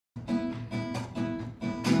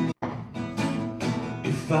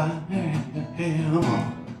If I had a hammer,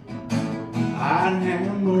 I'd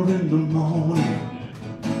hammer in the morning,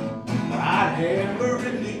 I'd hammer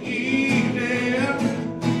in the evening,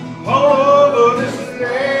 all over this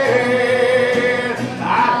land.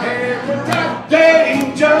 I'd hammer out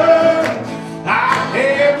danger, I'd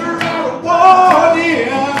hammer out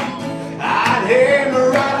warning, I'd hammer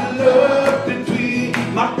out love between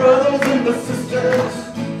my brothers and my sisters.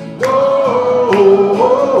 Whoa,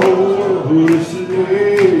 this land.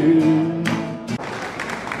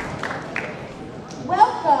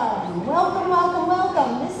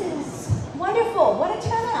 Welcome. This is wonderful. What a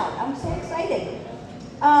turnout. I'm so excited.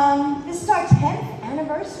 This is our 10th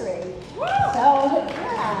anniversary. So,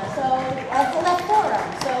 yeah, so that's the Left Forum.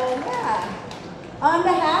 So, yeah. On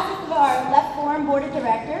behalf of our Left Forum Board of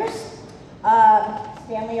Directors,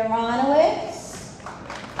 Stanley Aronowitz,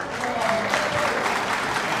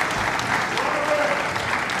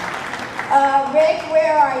 Rick,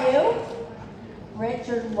 where are you?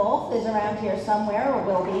 Richard Wolf is around here somewhere, or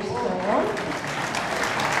will be soon.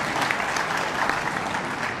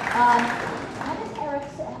 How does Eric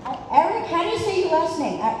say? Eric, how do you say your last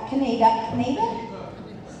name? Caneva?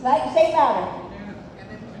 Like, say it louder.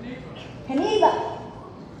 Caneva.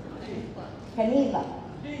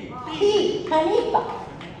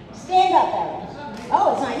 Stand up, Eric.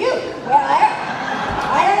 Oh, it's not you. Well, Eric,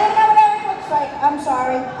 I don't even know what Eric looks like. I'm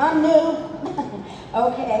sorry. I'm new.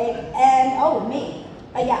 Okay, and me.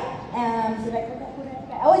 Yeah.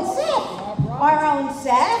 Oh, it's Seth. Our own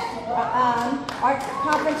Seth, our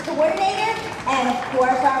conference coordinator, and of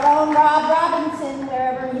course our own Rob Robinson,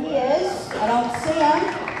 wherever he is. I don't see him.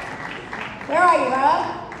 Where are you, Rob?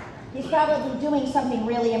 He's probably doing something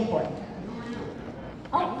really important.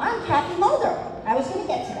 Oh, I'm Kathy Mulder. I was going to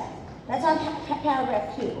get to that. That's on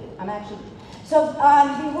paragraph 2. I'm actually. So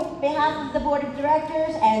on behalf of the Board of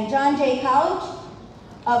Directors and John Jay College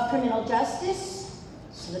of Criminal Justice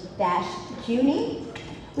 / CUNY,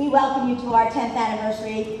 we welcome you to our 10th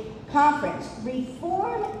anniversary conference,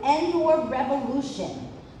 Reform and/or Revolution, :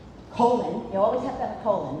 you always have to have a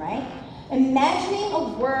colon, right? Imagining a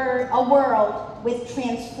world with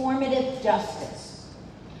transformative justice.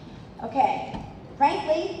 Okay,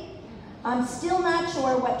 frankly, I'm still not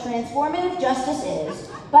sure what transformative justice is,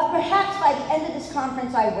 but perhaps by the end of this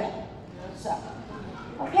conference I will. So,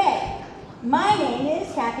 okay. My name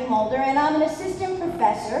is Kathy Mulder, and I'm an assistant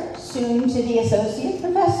professor, soon to be associate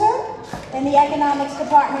professor, in the economics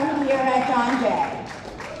department here at John Jay.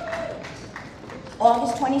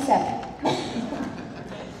 August 27th.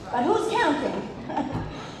 But who's counting?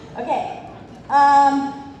 Okay.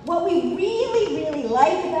 What we really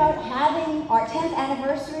like about having our 10th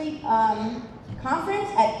anniversary conference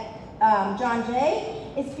at John Jay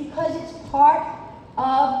is because it's part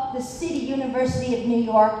of the City University of New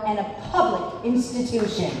York and a public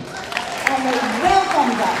institution. And they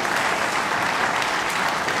welcomed us.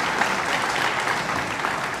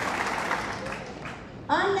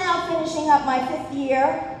 I'm now finishing up my 5th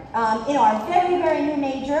year in our very new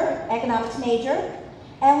major, economics major,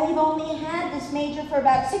 and we've only had this major for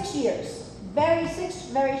about 6 years. 6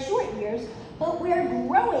 very short years, but we're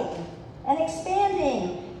growing and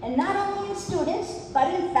expanding, and not only in students, but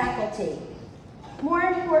in faculty. More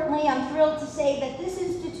importantly, I'm thrilled to say that this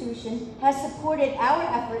institution has supported our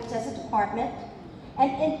efforts as a department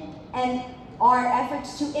and our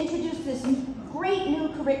efforts to introduce this great new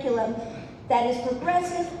curriculum that is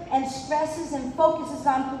progressive and stresses and focuses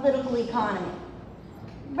on political economy.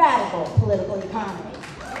 Radical political economy.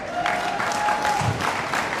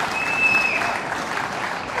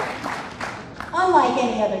 Unlike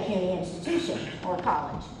any other CUNY institution or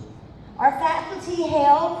college. Our faculty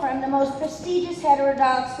hail from the most prestigious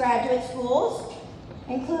heterodox graduate schools,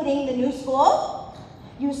 including the New School,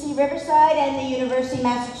 UC Riverside, and the University of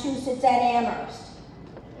Massachusetts at Amherst.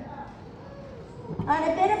 On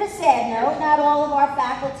a bit of a sad note, not all of our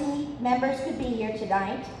faculty members could be here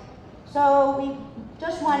tonight, so we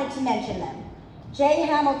just wanted to mention them. Jay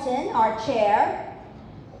Hamilton, our chair,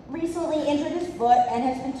 recently injured his foot and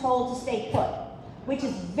has been told to stay put, which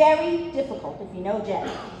is very difficult if you know Jay.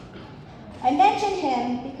 I mentioned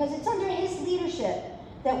him because it's under his leadership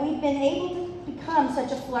that we've been able to become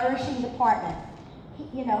such a flourishing department.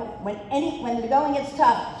 When the going gets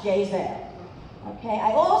tough, Jay's there. Okay,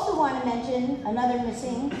 I also want to mention another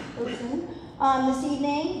missing person this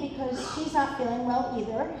evening because she's not feeling well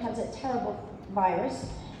either, has a terrible virus,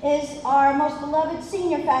 is our most beloved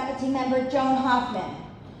senior faculty member, Joan Hoffman.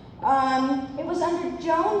 It was under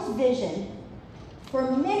Joan's vision for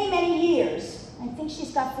many years, I think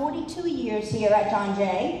she's got 42 years here at John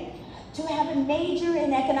Jay, to have a major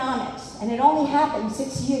in economics, and it only happened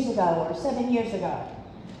 6 years ago or 7 years ago.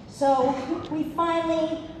 So we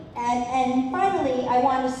finally, and finally, I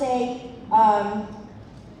want to say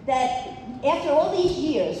that after all these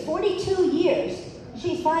years, 42 years,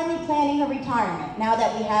 she's finally planning her retirement now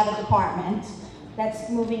that we have a department that's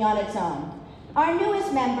moving on its own. Our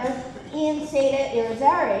newest member, Ian Seda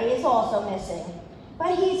Irizarry, is also missing,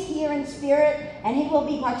 but he's here in spirit and he will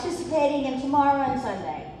be participating in tomorrow and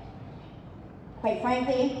Sunday. Quite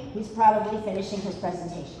frankly, he's probably finishing his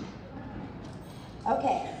presentation.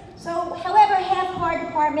 Okay, so however, half of our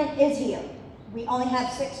department is here. We only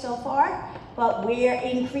have 6 so far, but we're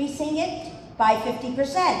increasing it by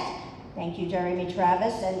 50%. Thank you, Jeremy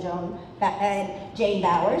Travis and Jane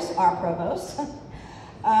Bowers, our provost.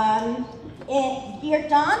 Geert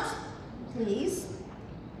Daunt, please.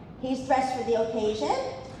 He's dressed for the occasion.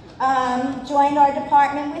 Joined our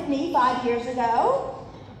department with me 5 years ago.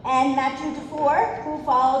 And Matthew DeFore, who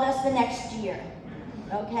followed us the next year.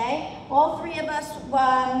 Okay? All 3 of us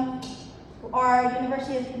are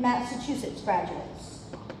University of Massachusetts graduates.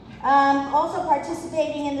 Also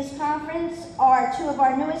participating in this conference are 2 of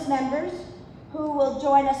our newest members who will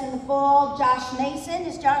join us in the fall. Josh Mason,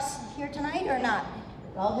 is Josh here tonight or not?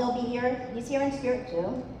 Well, he'll be here. He's here in spirit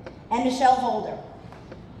too. And Michelle Holder.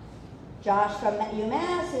 Josh from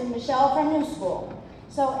UMass and Michelle from New School.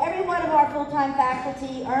 So every one of our full-time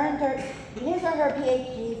faculty earned his or her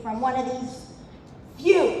PhD from one of these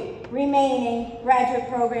few remaining graduate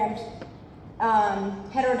programs,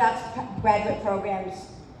 heterodox graduate programs,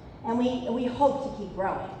 and we hope to keep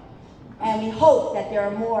growing. And we hope that there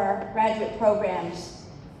are more graduate programs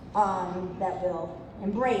that will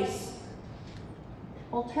embrace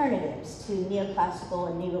alternatives to neoclassical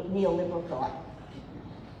and neoliberal thought.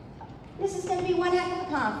 This is going to be one heck of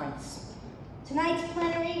a conference. Tonight's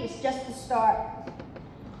plenary is just the start.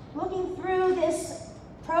 Looking through this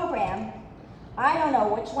program, I don't know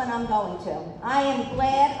which one I'm going to. I am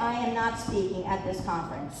glad I am not speaking at this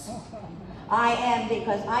conference. I am,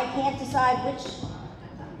 because I can't decide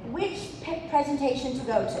which presentation to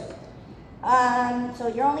go to. So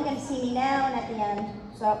you're only going to see me now and at the end.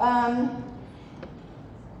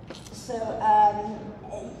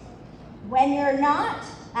 When you're not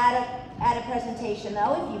at a presentation,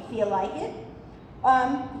 though, if you feel like it,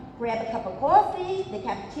 grab a cup of coffee. The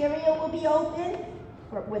cafeteria will be open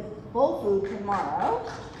with full food tomorrow.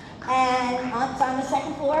 And it's on the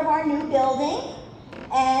 2nd floor of our new building.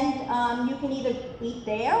 And you can either eat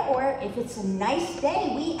there, or if it's a nice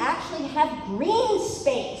day, we actually have green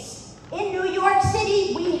space. In New York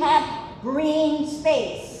City, we have green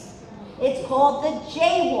space. It's called the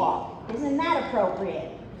Jaywalk. Isn't that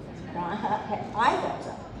appropriate? I thought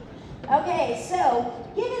so. Okay, so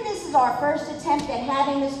given this is our first attempt at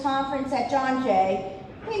having this conference at John Jay,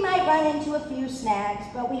 we might run into a few snags,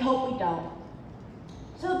 but we hope we don't.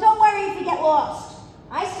 So don't worry if you get lost.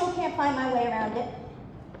 I still can't find my way around it.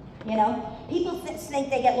 You know, people think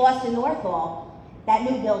they get lost in North Hall. That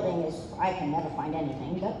new building is, I can never find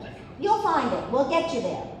anything, but you'll find it. We'll get you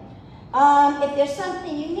there. If there's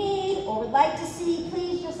something you need or would like to see,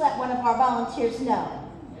 please just let one of our volunteers know.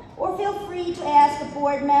 Or feel free to ask a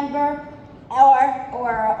board member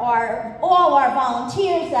or all our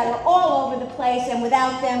volunteers that are all over the place, and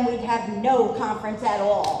without them, we'd have no conference at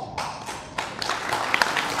all.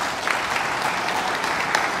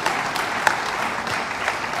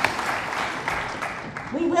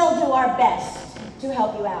 We will do our best to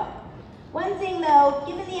help you out. One thing though,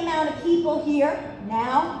 given the amount of people here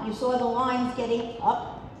now, you saw the lines getting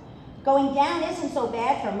up. Going down isn't so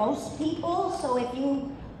bad for most people, so if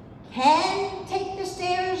you can take the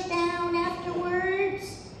stairs down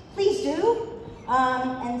afterwards, please do,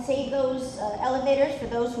 and save those elevators for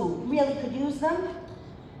those who really could use them.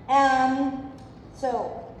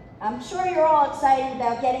 So I'm sure you're all excited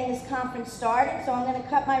about getting this conference started, so I'm going to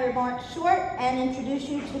cut my remarks short and introduce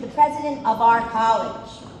you to the president of our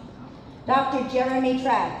college, Dr. Jeremy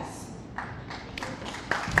Travis.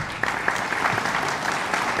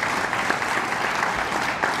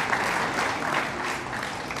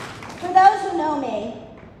 Know me,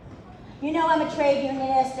 you know I'm a trade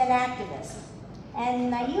unionist and activist,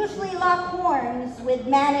 and I usually lock horns with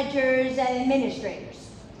managers and administrators.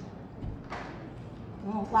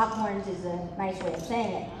 Well, lock horns is a nice way of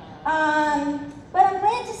saying it. But I'm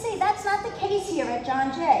glad to say that's not the case here at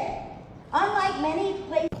John Jay. Unlike many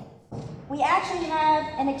places, we actually have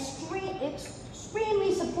an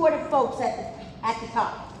extremely supportive folks at the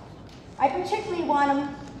top. I particularly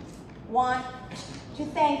want to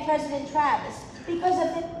thank President Travis because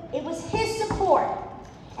of it was his support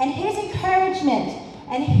and his encouragement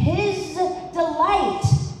and his delight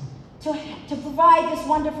to provide this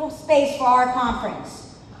wonderful space for our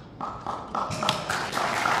conference.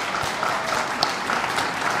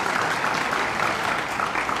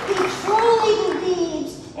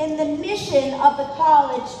 in the mission of the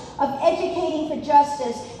college of educating for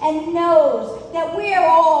justice and knows that we're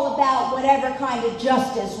all about whatever kind of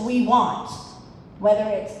justice we want, whether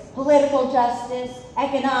it's political justice,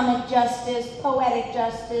 economic justice, poetic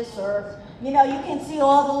justice, or, you know, you can see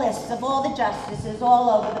all the lists of all the justices all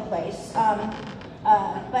over the place.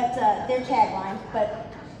 They're taglines, but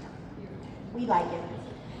we like it.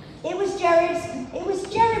 It was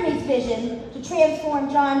Jeremy's vision to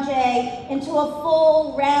transform John Jay into a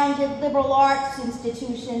full, rounded liberal arts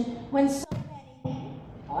institution when so many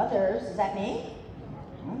others, is that me?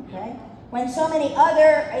 Okay. When so many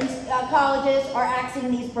other colleges are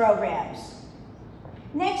axing these programs.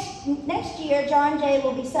 Next year, John Jay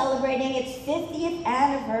will be celebrating its 50th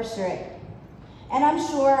anniversary. And I'm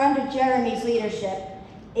sure under Jeremy's leadership,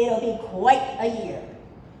 it'll be quite a year.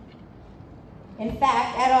 In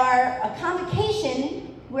fact, at our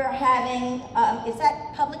convocation, we're having, is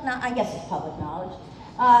that public knowledge? I guess it's public knowledge.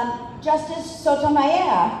 Justice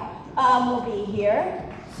Sotomayor will be here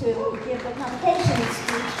to give the convocation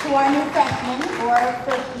speech to our new freshmen, or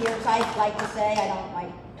first years, I like to say. I don't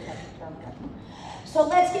like the term freshman. So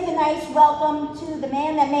let's give a nice welcome to the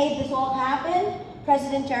man that made this all happen,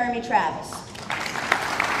 President Jeremy Travis.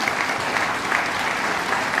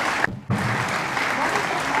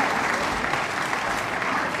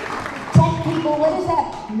 People, what is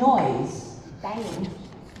that noise? Banging.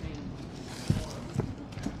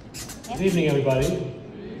 Good evening, everybody.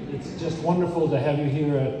 It's just wonderful to have you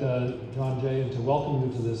here at John Jay and to welcome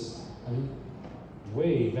you to this.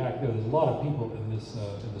 Way back there, there's a lot of people in this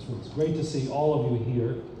room. It's great to see all of you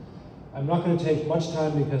here. I'm not going to take much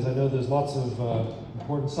time because I know there's lots of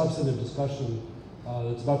important substantive discussion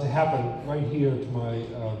that's about to happen right here to my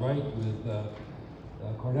right with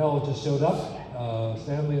Cornel, who just showed up,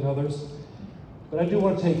 Stanley and others. But I do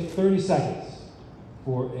want to take 30 seconds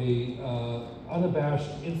for a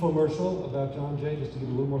unabashed infomercial about John Jay, just to give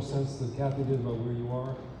you a little more sense than Kathy did about where you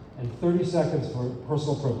are, and 30 seconds for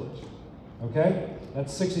personal privilege. Okay?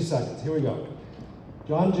 That's 60 seconds. Here we go.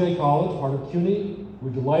 John Jay College, part of CUNY.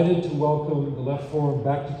 We're delighted to welcome the Left Forum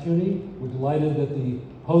back to CUNY. We're delighted that the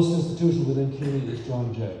host institution within CUNY is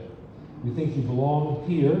John Jay. We think you belong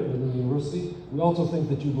here within the university. We also think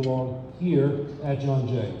that you belong here at John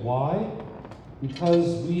Jay. Why?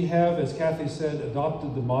 Because we have, as Kathy said,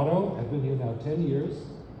 adopted the motto, I've been here now 10 years,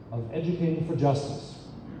 of educating for justice.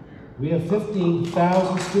 We have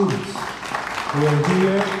 15,000 students who are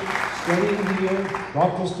here, studying here,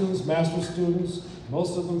 doctoral students, master's students,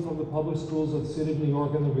 most of them from the public schools of the city of New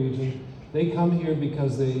York and the region. They come here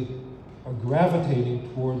because they are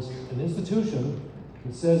gravitating towards an institution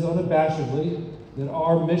that says unabashedly that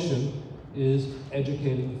our mission is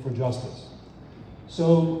educating for justice.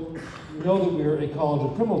 So you know that we're a college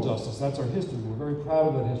of criminal justice. That's our history. We're very proud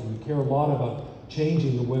of that history. We care a lot about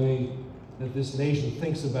changing the way that this nation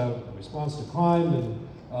thinks about response to crime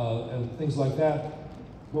and things like that.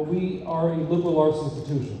 But we are a liberal arts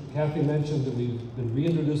institution. Kathy mentioned that we've been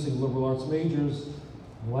reintroducing liberal arts majors.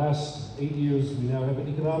 In the last 8 years, we now have an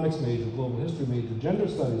economics major, global history major, gender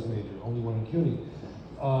studies major, only one in CUNY.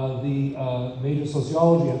 The major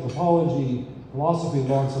sociology, anthropology, philosophy,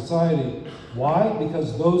 law, and society. Why?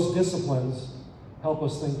 Because those disciplines help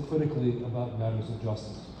us think critically about matters of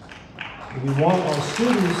justice. And we want our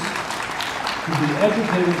students to be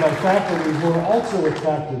educated by faculty who are also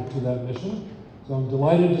attracted to that mission. So I'm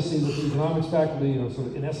delighted to see that the economics faculty are sort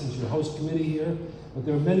of, in essence, your host committee here. But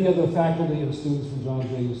there are many other faculty and students from John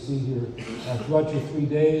Jay you see here throughout your 3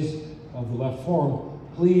 days of the Left Forum.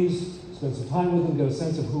 Please spend some time with them, get a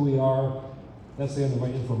sense of who we are. That's the end of my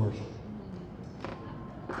infomercial.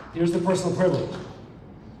 Here's the personal privilege.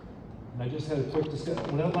 And I just had a quick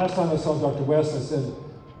discussion. Last time I saw Dr. West, I said,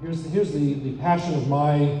 here's the passion of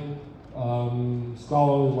my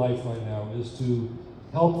scholarly life right now, is to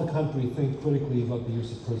help the country think critically about the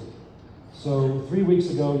use of prison. So 3 weeks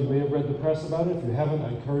ago, you may have read the press about it. If you haven't, I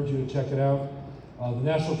encourage you to check it out. The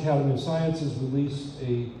National Academy of Sciences released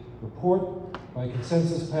a report by a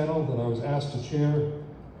consensus panel that I was asked to chair,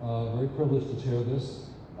 very privileged to chair this,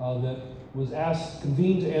 that was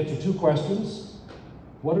convened to answer 2 questions.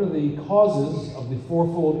 What are the causes of the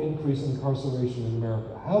 4-fold increase in incarceration in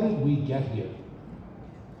America? How did we get here?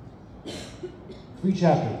 3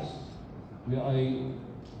 chapters. I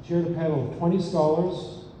chaired a panel of 20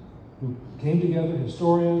 scholars who came together,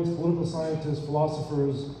 historians, political scientists,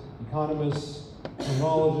 philosophers, economists,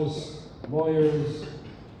 criminologists, lawyers,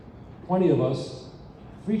 20 of us,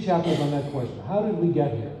 3 chapters on that question. How did we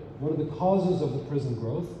get here? What are the causes of the prison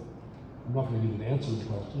growth? I'm not going to give you an answer to the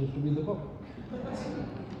question, you have to read the book.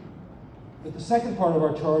 But the second part of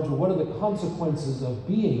our charge was, what are the consequences of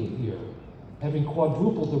being here having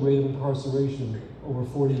quadrupled the rate of incarceration over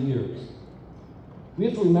 40 years. We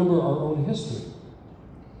have to remember our own history.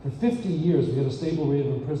 For 50 years, we had a stable rate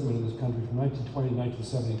of imprisonment in this country from 1920 to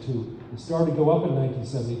 1972. It started to go up in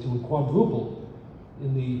 1972 and quadrupled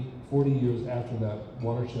in the 40 years after that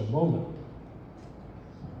watershed moment.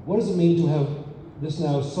 What does it mean to have this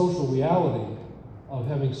now social reality of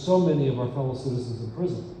having so many of our fellow citizens in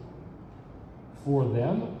prison? For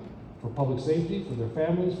them, for public safety, for their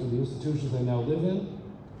families, for the institutions they now live in,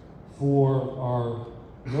 for our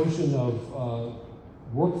notion of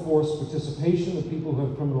workforce participation of people who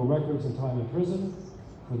have criminal records and time in prison,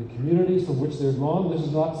 for the communities from which they're drawn. This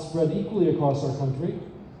is not spread equally across our country,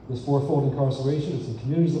 this fourfold incarceration. It's in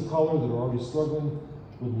communities of color that are already struggling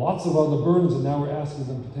with lots of other burdens, and now we're asking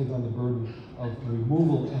them to take on the burden of the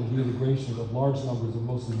removal and reintegration of large numbers of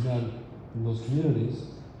mostly men in those communities.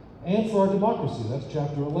 And for our democracy, that's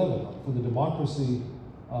chapter 11, for the democracy,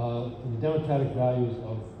 for the democratic values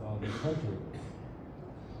of this country.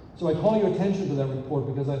 So I call your attention to that report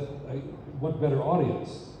because what better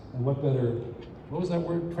audience and what better, what was that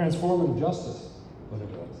word? Transformative justice,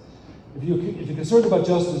 whatever that is. If you're concerned about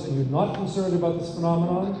justice and you're not concerned about this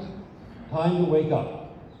phenomenon, time to wake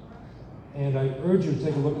up. And I urge you to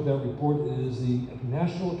take a look at that report. It is the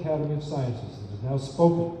National Academy of Sciences that has now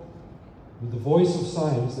spoken with the voice of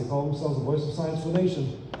science. They call themselves the voice of science for the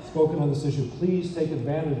nation, spoken on this issue. Please take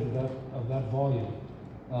advantage of that volume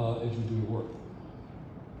as you do your work.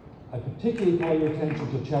 I particularly call your attention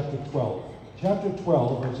to chapter 12. Chapter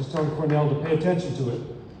 12, I was just telling Cornel to pay attention to it.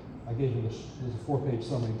 I gave him there's a 4-page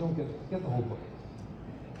summary. Don't get the whole book.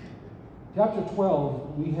 Chapter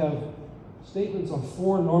 12, we have statements on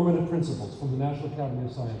 4 normative principles from the National Academy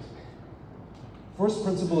of Sciences. First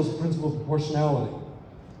principle is the principle of proportionality,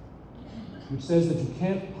 which says that you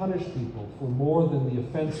can't punish people for more than the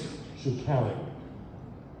offense should carry.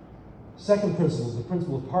 Second principle is the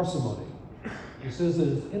principle of parsimony. It says that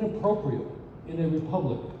it's inappropriate in a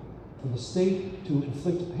republic for the state to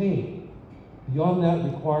inflict pain beyond that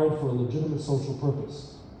required for a legitimate social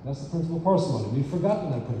purpose. That's the principle of parsimony. We've forgotten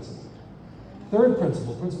that principle. Third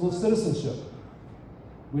principle, principle of citizenship,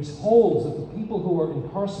 which holds that the people who are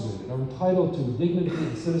incarcerated are entitled to dignity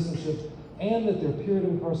and citizenship, and that their period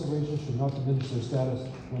of incarceration should not diminish their status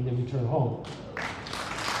when they return home.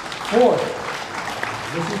 Fourth,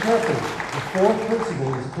 listen carefully. The fourth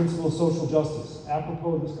principle is the principle of social justice,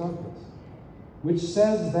 apropos of this conference, which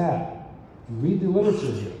says that, if you read the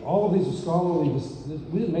literature here, all of these are scholarly,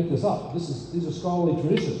 we didn't make this up, these are scholarly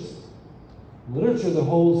traditions. Literature that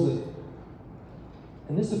holds that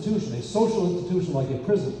an institution, a social institution like a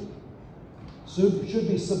prison, should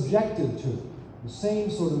be subjected to the same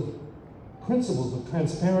sort of principles of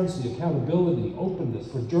transparency, accountability,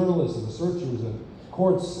 openness for journalists and researchers and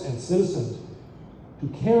courts and citizens to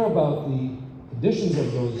care about the conditions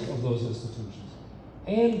of those institutions.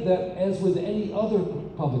 And that, as with any other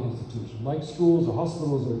public institution, like schools or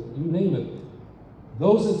hospitals or you name it,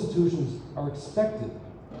 those institutions are expected,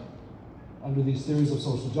 under these theories of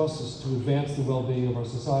social justice, to advance the well-being of our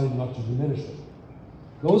society, not to diminish it.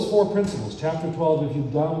 Those 4 principles, chapter 12, if you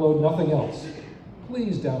download nothing else,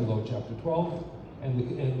 please download chapter 12 and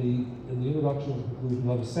the introduction and conclusion.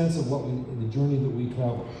 You'll have a sense of the journey that we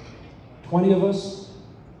travel. 20 of us,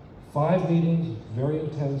 5 meetings, very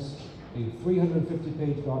intense, a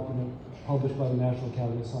 350-page document published by the National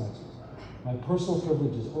Academy of Sciences. My personal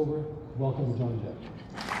privilege is over. Welcome to John Jay.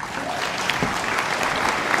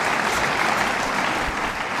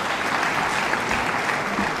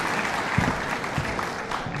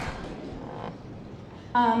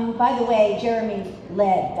 By the way, Jeremy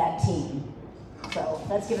led that team, so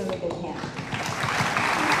let's give him a big hand.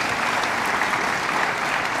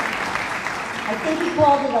 I think he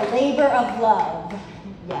called it a labor of love.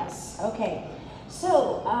 Yes, okay.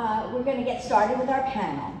 So we're going to get started with our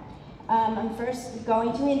panel. I'm first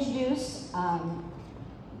going to introduce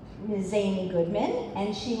Ms. Amy Goodman,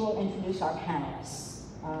 and she will introduce our panelists,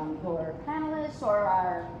 who are panelists or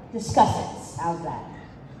our discussants. How's that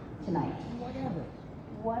tonight?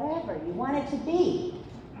 Whatever you want it to be.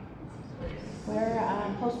 We're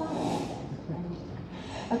postmodern.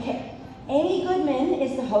 Okay. Amy Goodman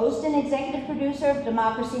is the host and executive producer of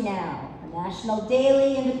Democracy Now!, a national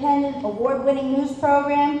daily, independent, award-winning news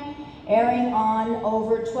program airing on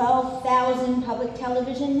over 12,000 public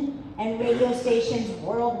television and radio stations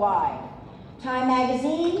worldwide. Time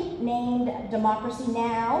magazine named Democracy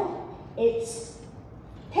Now! Its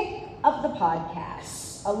pick of the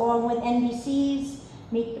podcasts, along with NBC's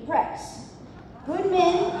Meet the Press.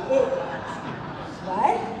 Goodman is,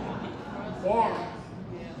 what? Yeah.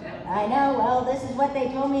 I know, well, this is what they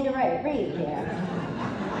told me to read here.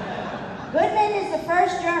 Goodman is the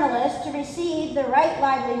first journalist to receive the Right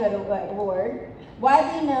Livelihood Award,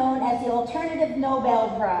 widely known as the Alternative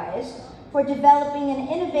Nobel Prize, for developing an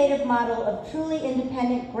innovative model of truly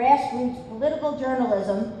independent grassroots political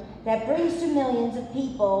journalism that brings to millions of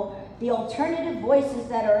people the alternative voices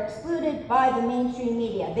that are excluded by the mainstream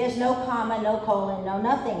media. There's no comma, no colon, no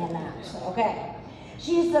nothing in that, okay.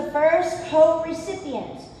 She is the first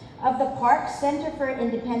co-recipient of the Park Center for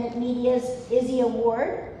Independent Media's Izzy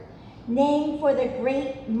Award, named for the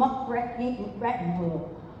great muckraking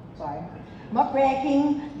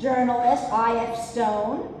journalist I.F.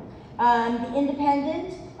 Stone. The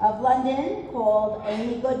Independent of London called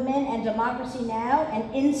Amy Goodman and Democracy Now!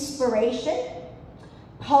 An inspiration.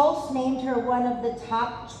 Pulse named her one of the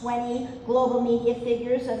top 20 global media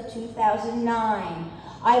figures of 2009.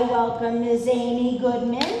 I welcome Ms. Amy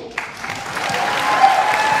Goodman.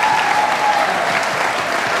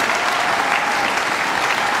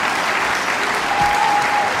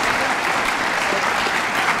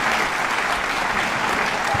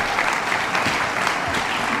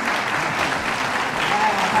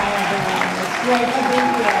 Great to be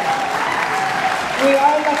here. We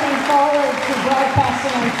are looking forward to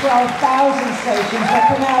broadcasting on 12,000 stations, but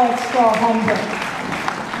for now it's 1,200.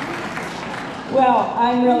 Well,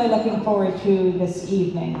 I'm really looking forward to this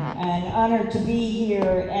evening and honored to be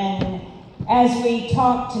here. And as we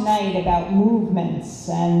talk tonight about movements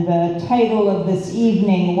and the title of this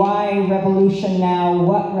evening, Why Revolution Now?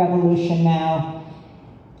 What Revolution Now?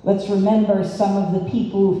 Let's remember some of the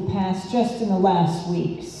people who've passed just in the last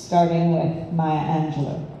weeks, starting with Maya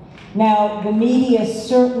Angelou. Now, the media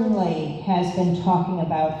certainly has been talking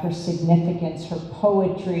about her significance, her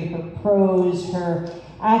poetry, her prose, her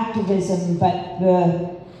activism, but the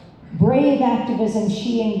brave activism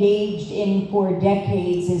she engaged in for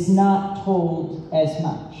decades is not told as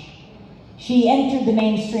much. She entered the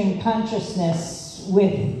mainstream consciousness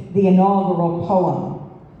with the inaugural poem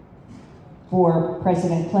for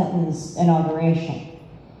President Clinton's inauguration.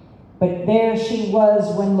 But there she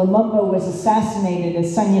was when Lumumba was assassinated,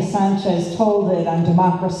 as Sonia Sanchez told it on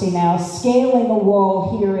Democracy Now!, scaling a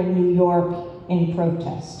wall here in New York in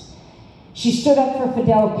protest. She stood up for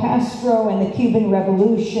Fidel Castro and the Cuban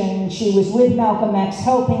Revolution. She was with Malcolm X,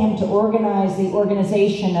 helping him to organize the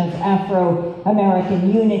Organization of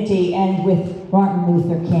Afro-American Unity, and with Martin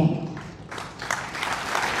Luther King.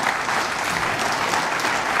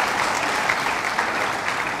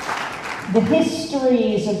 The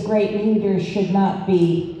histories of great leaders should not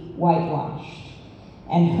be whitewashed.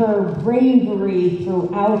 And her bravery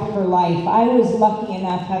throughout her life, I was lucky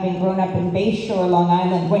enough, having grown up in Bayshore, Long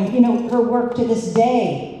Island, when, her work to this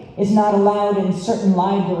day is not allowed in certain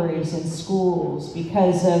libraries and schools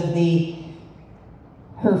because of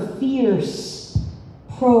her fierce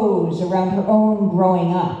prose around her own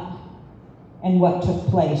growing up and what took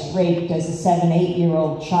place, raped as a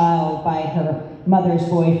 7-8-year-old child by her mother's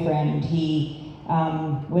boyfriend. He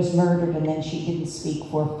was murdered, and then she didn't speak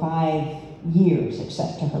for 5 years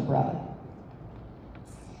except to her brother.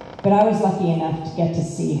 But I was lucky enough to get to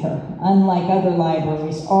see her. Unlike other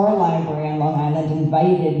libraries, our library on Long Island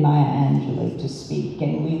invited Maya Angelou to speak,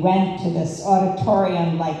 and we went to this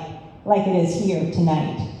auditorium like it is here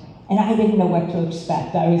tonight. And I didn't know what to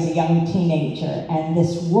expect. I was a young teenager, and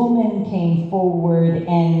this woman came forward,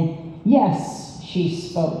 and yes, she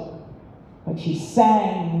spoke. But she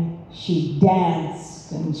sang, she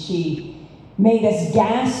danced, and she made us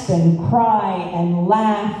gasp and cry and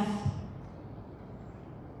laugh.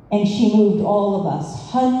 And she moved all of us,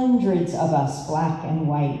 hundreds of us, black and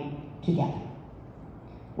white, together.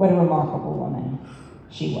 What a remarkable woman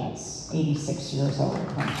she was, 86 years old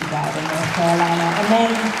when she died in North Carolina. And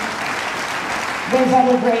then there's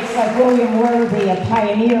other greats like William Worthy, a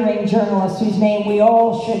pioneering journalist whose name we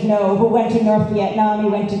all should know, who went to North Vietnam, he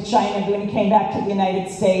went to China, when he came back to the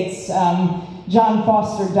United States. John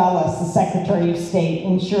Foster Dulles, the Secretary of State,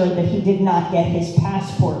 ensured that he did not get his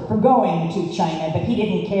passport for going to China, but he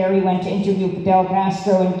didn't care. He went to interview Fidel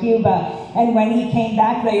Castro in Cuba, and when he came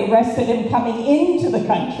back, they arrested him coming into the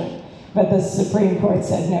country. But the Supreme Court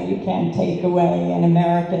said, no, you can't take away an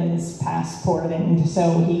American's passport, and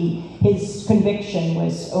so his conviction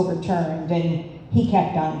was overturned, and he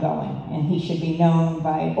kept on going, and he should be known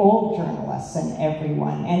by all journalists and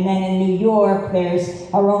everyone. And then in New York,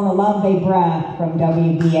 there's our own Alambe Brath from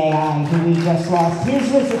WBAI, who we just lost.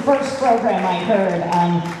 His was the first program I heard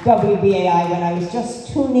on WBAI when I was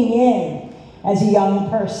just tuning in. As a young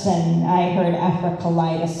person, I heard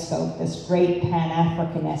Afrikaleidoscope, this great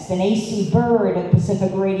Pan-Africanist, and A.C. Bird at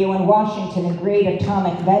Pacific Radio in Washington, a great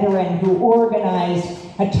atomic veteran who organized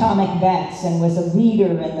atomic vets and was a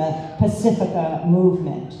leader in the Pacifica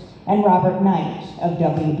movement. and Robert Knight of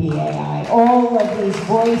WBAI. All of these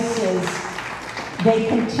voices, they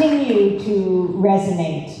continue to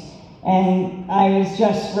resonate. And I was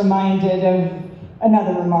just reminded of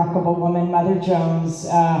another remarkable woman, Mother Jones,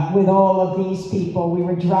 with all of these people. We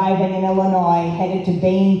were driving in Illinois, headed to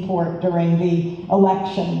Bainport during the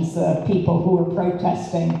elections, the people who were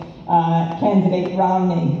protesting candidate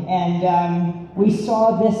Romney. And we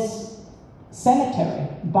saw this cemetery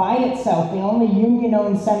by itself, the only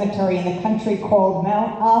union-owned cemetery in the country, called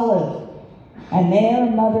Mount Olive. And there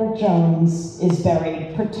Mother Jones is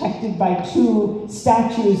buried, protected by 2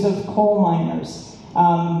 statues of coal miners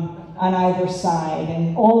on either side,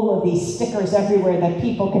 and all of these stickers everywhere that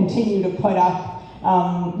people continue to put up,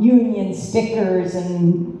 union stickers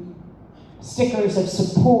and stickers of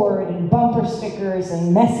support and bumper stickers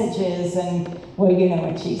and messages, and well, you know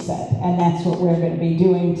what she said. And that's what we're going to be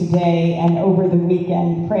doing today and over the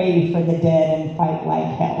weekend. Pray for the dead and fight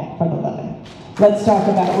like hell for the living. Let's talk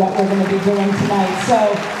about what we're going to be doing tonight. So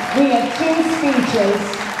we have 2 speeches,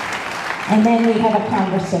 and then we have a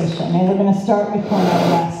conversation. And we're going to start with Cornel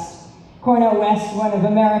West. Cornel West, one of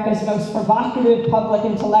America's most provocative public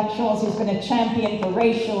intellectuals, who's been a champion for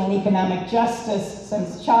racial and economic justice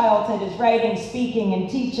since childhood, his writing, speaking,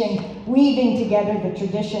 and teaching, weaving together the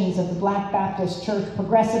traditions of the Black Baptist Church,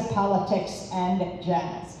 progressive politics, and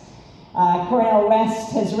jazz. Cornel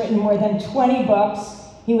West has written more than 20 books.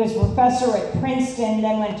 He was a professor at Princeton,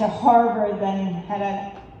 then went to Harvard, then had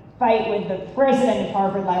a fight with the president of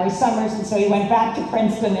Harvard, Larry Summers, and so he went back to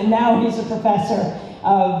Princeton, and now he's a professor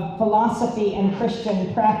of philosophy and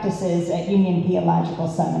Christian practices at Union Theological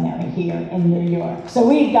Seminary here in New York. So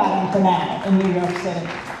we've got him for now in New York City.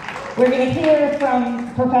 We're going to hear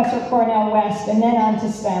from Professor Cornel West and then on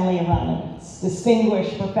to Stanley Aronowitz,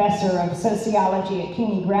 distinguished professor of sociology at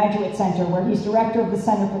CUNY Graduate Center, where he's director of the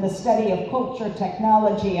Center for the Study of Culture,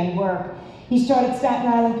 Technology, and Work. He's taught at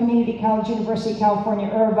Staten Island Community College, University of California,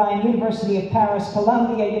 Irvine, University of Paris,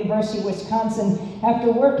 Columbia, University of Wisconsin.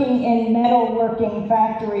 After working in metalworking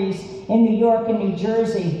factories in New York and New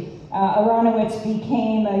Jersey, Aronowitz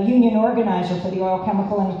became a union organizer for the Oil,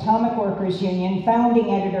 Chemical, and Atomic Workers Union,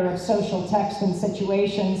 founding editor of Social Text and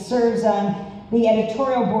Situations, serves on the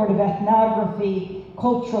editorial board of Ethnography,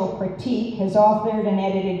 Cultural Critique, has authored and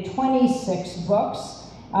edited 26 books,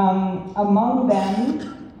 among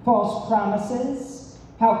them False Promises,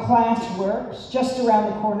 How Class Works, Just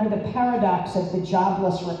Around the Corner, The Paradox of the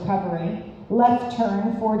Jobless Recovery, Left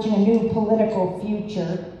Turn, Forging a New Political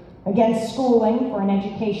Future, Against Schooling for an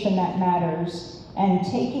Education That Matters, and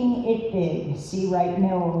Taking It Big, C. Wright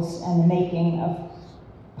Mills and the Making of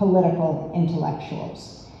Political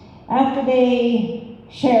Intellectuals. After they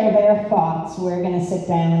share their thoughts, we're going to sit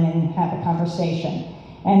down and have a conversation.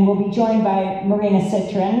 And we'll be joined by Marina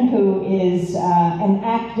Sitrin, who is an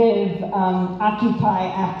active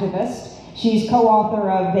Occupy activist. She's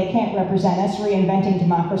co-author of They Can't Represent Us, Reinventing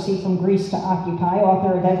Democracy from Greece to Occupy,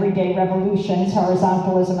 author of Everyday Revolutions,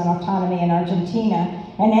 Horizontalism and Autonomy in Argentina,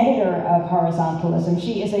 and editor of Horizontalism.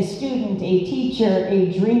 She is a student, a teacher,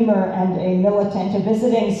 a dreamer, and a militant, a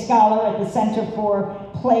visiting scholar at the Center for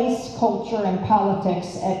Place, Culture, and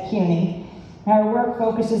Politics at CUNY. Her work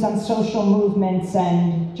focuses on social movements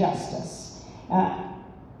and justice.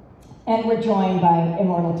 And we're joined by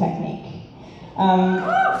Immortal Technique.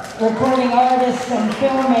 Recording artist and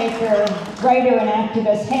filmmaker, writer and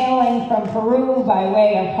activist, hailing from Peru by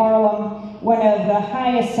way of Harlem, one of the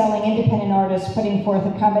highest selling independent artists, putting forth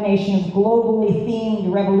a combination of globally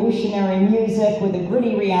themed revolutionary music with a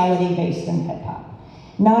gritty reality based in hip hop.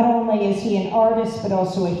 Not only is he an artist, but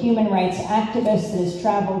also a human rights activist that has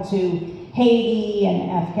traveled to Haiti and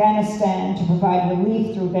Afghanistan to provide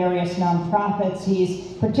relief through various nonprofits.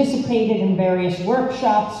 He's participated in various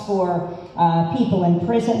workshops for people in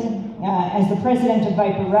prison. As the president of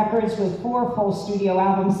Viper Records, with 4 full studio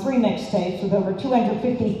albums, 3 mixtapes, with over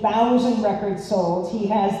 250,000 records sold, he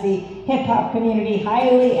has the hip-hop community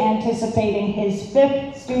highly anticipating his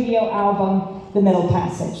 5th studio album, The Middle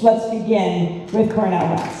Passage. Let's begin with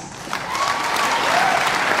Cornel West.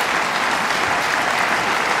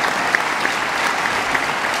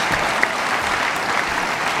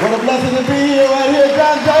 What a blessing to be here right here,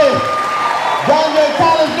 John Jay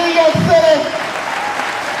College, New York City.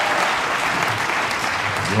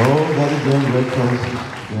 Oh, Brother Jim, Greg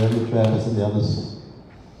Thompson, Jeremy Travis, and the others.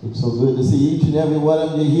 It's so good to see each and every one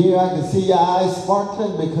of you here. I can see your eyes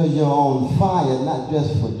sparkling because you're on fire, not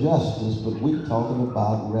just for justice, but we're talking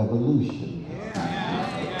about revolution.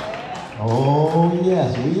 Oh,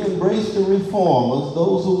 yes, we embrace the reformers,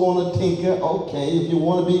 those who want to tinker. Okay, if you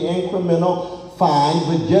want to be incremental, fine,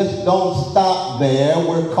 but just don't stop there.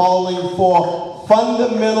 We're calling for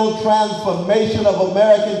fundamental transformation of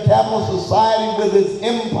American capitalist society with its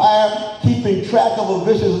empire, keeping track of a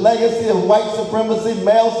vicious legacy of white supremacy,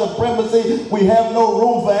 male supremacy. We have no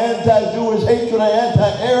room for anti-Jewish hatred or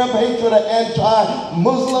anti-Arab hatred or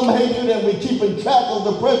anti-Muslim hatred, and we're keeping track of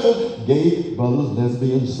the pressures. Gay brothers,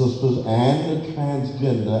 lesbians, sisters, and the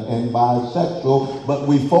transgender and bisexual. But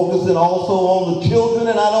we focusing also on the children,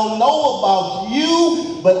 and I don't know about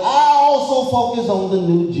you, but I also focus on the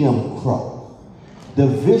new Jim Crow. The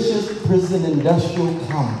vicious prison industrial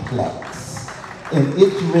complex and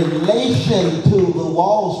its relation to the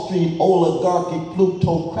Wall Street oligarchic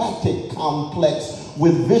plutocratic complex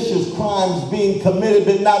with vicious crimes being committed,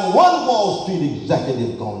 but not one Wall Street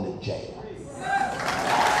executive going to jail.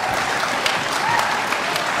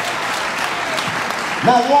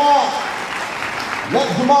 Not one.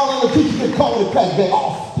 Let Jamal and the teacher get called and packed back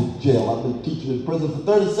off to jail. I've been teaching in prison for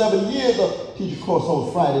 37 years. I teach a course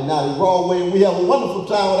on Friday night in Broadway, and we have a wonderful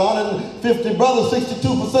time with 150 brothers.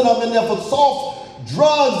 62% of them in there for soft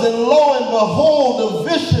drugs, and lo and behold, the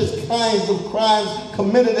vicious kinds of crimes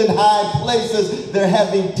committed in high places. They're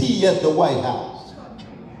having tea at the White House.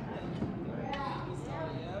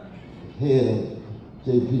 Head of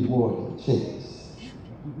J.P. Morgan Chase.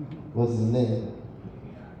 What's his name?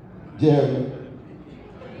 Jeremy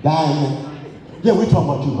Diamond. Yeah, we're talking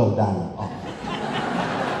about you, Brother Diamond. Oh.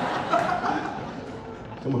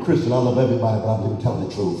 I'm a Christian. I love everybody, but I believe in telling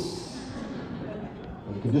the truth.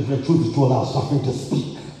 And the condition of truth is to allow suffering to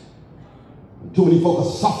speak. And too many folk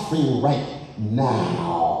are suffering right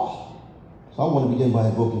now. So I want to begin by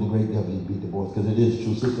invoking the great W.B. Du Bois, because it is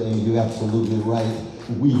true. Sister Amy, you're absolutely right.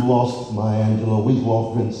 We've lost Maya Angelou. We've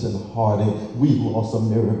lost Vincent Harding. We've lost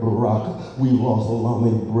Amiri Baraka. We've lost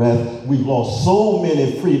Alami Breath. We've lost so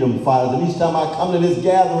many freedom fighters. And each time I come to this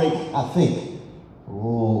gathering, I think,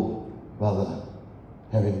 oh, Brother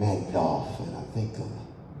Harry Magdoff, and I think of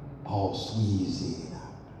Paul Sweezy, and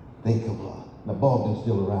I think of, now Baldwin's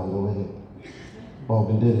still around though, isn't he?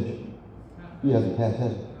 Baldwin did it. He hasn't passed,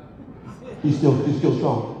 has he? He's still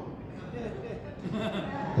strong.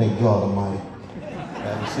 Thank God Almighty. I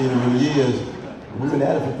haven't seen him in years. We've been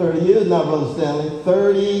at it for 30 years now, Brother Stanley.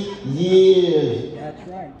 30 years. That's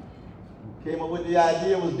right. Came up with the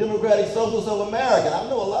idea was Democratic Socialists of America. I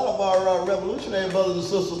know a lot of our revolutionary brothers and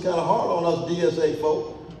sisters kind of hard on us DSA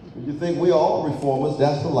folk. If you think we're all reformers,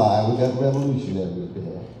 that's a lie. We got revolutionaries there.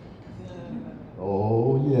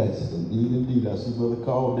 Oh, yes, indeed. I see Brother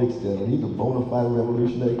Carl Dixon, and he's a bona fide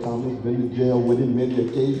revolutionary communist, been to jail with him many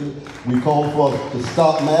occasions. We called for to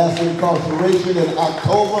stop mass incarceration in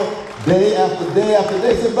October, day after day after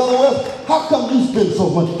day. I said, Brother West, how come you spend so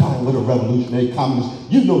much time with a revolutionary communist?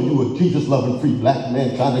 You know you a Jesus-loving free black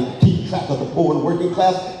man trying to keep track of the poor and working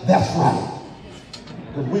class. That's right.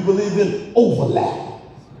 Because we believe in overlap.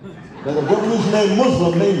 There's a revolutionary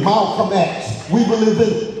Muslim named Malcolm X. We believe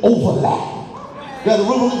in overlap. There's a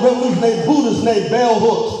revolutionary Buddhist named Bell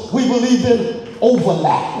Hooks. We believe in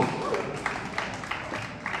overlap.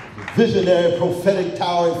 The visionary, prophetic,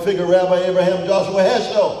 towering figure, Rabbi Abraham Joshua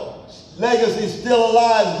Heschel. Legacy still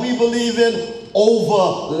alive. We believe in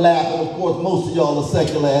overlap. And of course, most of y'all are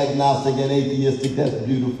secular, agnostic, and atheistic. That's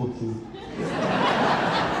beautiful too.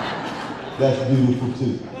 That's beautiful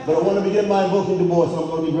too. But I want to begin by invoking Du Bois, so I'm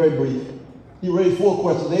going to be very brief. He raised 4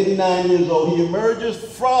 questions. 89 years old. He emerges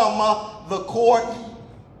from the court.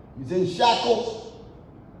 He's in shackles.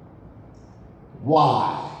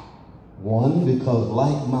 Why? One, because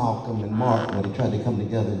like Malcolm and Martin, when they tried to come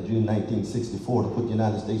together in June 1964 to put the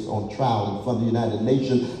United States on trial in front of the United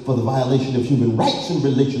Nations for the violation of human rights in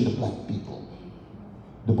relation to black people,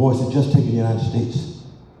 Du Bois had just taken the United States,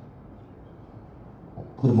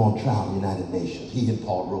 put him on trial in the United Nations, he and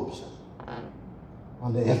Paul Robeson,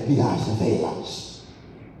 under FBI surveillance.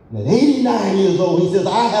 And at 89 years old, he says,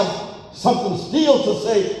 I have something still to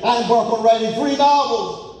say. I embark on writing 3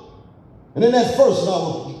 novels. And in that first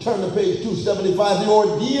novel, you turn to page 275, The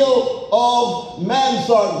Ordeal of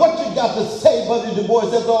Mansard. What you got to say, Brother Du Bois,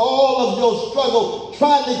 after all of your struggle,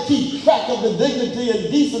 trying to keep track of the dignity and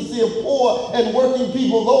decency of poor and working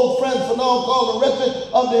people, those friends for now called the wretched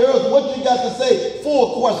of the earth. What you got to say?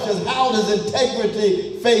 4 questions. How does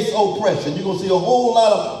integrity face oppression? You're going to see a whole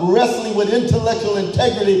lot of wrestling with intellectual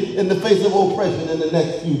integrity in the face of oppression in the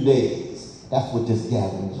next few days. That's what this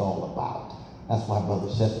gathering is all about. That's why Brother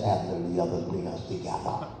Seth Adler and the others bring us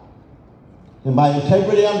together. And by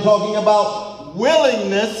integrity, I'm talking about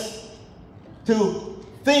willingness to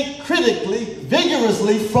think critically,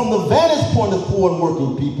 vigorously from the vantage point of poor and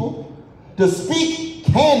working people, to speak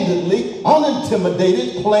candidly,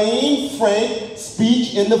 unintimidated, plain, frank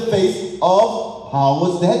speech in the face of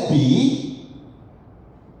powers that be,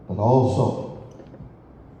 but also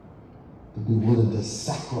to be willing to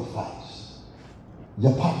sacrifice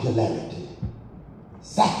your popularity,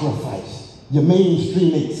 sacrifice your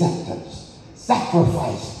mainstream acceptance,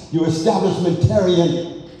 sacrifice your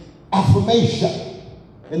establishmentarian affirmation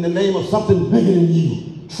in the name of something bigger than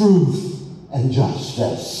you, truth and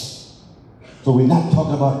justice. So we're not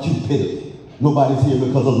talking about cupidity. Nobody's here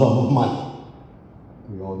because of love of money.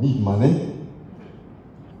 We all need money.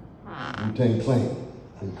 Wu-Tang Clan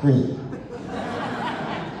and cream.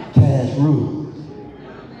 Cash rules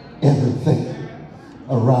everything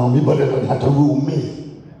around me, but it doesn't have to rule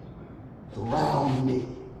me. Around me.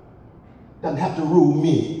 Doesn't have to rule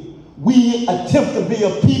me. We attempt to be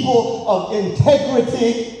a people of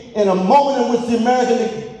integrity in a moment in which the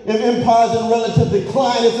American empire is in relative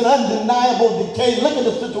decline. It's an undeniable decay. Look at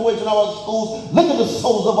the situation of our schools. Look at the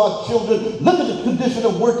souls of our children. Look at the condition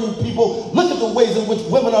of working people. Look at the ways in which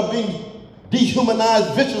women are being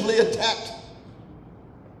dehumanized, viciously attacked.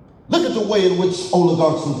 Look at the way in which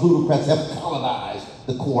oligarchs and plutocrats have colonized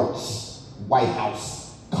the courts, White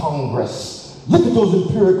House, Congress. Look at those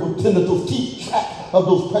empirical tentacles. Keep track of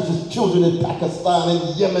those precious children in Pakistan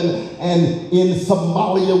and Yemen and in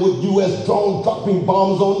Somalia with U.S. drones dropping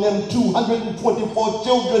bombs on them. 224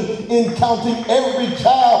 children in counting. Every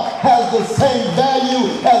child has the same value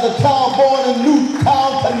as a child born in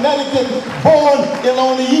Newtown, Connecticut, born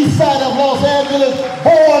on the east side of Los Angeles,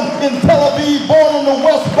 born in Tel Aviv, born in the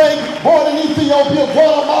West Bank, born in Ethiopia,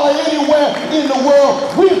 Guatemala, anywhere in the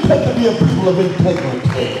world. We attempt to be a people of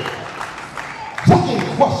integrity. Second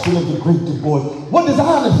question of the Great Divorce: what does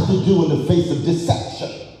honesty do in the face of deception?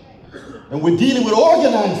 And we're dealing with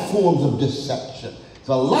organized forms of deception. It's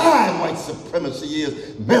a lie white supremacy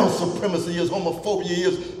is, male supremacy is, homophobia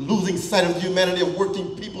is, losing sight of the humanity of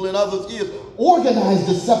working people and others is. Organized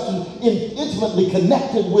deception intimately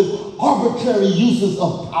connected with arbitrary uses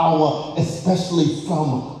of power, especially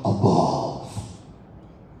from above.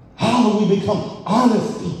 How do we become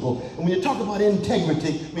honest people? And when you talk about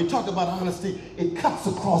integrity, when you talk about honesty, it cuts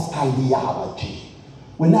across ideology.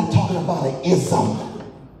 We're not talking about an ism.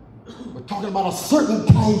 We're talking about a certain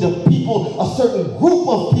kind of people, a certain group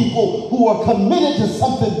of people who are committed to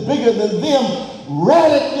something bigger than them,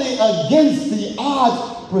 radically against the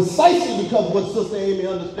odds, precisely because what Sister Amy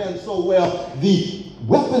understands so well, the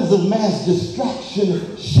weapons of mass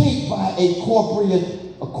distraction shaped by a corporate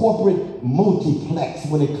multiplex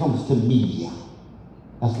when it comes to media.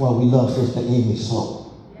 That's why we love Sister Amy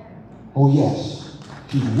so. Oh yes,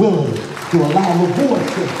 she's willing to allow the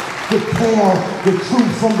voices to tell the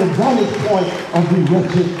truth from the vantage point of the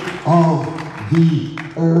wretched of the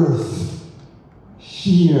earth.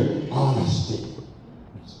 Sheer honesty.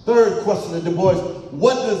 Third question of Du Bois: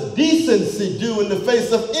 what does decency do in the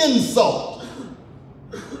face of insult?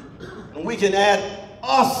 And we can add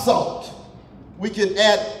assault. We can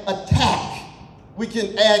add attack. We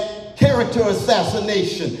can add character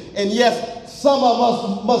assassination. And yes, some of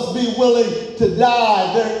us must be willing to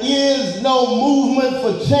die. There is no movement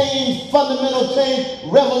for change, fundamental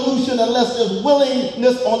change, revolution, unless there's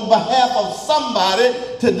willingness on behalf of somebody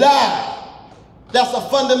to die. That's a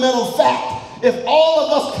fundamental fact. If all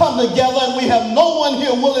of us come together and we have no one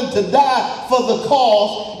here willing to die for the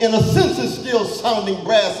cause, in a sense it's still sounding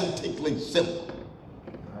brass and tinkling cymbal.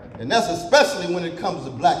 And that's especially when it comes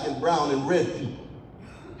to black and brown and red people.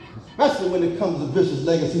 Especially when it comes to vicious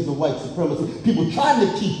legacies of white supremacy. People trying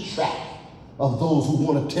to keep track of those who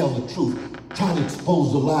want to tell the truth, trying to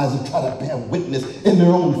expose the lies and try to bear witness in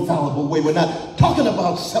their own fallible way. We're not talking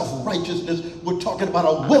about self-righteousness. We're talking about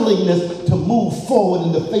a willingness to move forward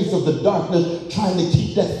in the face of the darkness, trying to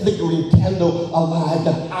keep that flickering candle alive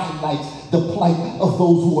that highlights the plight of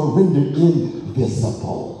those who are rendered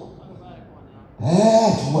invisible.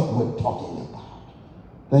 That's what we're talking about.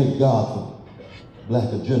 Thank God for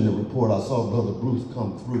Black Agenda Report. I saw Brother Bruce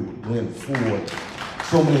come through with Glenn Ford,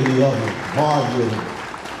 so many others, Margaret and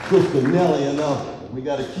Krista Nelly and others. We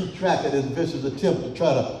got to keep track of this vicious attempt to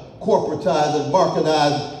try to corporatize and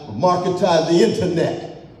marketize the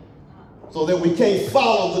internet so that we can't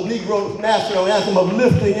follow the Negro National Anthem of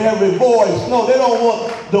lifting every voice. No, they don't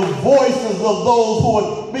want the voices of those who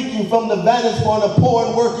are speaking from the vantage point of poor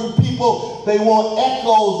and working people. They want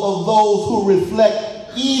echoes of those who reflect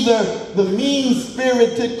either the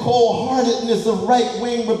mean-spirited cold-heartedness of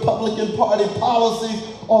right-wing Republican Party policies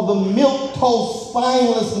or the milquetoast,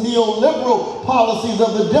 spineless neoliberal policies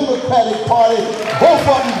of the Democratic Party. Both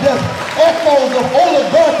of them just echoes of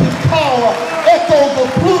oligarchic power, echoes of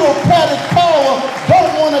plutocratic power,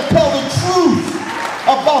 don't want to tell the truth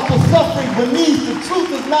about the suffering beneath. The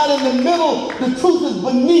truth is not in the middle. The truth is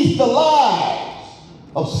beneath the lies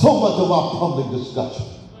of so much of our public discussion.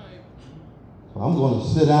 So I'm going to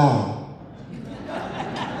sit down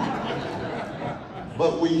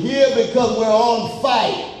But we're here because we're on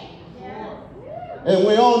fire. And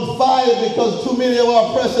we're on fire because too many of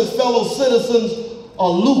our precious fellow citizens are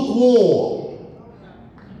lukewarm.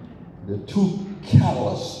 They're too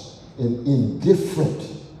callous and indifferent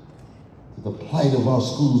to the plight of our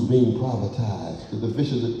schools being privatized, to the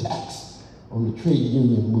vicious attacks on the trade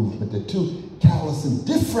union movement. They're too callous and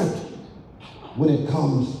different when it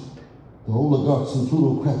comes to oligarchs and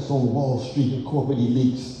plutocrats on Wall Street and corporate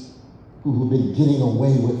elites who have been getting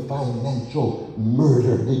away with financial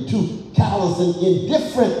murder. They're too callous and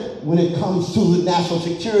indifferent when it comes to the national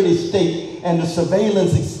security state and the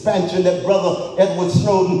surveillance expansion that Brother Edward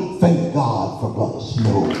Snowden. Thank God for Brother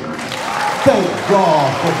Snowden. Thank God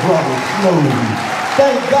for Brother Snowden.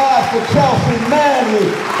 Thank God for Chelsea Manley.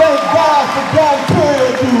 Thank God for John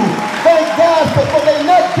Turner. Thank God for they're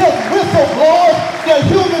not just whistleblowers. They're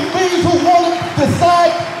human beings who want to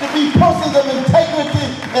decide to be persons of integrity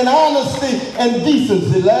and honesty and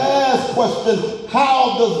decency. Last question.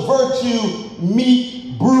 How does virtue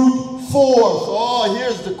meet brute force? Oh,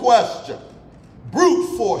 here's the question.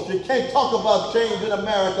 Brute force. You can't talk about change in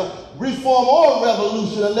America, reform or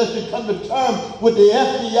revolution unless you come to terms with the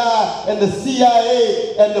FBI and the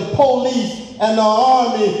CIA and the police and the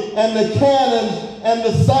army and the cannons and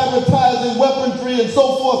the cybertizing weaponry and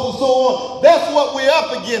so forth and so on. That's what we're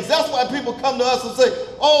up against. That's why people come to us and say,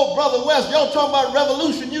 oh, Brother West, y'all talking about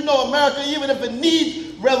revolution. You know America, even if it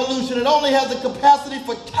needs revolution, it only has the capacity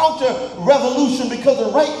for counter-revolution because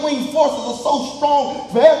the right-wing forces are so strong.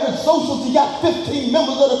 For every socialist, you got 15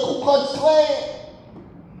 members of the Ku Klux Klan.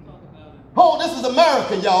 Oh, this is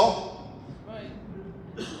America, y'all.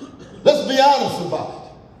 Let's be honest about it.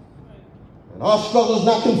 And our struggle is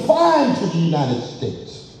not confined to the United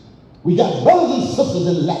States. We got brothers and sisters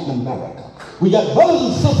in Latin America. We got brothers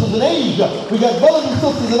and sisters in Asia. We got brothers and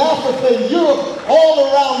sisters in Africa and Europe, all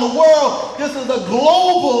around the world. This is a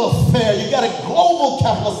global affair. You got a global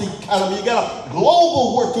capitalist economy. You got a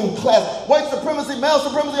global working class. White supremacy, male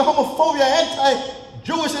supremacy, homophobia,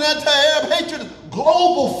 anti-Jewish and anti-Arab hatred,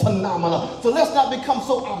 global phenomena. So let's not become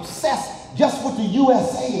so obsessed just with the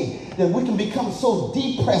USA that we can become so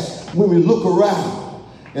depressed when we look around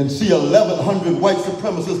and see 1,100 white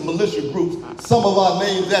supremacist militia groups, some of our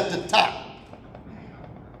names at the top.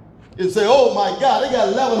 And say, oh my God, they got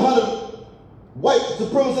 1,100 white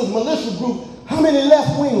supremacist militia groups. How many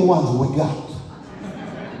left-wing ones we got?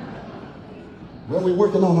 Well, we're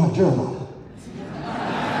working on our journal.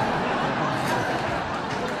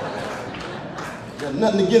 Got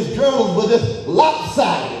nothing against journals, but it's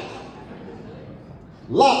lopsided.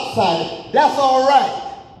 Lopsided. That's all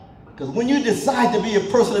right. Because when you decide to be a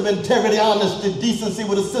person of integrity, honesty, decency,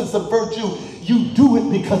 with a sense of virtue, you do it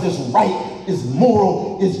because it's right, it's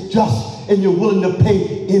moral, it's just, and you're willing to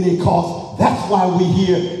pay any cost. That's why we're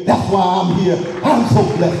here. That's why I'm here. I'm so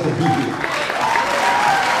blessed to be here.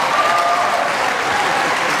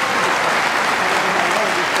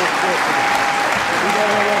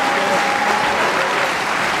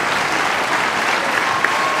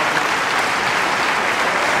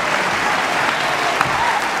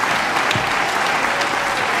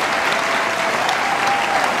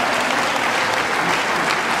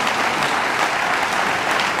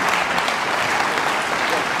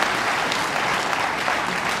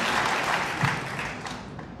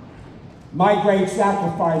 My great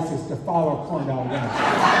sacrifice is to follow Cornel West.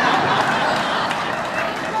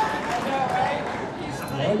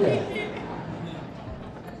 Oh, yeah.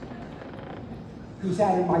 He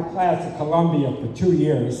sat in my class at Columbia for 2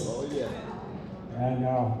 years. Oh, yeah. And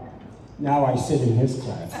now I sit in his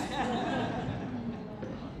class.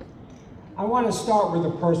 I want to start with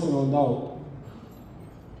a personal note.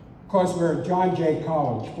 Of course, we're at John Jay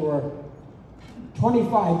College. For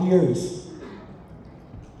 25 years,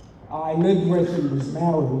 I lived with and was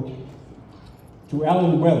married to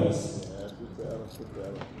Ellen Willis,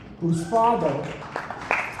 whose father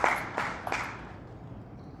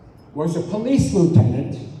was a police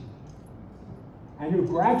lieutenant and who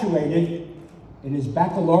graduated in his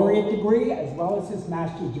baccalaureate degree as well as his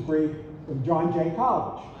master's degree from John Jay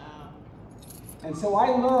College. And so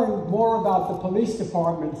I learned more about the police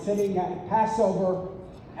department sitting at Passover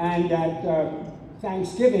and at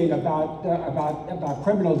Thanksgiving about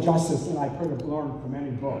criminal justice than I could have learned from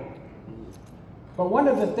any book. But one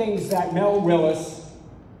of the things that Mel Willis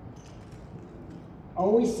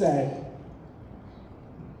always said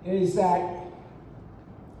is that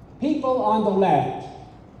people on the left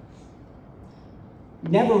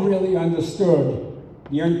never really understood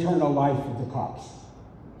the internal life of the cops.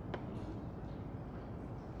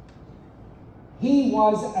 He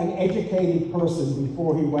was an educated person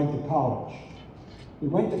before he went to college. He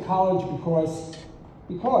went to college because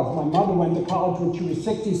because my mother went to college when she was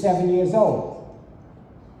 67 years old.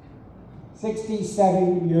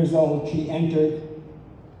 67 years old, she entered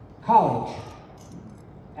college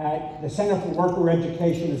at the Center for Worker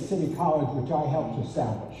Education at City College, which I helped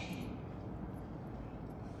establish.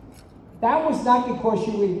 That was not because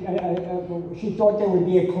she thought there would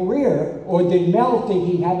be a career, or did Mel think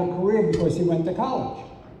he'd have a career because he went to college.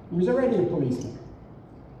 He was already a policeman.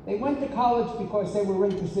 They went to college because they were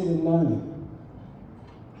interested in learning.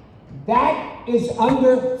 That is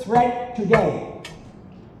under threat today.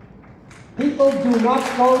 People do not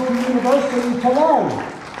go to university to learn.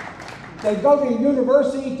 They go to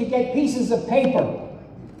university to get pieces of paper.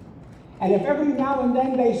 And if every now and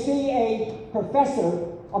then they see a professor,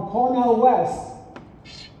 a Cornel West,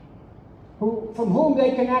 from whom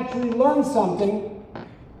they can actually learn something,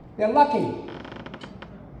 they're lucky.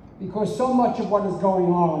 Because so much of what is going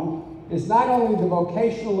on is not only the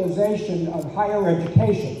vocationalization of higher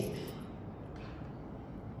education,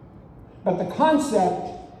 but the concept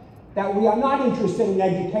that we are not interested in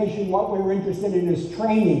education. What we're interested in is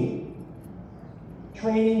training.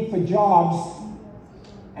 Training for jobs,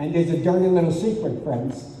 and there's a dirty little secret,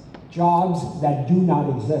 friends, jobs that do not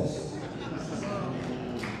exist.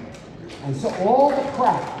 And so all the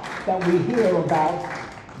crap that we hear about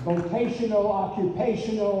vocational,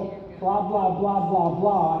 occupational, blah, blah, blah, blah,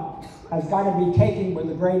 blah, has got to be taken with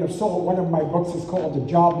a grain of salt. One of my books is called The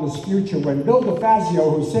Jobless Future. When Bill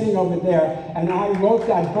DeFazio, who's sitting over there, and I wrote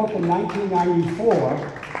that book in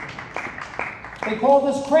 1994, they called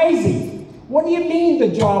us crazy. What do you mean, the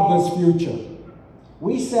jobless future?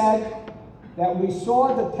 We said that we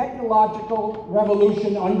saw the technological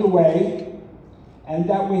revolution underway, and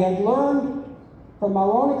that we had learned from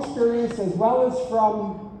our own experience as well as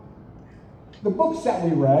from the books that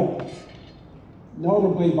we read,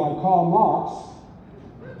 notably by Karl Marx,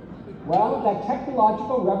 well, that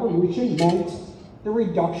technological revolution meant the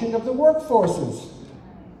reduction of the workforces.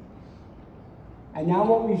 And now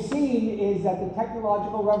what we've seen is that the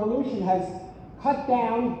technological revolution has cut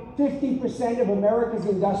down 50% of America's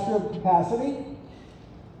industrial capacity.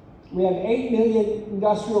 We have 8 million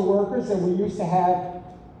industrial workers, and we used to have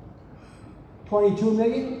 22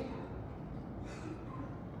 million.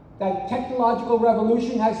 That technological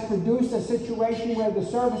revolution has produced a situation where the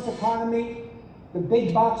service economy, the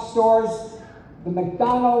big box stores, the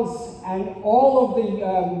McDonald's, and all of the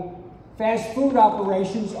fast food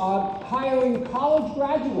operations are hiring college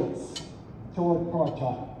graduates to work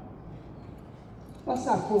part-time. Let's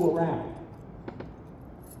not fool around.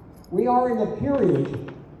 We are in a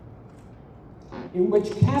period in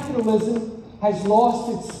which capitalism has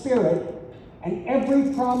lost its spirit, and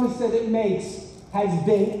every promise that it makes has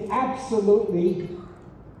been absolutely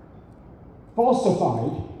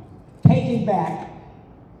falsified, taken back,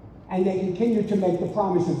 and they continue to make the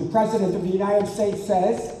promises. The President of the United States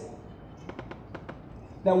says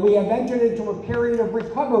that we have entered into a period of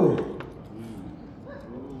recovery.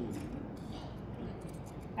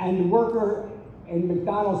 And the worker in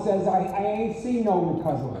McDonald's says, I ain't seen no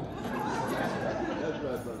recovery.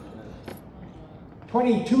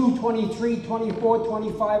 22, 23, 24,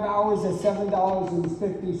 25 hours at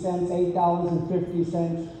 $7.50,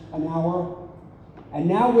 $8.50 an hour. And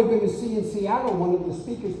now we're going to see in Seattle, one of the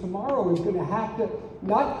speakers tomorrow is going to have to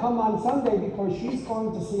not come on Sunday because she's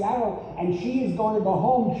going to Seattle and she is going to go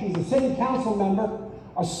home. She's a city council member,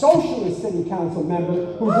 a socialist city council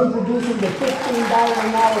member, who's introducing the $15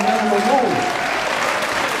 an hour minimum wage.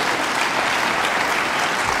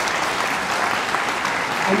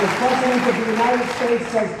 And the President of the United States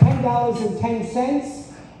says $10.10,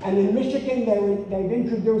 and in Michigan they've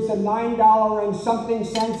introduced a $9 and something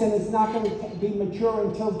cents, and it's not going to be mature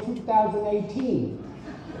until 2018.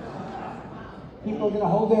 People are going to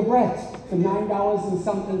hold their breaths for $9 and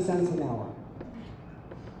something cents an hour.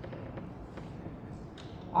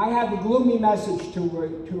 I have a gloomy message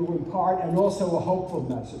to impart and also a hopeful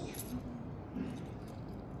message.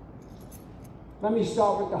 Let me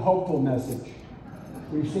start with the hopeful message.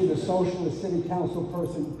 We've seen a socialist city council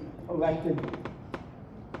person elected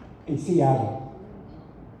in Seattle.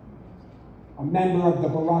 A member of the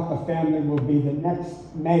Baraka family will be the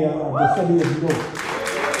next mayor of the city of Newark.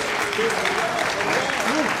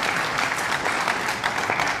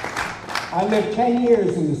 I lived 10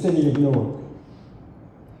 years in the city of Newark.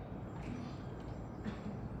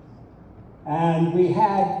 And we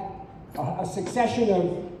had a succession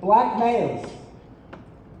of black mayors,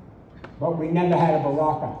 but we never had a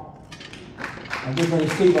Baraka. And we're going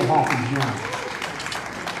to see what happens now.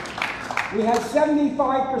 We had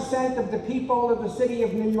 75% of the people of the city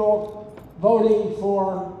of New York voting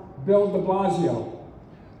for Bill de Blasio.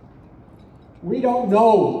 We don't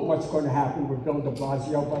know what's going to happen with Bill de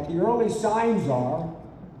Blasio, but the early signs are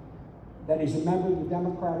that he's a member of the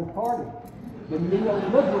Democratic Party, the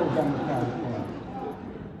neoliberal Democratic Party.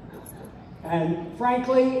 And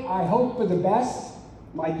frankly, I hope for the best.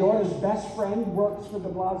 My daughter's best friend works for de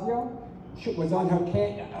Blasio. She was on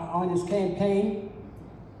his campaign,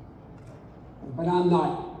 but I'm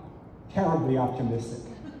not terribly optimistic.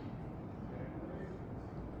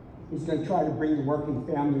 He's going to try to bring the Working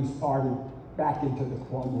Families Party back into the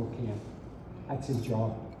Cuomo camp. That's his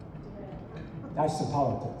job. That's the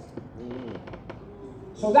politics.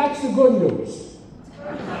 So that's the good news.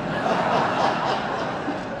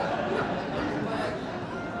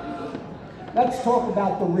 Let's talk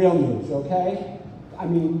about the real news, okay? I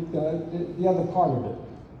mean, the other part of it.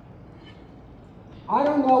 I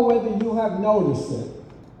don't know whether you have noticed it,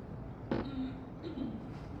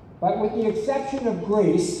 but with the exception of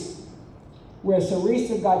Greece, where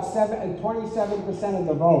Syriza got 27% of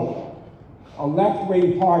the vote, a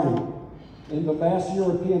left-wing party in the last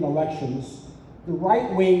European elections, the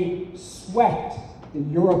right wing swept the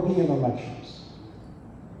European elections.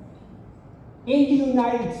 In the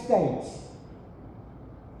United States,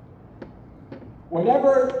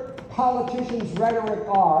 whatever politicians' rhetoric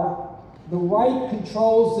are, the right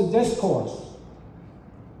controls the discourse.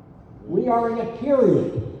 We are in a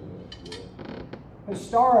period,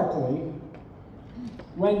 historically,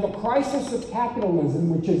 when the crisis of capitalism,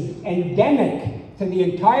 which is endemic to the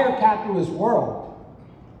entire capitalist world,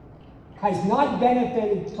 has not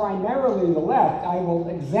benefited primarily the left. I will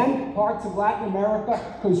exempt parts of Latin America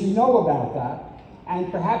because you know about that,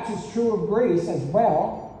 and perhaps it's true of Greece as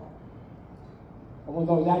well,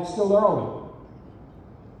 although that's still early.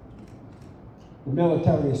 The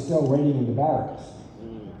military is still waiting in the barracks.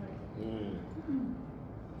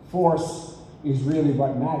 Force is really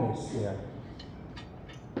what matters there.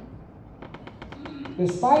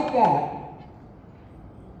 Despite that,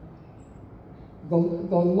 the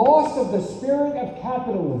loss of the spirit of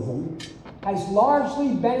capitalism has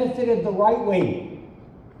largely benefited the right wing.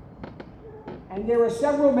 And there are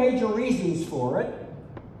several major reasons for it.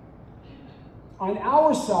 On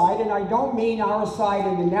our side, and I don't mean our side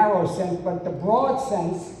in the narrow sense, but the broad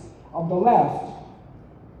sense of the left,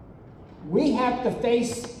 we have to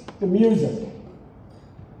face the music.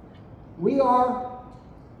 We are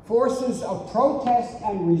forces of protest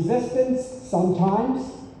and resistance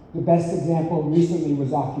sometimes. The best example recently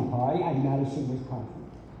was Occupy in Madison, Wisconsin.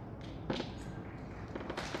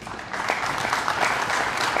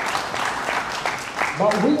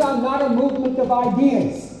 But we are not a movement of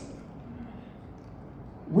ideas.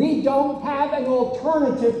 We don't have an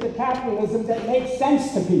alternative to capitalism that makes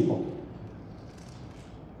sense to people.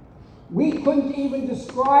 We couldn't even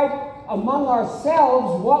describe among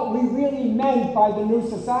ourselves what we really meant by the new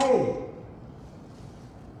society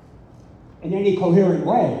in any coherent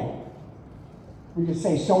way. We could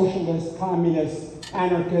say socialist, communist,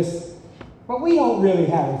 anarchist, but we don't really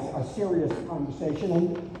have a serious conversation.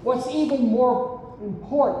 And what's even more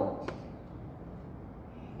important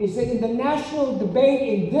is that in the national debate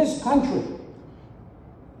in this country,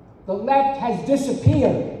 the left has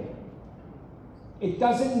disappeared. It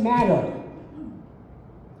doesn't matter.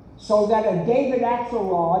 So that a David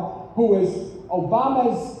Axelrod, who is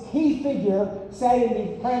Obama's key figure, said in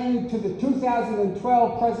the prelude to the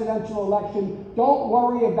 2012 presidential election, don't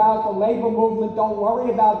worry about the labor movement, don't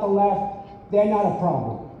worry about the left, they're not a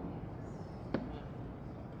problem.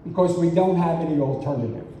 Because we don't have any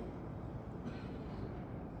alternative.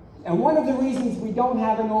 And one of the reasons we don't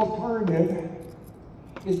have an alternative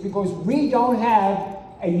is because we don't have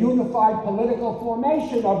a unified political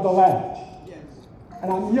formation of the left.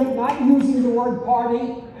 And I'm not using the word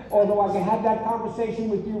party, although I can have that conversation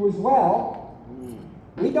with you as well.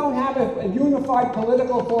 We don't have a unified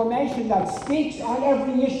political formation that speaks on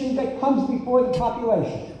every issue that comes before the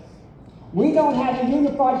population. We don't have a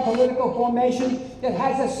unified political formation that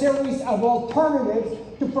has a series of alternatives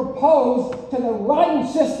to propose to the rotten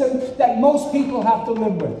system that most people have to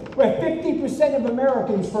live with. Where 50% of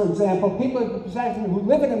Americans, for example, people who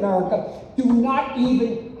live in America, do not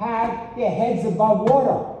even have their heads above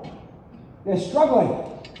water. They're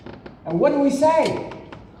struggling. And what do we say?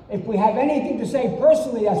 If we have anything to say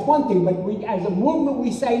personally, that's one thing, but as a movement,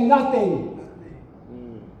 we say nothing.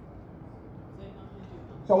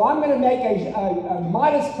 So I'm going to make a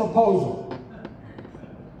modest proposal.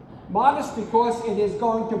 Modest because it is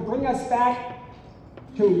going to bring us back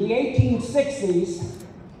to the 1860s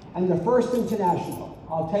and the First International.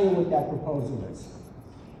 I'll tell you what that proposal is.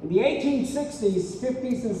 In the 1860s,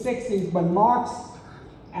 50s, and 60s, when Marx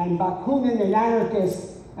and Bakunin and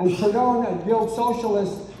anarchists and Proudhon and Guild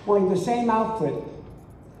socialists wearing the same outfit.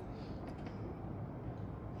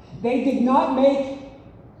 They did not make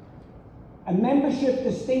a membership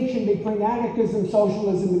distinction between anarchism,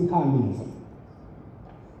 socialism, and communism.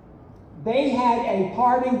 They had a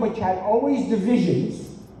party which had always divisions,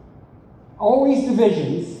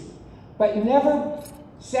 but never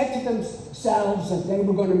said to themselves that they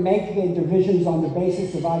were going to make their divisions on the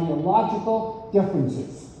basis of ideological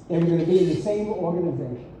differences. They were going to be in the same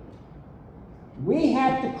organization. We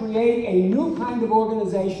have to create a new kind of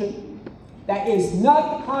organization that is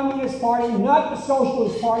not the Communist Party, not the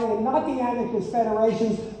Socialist Party, and not the anarchist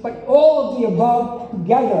federations, but all of the above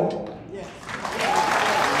together. Yes.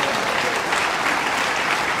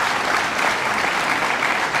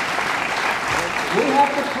 We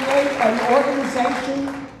have to create an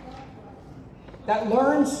organization that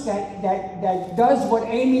learns, that does what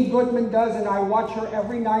Amy Goodman does, and I watch her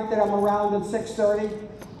every night that I'm around at 6:30,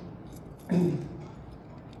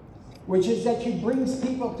 which is that she brings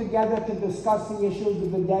people together to discuss the issues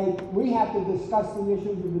of the day. We have to discuss the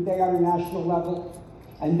issues of the day on a national level,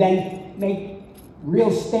 and then make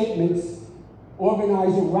real statements,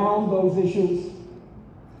 organize around those issues.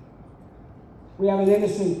 We have an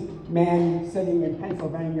innocent man sitting in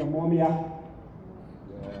Pennsylvania, Momia.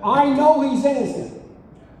 I know he's innocent.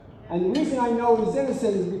 And the reason I know he's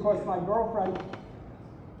innocent is because my girlfriend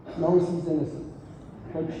knows he's innocent.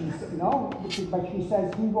 But she said, no, but she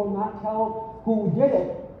says he will not tell who did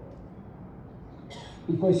it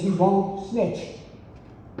because he won't snitch.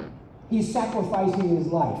 He's sacrificing his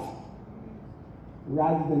life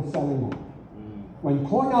rather than selling it. When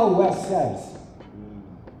Cornel West says,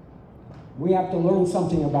 we have to learn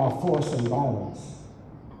something about force and violence,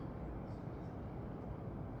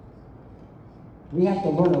 we have to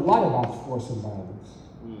learn a lot about force and violence.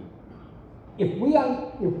 If we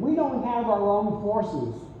don't have our own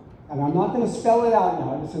forces, and I'm not going to spell it out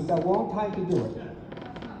now, this is the wrong time to do it.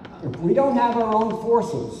 If we don't have our own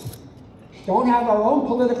forces, don't have our own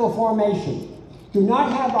political formation, do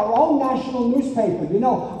not have our own national newspaper. You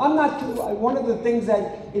know, one of the things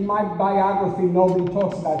that in my biography nobody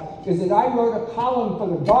talks about is that I wrote a column for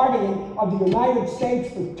The Guardian of the United States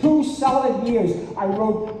for 2 solid years. I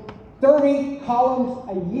wrote 30 columns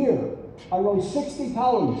a year. I wrote 60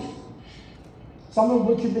 columns, some of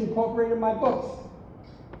which have been incorporated in my books.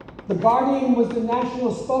 The Guardian was the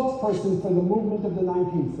national spokesperson for the movement of the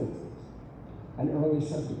 1960s and early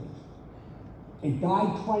 70s. It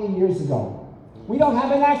died 20 years ago. We don't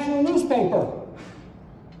have a national newspaper,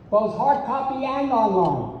 both hard copy and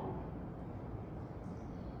online.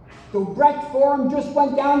 The Brecht Forum just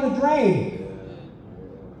went down the drain.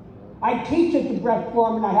 I teach at the Brecht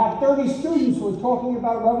Forum, and I have 30 students who are talking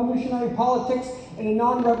about revolutionary politics in a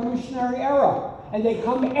non-revolutionary era. And they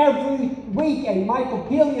come every week, and Michael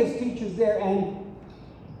Pelias teaches there, and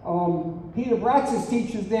Peter Bratzis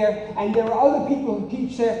teaches there, and there are other people who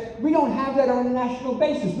teach there. We don't have that on a national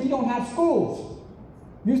basis. We don't have schools.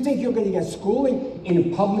 You think you're going to get schooling in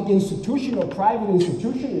a public institution or private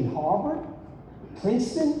institution in Harvard,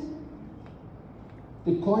 Princeton?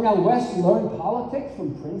 Did Cornel West learn politics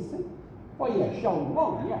from Princeton? Well, yeah, Sheldon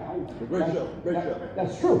Long, yeah. Great show.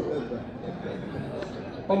 That's true.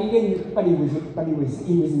 But he didn't. But he was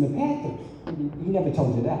in the Panthers. He never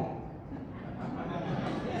told you that.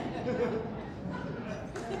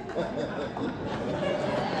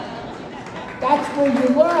 That's where you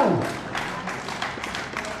learn.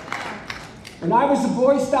 When I was a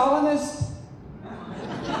boy Stalinist,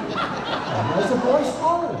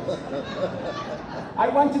 I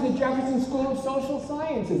went to the Jefferson School of Social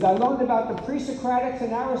Sciences. I learned about the pre-Socratics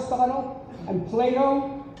and Aristotle and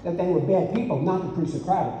Plato, that they were bad people, not the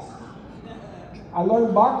pre-Socratics. I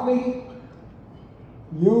learned Berkeley,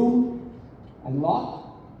 Hume, and Locke.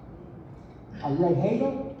 I read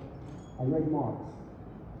Hegel. I read Marx.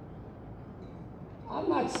 I'm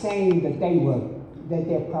not saying that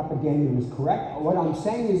their propaganda was correct. What I'm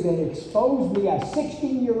saying is that it exposed me as a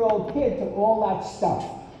 16-year-old kid to all that stuff.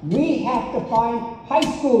 We have to find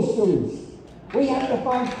high school students. We have to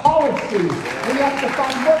find college students. We have to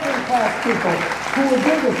find working class people who will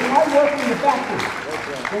do this. When I worked in the factory,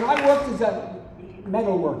 when I worked as a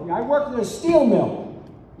metalworking, I worked in a steel mill.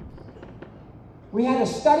 We had a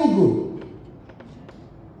study group.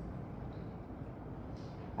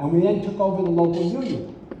 And we then took over the local union.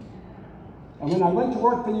 And when I went to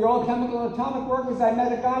work for the Oil, Chemical, and Atomic Workers, I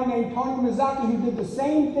met a guy named Tony Mazzocchi who did the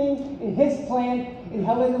same thing in his plant in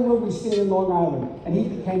Helena Rubinstein in Long Island. And he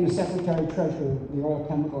became the secretary-treasurer of the Oil,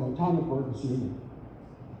 Chemical, and Atomic Workers Union.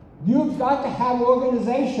 You've got to have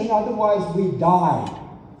organization, otherwise we die.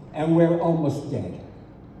 And we're almost dead.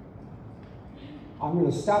 I'm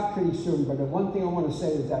going to stop pretty soon, but the one thing I want to say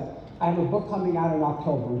is that I have a book coming out in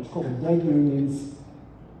October. It's called Dead Unions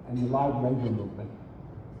and the Live Labor Movement.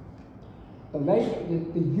 The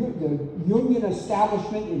union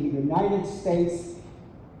establishment in the United States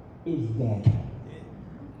is dead.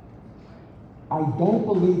 I don't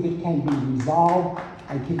believe it can be resolved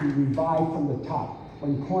and can be revived from the top.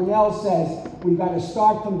 When Cornel says we've got to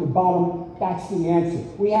start from the bottom, that's the answer.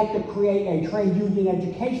 We have to create a trade union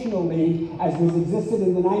educational league as was existed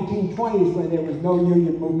in the 1920s when there was no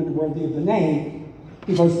union movement worthy of the name,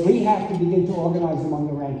 because we have to begin to organize among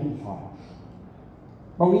the rank and file.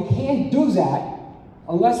 But we can't do that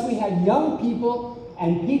unless we have young people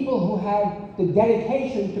and people who have the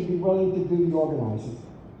dedication to be willing to do the organizing.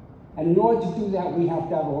 And in order to do that, we have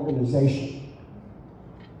to have organization.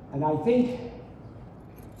 And I think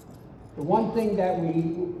the one thing that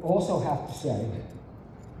we also have to say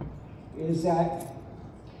is that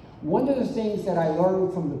one of the things that I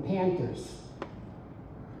learned from the Panthers,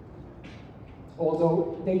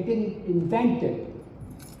 although they didn't invent it,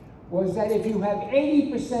 was that if you have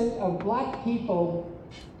 80% of black people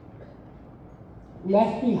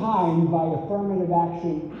left behind by affirmative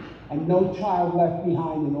action and no child left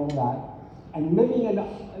behind and all that, and living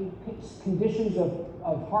in conditions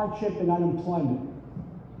of hardship and unemployment,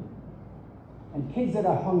 and kids that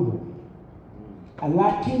are hungry, and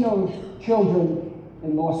Latino children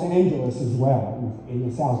in Los Angeles as well, in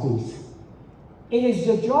the Southeast. It is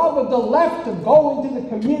the job of the left to go into the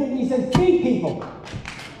communities and feed people.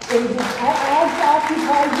 It is as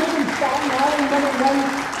Occupy did in Staten Island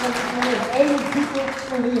when it aided people,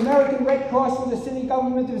 when the American Red Cross, when the city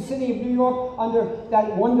government of the city of New York, under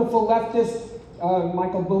that wonderful leftist,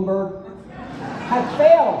 Michael Bloomberg, had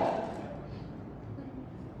failed.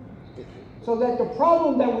 So that the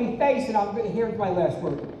problem that we face, and here's my last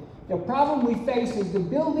word, the problem we face is the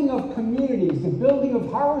building of communities, the building of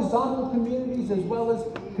horizontal communities as well as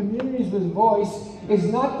communities with voice is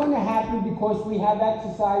not going to happen because we have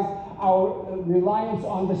exercised our reliance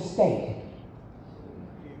on the state.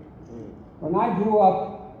 When I grew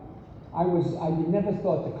up, I never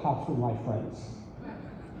thought the cops were my friends.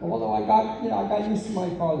 Although I got used to my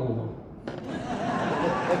father-in-law.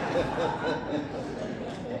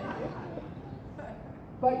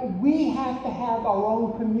 But we have to have our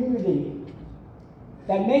own community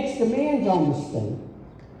that makes demands on the state,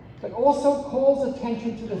 but also calls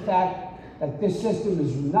attention to the fact that this system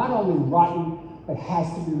is not only rotten, but has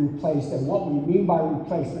to be replaced. And what we mean by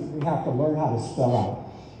replacement, we have to learn how to spell out.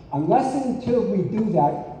 Unless and until we do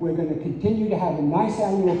that, we're going to continue to have a nice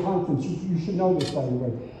annual conference. You should know this, by the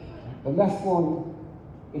way. The Left Forum,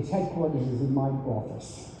 its headquarters is in my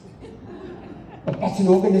office. But that's an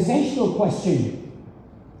organizational question.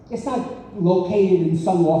 It's not located in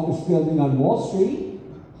some office building on Wall Street.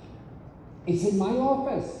 It's in my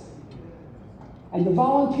office. And the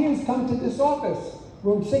volunteers come to this office,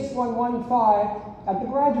 room 6115 at the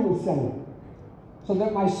Graduate Center. So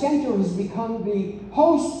that my center has become the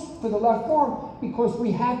host for the Left Forum because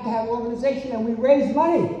we have to have organization and we raise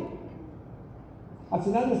money. That's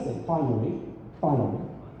another thing, finally.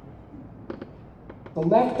 The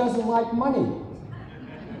left doesn't like money.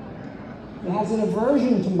 It has an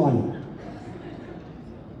aversion to money.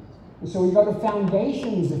 And so we go to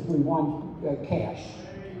foundations if we want cash.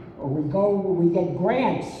 Or we get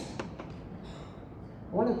grants.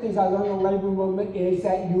 One of the things I learned in the labor movement is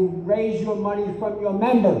that you raise your money from your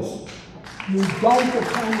members. You don't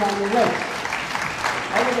depend on the rich.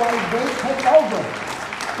 Otherwise, they take over.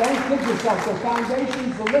 Don't kid yourself. The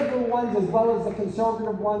foundations, the liberal ones as well as the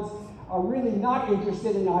conservative ones, are really not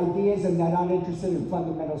interested in ideas and they're not interested in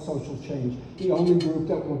fundamental social change. The only group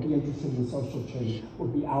that will be interested in social change will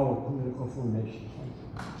be our political formation.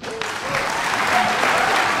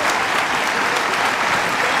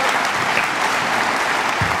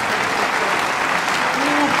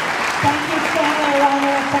 Thank you, Stanley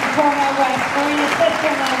Aronowitz and Cornel West. Marina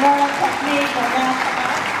Sitrin and Immortal Technique will now come out.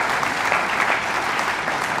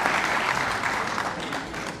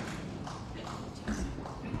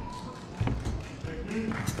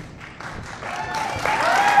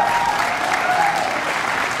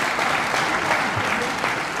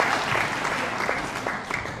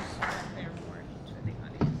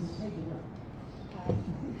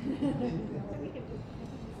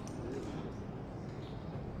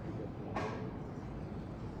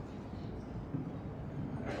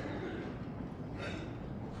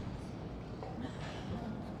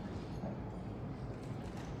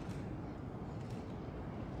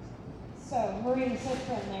 So, Marina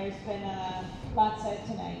Sitrin, there's been a lot said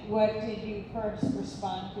tonight. What did you first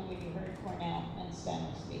respond to when you heard Cornel and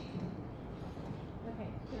Stanley speak? Okay,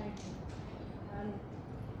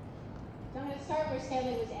 So I'm going to start where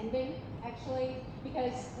Stanley was ending, actually,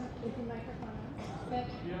 because is the microphone on?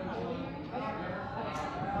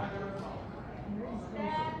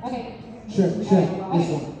 Okay. Sure. This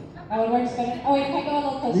one. Oh, it works better. Oh wait, if I go a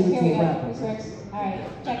little closer, here we go. Rapid. This works. All right,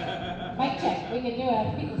 check. Mic check. We can do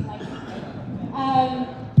a people's mic.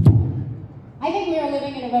 I think we are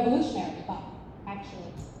living in a revolutionary epoch,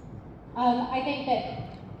 actually. I think that,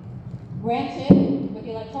 granted, with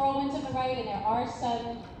the electoral winds of the right, and there are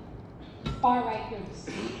some far-right groups,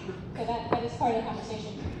 so that is part of the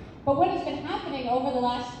conversation. But what has been happening over the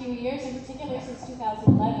last few years, in particular since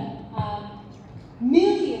 2011,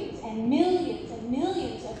 millions and millions and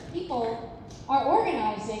millions of people are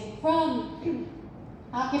organizing from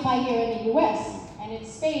Occupy here in the US, and in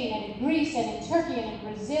Spain, and in Greece, and in Turkey, and in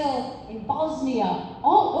Brazil, in Bosnia,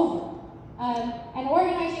 all over. And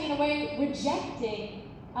organizing in a way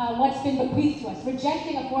rejecting what's been bequeathed to us,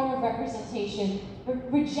 rejecting a form of representation,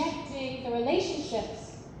 rejecting the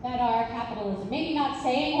relationships that are capitalism. Maybe not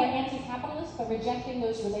saying we're anti-capitalist, but rejecting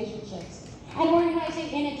those relationships. And organizing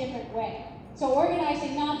in a different way. So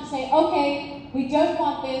organizing not to say, okay, we don't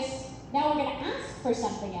want this, now we're going to ask for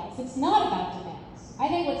something else. It's not about demands. I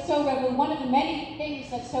think what's so one of the many things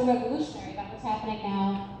that's so revolutionary about what's happening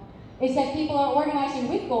now is that people are organizing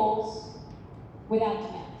with goals without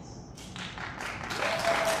demands.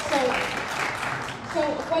 So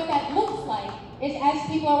what that looks like is as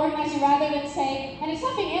people are organizing, rather than saying, and it's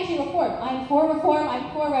not being anti-reform, I'm for reform,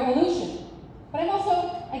 I'm for revolution, but I'm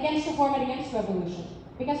also against reform and against revolution.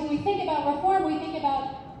 Because when we think about reform, we think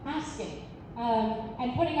about asking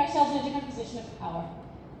and putting ourselves in a different position of power,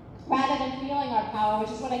 rather than feeling our power,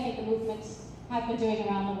 which is what I think the movements have been doing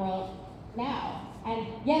around the world now. And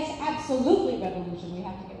yes, absolutely revolution, we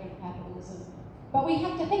have to get rid of capitalism. But we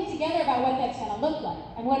have to think together about what that's going to look like.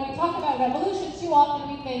 And when we talk about revolution, too often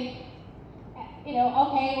we think,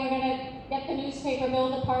 okay, we're going to get the newspaper,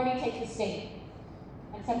 build a party, take the state,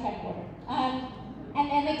 and some kind of order.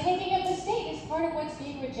 And the taking of the state is part of what's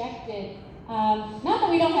being rejected. Not that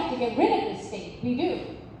we don't have to get rid of the state, we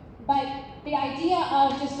do. But the idea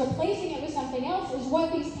of just replacing it with something else is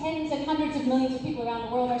what these tens and hundreds of millions of people around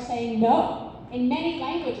the world are saying no. In many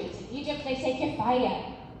languages. In Egypt, they say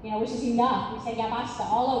kifaya, which is enough. We say ya basta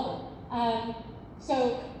all over.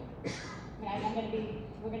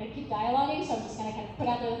 We're going to keep dialoguing, so I'm just going to kind of put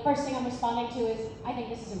out there, the first thing I'm responding to is, I think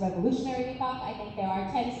this is a revolutionary epoch. I think there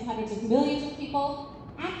are tens and hundreds of millions of people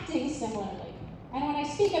acting similarly. And when I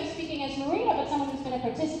speak, I'm speaking as Marina, but someone who's been a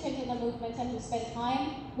participant in the movements and who's spent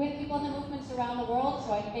time with people in the movements around the world.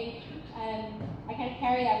 So I think I kind of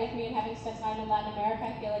carry that with me, and having spent time in Latin America,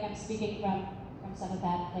 I feel like I'm speaking from some of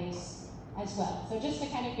that place as well. So just to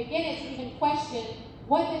kind of begin it, to even question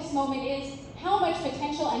what this moment is, how much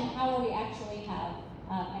potential and power we actually have,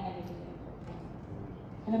 and everything.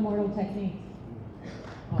 An Immortal Technique.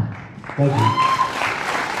 Thank you.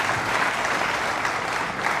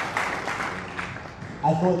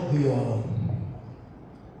 I thought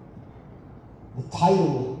the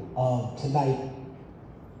title of tonight,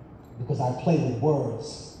 because I play with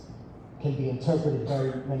words, can be interpreted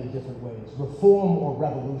very many different ways. Reform or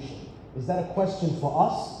revolution. Is that a question for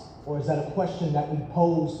us, or is that a question that we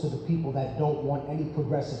pose to the people that don't want any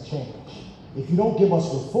progressive change? If you don't give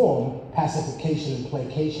us reform, pacification and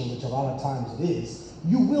placation, which a lot of times it is,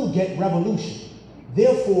 you will get revolution.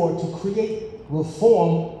 Therefore, to create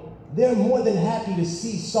reform, they're more than happy to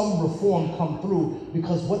see some reform come through,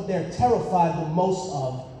 because what they're terrified the most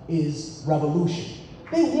of is revolution.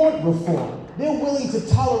 They want reform. They're willing to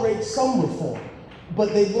tolerate some reform,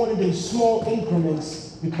 but they want it in small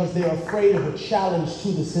increments because they're afraid of a challenge to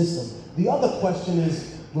the system. The other question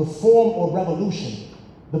is reform or revolution.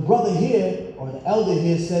 The brother here, or the elder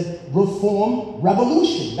here, said reform,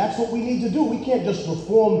 revolution. That's what we need to do. We can't just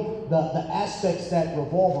reform the aspects that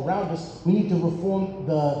revolve around us. We need to reform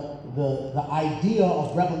the idea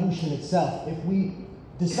of revolution itself. If we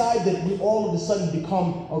decide that we all of a sudden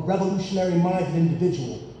become a revolutionary-minded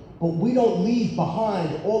individual, but we don't leave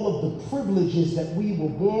behind all of the privileges that we were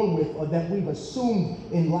born with or that we've assumed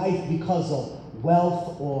in life because of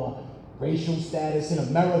wealth or racial status in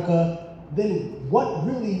America, then what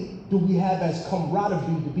really do we have as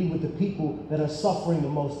camaraderie to be with the people that are suffering the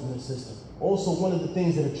most in the system? Also, one of the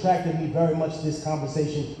things that attracted me very much to this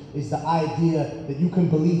conversation is the idea that you can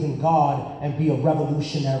believe in God and be a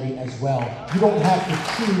revolutionary as well. You don't have to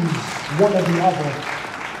choose one or the other.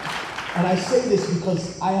 And I say this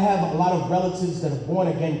because I have a lot of relatives that are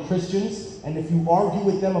born-again Christians, and if you argue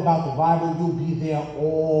with them about the Bible, you'll be there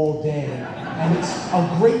all day. And it's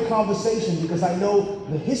a great conversation because I know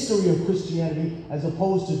the history of Christianity as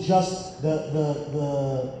opposed to just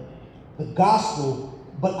the the gospel,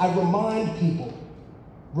 but I remind people,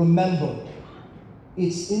 remember,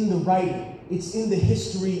 it's in the writing, it's in the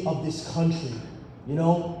history of this country. You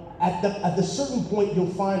know, at the certain point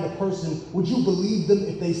you'll find a person, would you believe them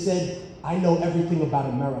if they said, I know everything about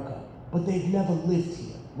America, but they've never lived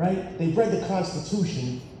here, right? They've read the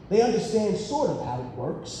Constitution, they understand sort of how it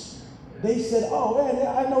works. They said, oh man,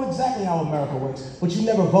 I know exactly how America works, but you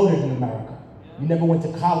never voted in America. You never went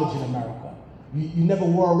to college in America. You never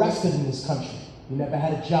were arrested in this country. You never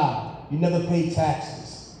had a job. You never paid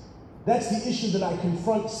taxes. That's the issue that I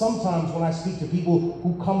confront sometimes when I speak to people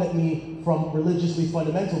who come at me from religiously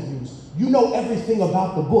fundamental views. You know everything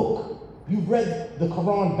about the book. You've read the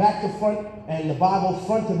Quran back to front and the Bible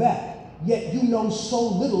front to back. Yet you know so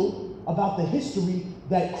little about the history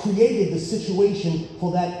that created the situation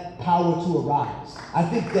for that power to arise. I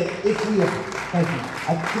think that if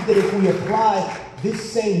we apply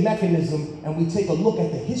this same mechanism and we take a look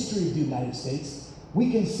at the history of the United States,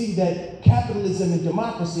 we can see that capitalism and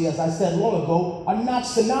democracy, as I said long ago, are not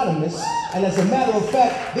synonymous. And as a matter of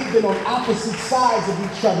fact, they've been on opposite sides of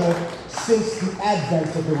each other since the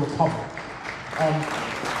advent of the Republic.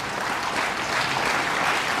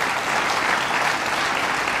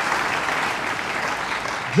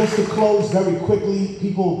 Just to close very quickly,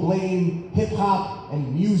 people blame hip-hop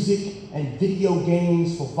and music and video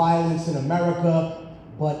games for violence in America,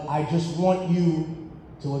 but I just want you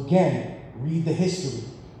to, again, read the history.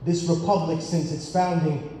 This republic, since its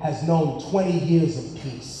founding, has known 20 years of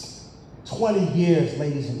peace. 20 years,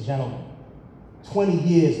 ladies and gentlemen. 20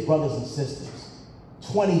 years, brothers and sisters.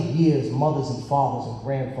 20 years, mothers and fathers and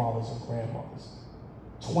grandfathers and grandmothers.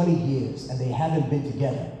 20 years, and they haven't been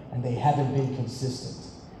together, and they haven't been consistent.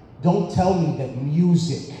 Don't tell me that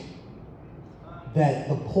music, that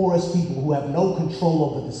the poorest people who have no control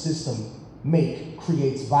over the system make,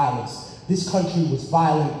 creates violence. This country was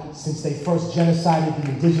violent since they first genocided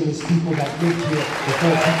the indigenous people that lived here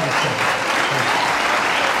before people said.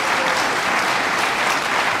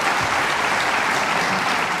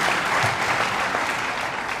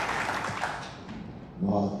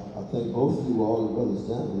 No, I think both of you, all your brothers,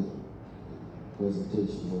 Stanley,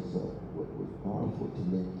 presentation was powerful to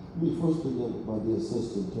me. Let me first begin with my dear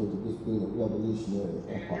sister in terms of this being a revolutionary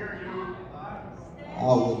epoch. I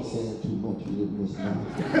wasn't saying too much, you didn't miss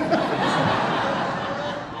nothing.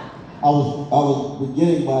 I was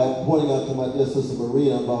beginning by pointing out to my dear sister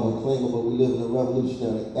Marina about her claim about we live in a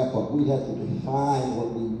revolutionary epoch. We have to define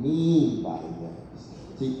what we mean by that.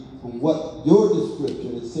 See, from what your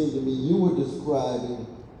description, it seemed to me you were describing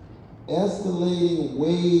escalating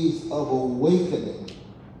waves of awakening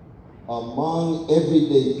among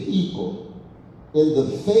everyday people in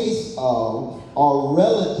the face of our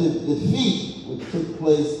relative defeat, which took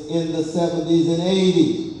place in the 70s and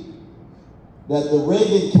 80s. That the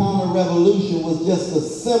Reagan counter-revolution was just a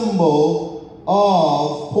symbol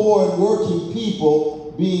of poor and working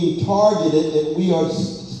people being targeted, and we are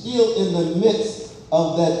still in the midst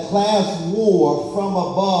of that class war from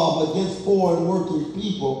above against poor and working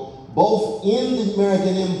people, both in the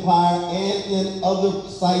American empire and in other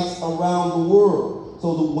sites around the world.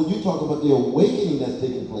 So when you talk about the awakening that's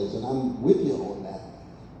taking place, and I'm with you on that,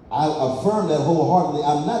 I affirm that wholeheartedly.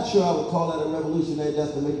 I'm not sure I would call that a revolutionary,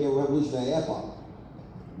 that's to make it a revolutionary epoch.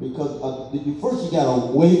 Because first you got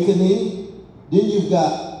awakening, then you've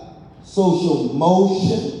got social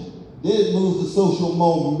motion, then it moves to social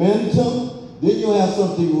momentum, then you have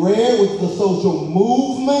something rare, which is the social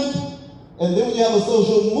movement. And then when you have a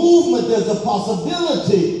social movement, there's a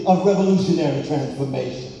possibility of revolutionary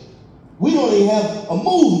transformation. We don't even have a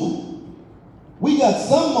movement. We got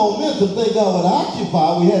some momentum, thank God, with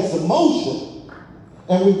Occupy. We had some motion.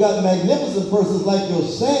 And we've got magnificent persons like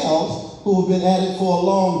yourselves who have been at it for a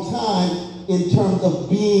long time in terms of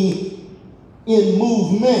being in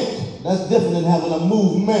movement. That's different than having a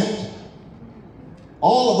movement.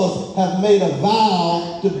 All of us have made a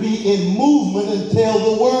vow to be in movement until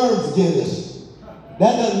the words get us.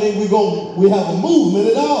 That doesn't mean we have a movement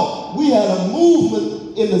at all. We had a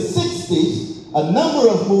movement in the 60s, a number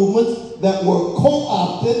of movements that were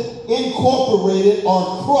co-opted, incorporated,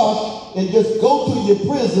 or crushed, and just go to your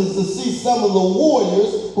prisons to see some of the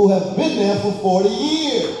warriors who have been there for 40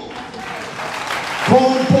 years.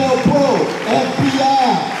 COINTELPRO, FBI,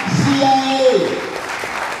 CIA,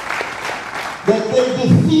 that they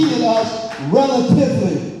defeated us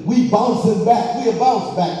relatively. We bouncing back. We a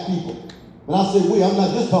bounce back people. When I say we, I'm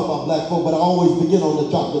not just talking about black folk, but I always begin on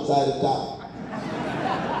the chocolate side of town.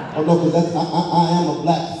 Oh no, because I am a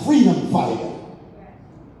black freedom fighter.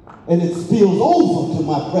 And it spills over to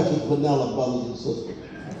my precious vanilla brothers and sisters.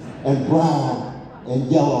 And brown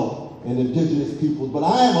and yellow and indigenous peoples, but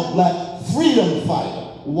I am a black freedom fighter.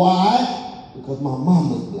 Why? Because my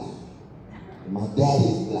mama's black, and my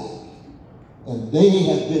daddy's black. And they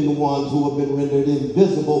have been the ones who have been rendered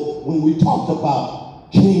invisible when we talked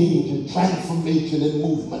about change and transformation and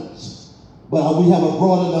movements. But we have a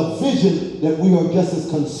broad enough vision that we are just as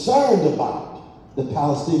concerned about the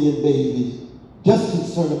Palestinian babies, just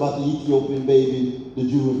concerned about the Ethiopian babies, the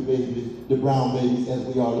Jewish babies, the brown babies, as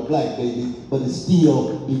we are the black babies, but it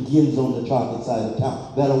still begins on the chocolate side of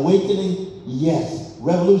town. That awakening, yes.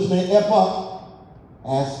 Revolutionary epoch,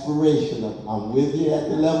 aspirational. I'm with you at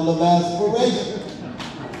the level of aspiration.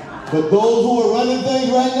 But those who are running things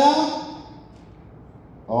right now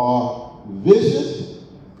are vicious,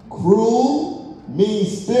 cruel,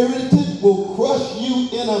 mean-spirited, will crush you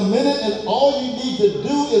in a minute, and all you need to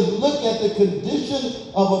do is look at the condition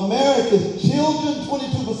of America's children.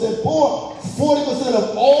 22% poor, 40%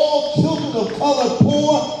 of all children of color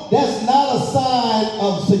poor. That's not a sign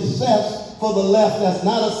of success for the left. That's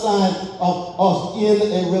not a sign of us in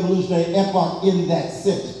a revolutionary epoch in that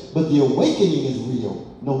sense. But the awakening is real,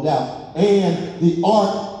 no doubt. And the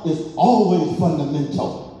art is always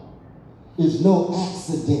fundamental. It's no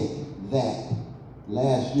accident that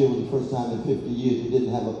last year was the first time in 50 years we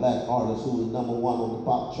didn't have a black artist who was #1 on the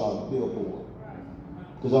pop chart, Billboard.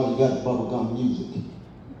 Because all you got is bubblegum music.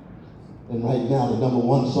 And right now the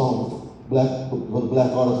 #1 song for the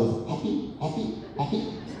black artist was Happy, Happy, Happy.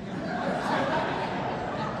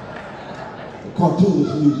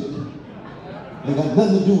 Cartoonish music. They got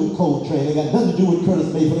nothing to do with Coltrane. They got nothing to do with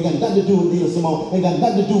Curtis Mayfield. They got nothing to do with Nina Simone. They got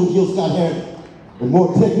nothing to do with Gil Scott-Heron.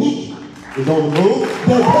 Immortal Technique is on the move.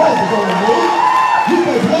 Dead Prez is on the move. U.K.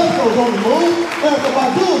 Blasco is on the move. Erykah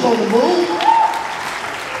Badu is on the move.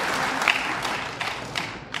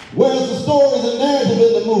 Where's the stories and narrative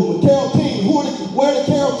in the movement? Carole King. Where are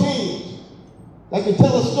the Carole Kings that can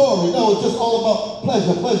tell a story? No, it's just all about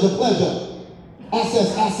pleasure, pleasure, pleasure.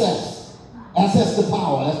 Access, access. Access to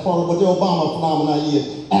power, that's part of what the Obama phenomenon is.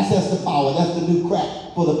 Access to power, that's the new crack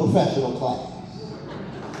for the professional class.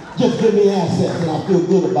 Just give me access and I feel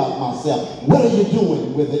good about myself. What are you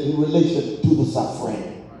doing with it in relation to the suffering?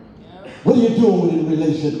 What are you doing with it in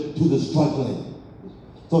relation to the struggling?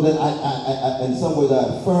 So that I in some ways I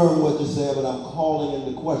affirm what you said, but I'm calling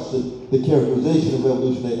into question the characterization of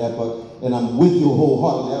revolutionary epoch, and I'm with you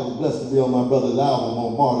wholeheartedly. I was blessed to be on my brother's album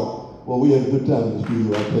on Martyr. Well, we had a good time in the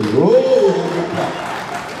studio, I tell you. Oh, we had a good time.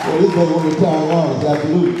 Well, this brother was a retired artist,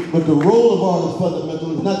 absolutely. But the role of art is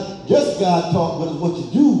fundamental. It's not just God talk, but it's what you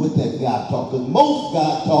do with that God talk. Because most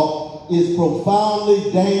God talk is profoundly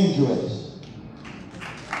dangerous.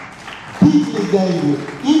 Deeply dangerous.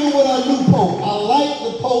 Even with our new Pope, I like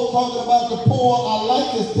the Pope talking about the poor. I like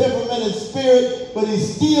his temperament and spirit, but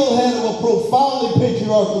he's still head of a profoundly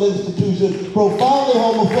patriarchal institution, profoundly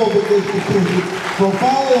homophobic institution,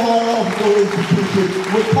 profoundly hierarchical institution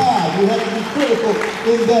with ties. We have to be critical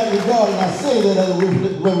in that regard, and I say that as a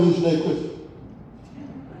revolutionary Christian.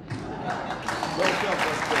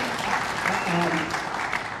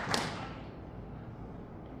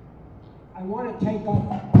 I want to take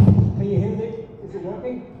up. Can you hear this? Is it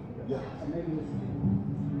working? Yeah.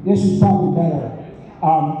 This is probably better.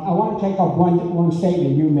 I want to take up one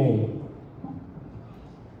statement you made.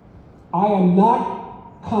 I am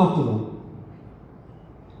not confident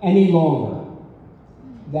any longer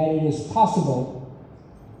that it is possible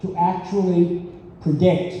to actually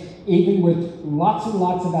predict, even with lots and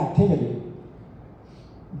lots of activity,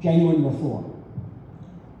 genuine reform.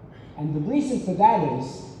 And the reason for that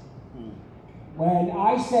is, when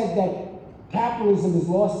I said that capitalism has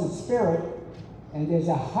lost its spirit, and there's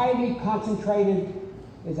a high concentration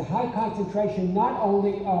not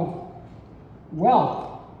only of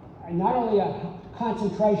wealth, and not only a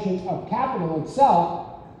concentration of capital itself,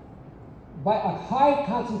 but a high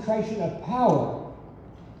concentration of power.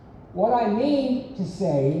 What I mean to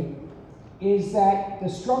say is that the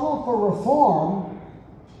struggle for reform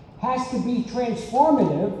has to be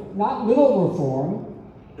transformative, not little reform,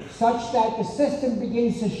 such that the system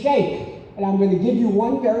begins to shake. And I'm going to give you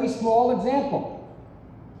one very small example.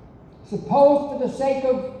 Suppose, for the sake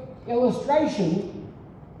of illustration,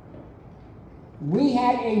 we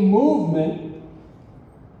had a movement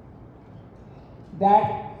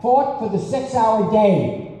that fought for the 6-hour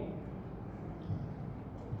day.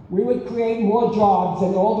 We would create more jobs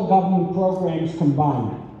than all the government programs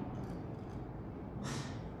combined.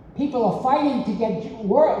 People are fighting to get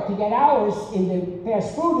work, to get hours in the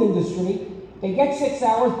fast food industry. They get 6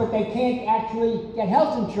 hours, but they can't actually get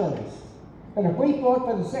health insurance. But if we fought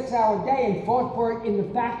for the 6-hour day and fought for it in the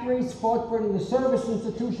factories, fought for it in the service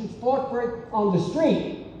institutions, fought for it on the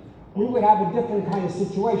street, we would have a different kind of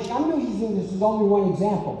situation. I'm using this as only one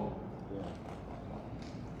example.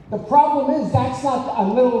 The problem is that's not a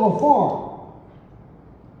little reform.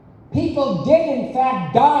 People did, in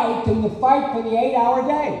fact, die in the fight for the 8-hour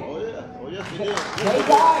day. Oh, yeah. Oh, yes, they did. They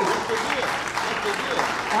died. Yes, they did. Yes, they did.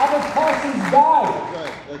 Albert Parsons died. That's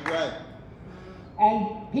right. That's right.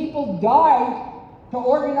 And people died to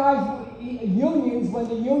organize unions when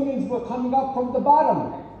the unions were coming up from the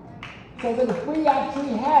bottom. So that if we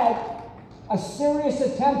actually had a serious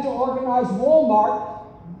attempt to organize Walmart,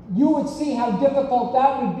 you would see how difficult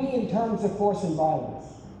that would be in terms of force and violence.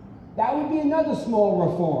 That would be another small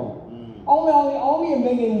reform. Only 1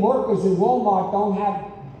 million workers in Walmart don't have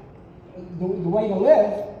the way to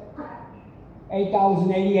live.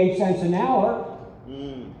 $8.88 an hour.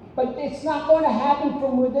 But it's not going to happen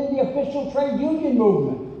from within the official trade union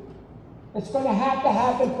movement. It's going to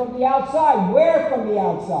happen from the outside. Where from the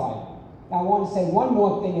outside? Now, I want to say one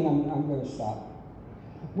more thing and I'm going to stop.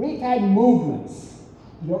 We've had movements.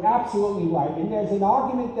 You're absolutely right. And there's an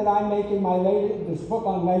argument that I make in this book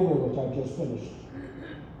on labor, which I just finished,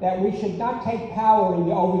 that we should not take power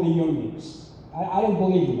over the unions. I don't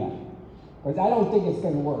believe in that, because I don't think it's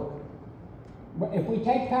going to work. But if we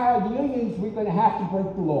take power of the unions, we're going to have to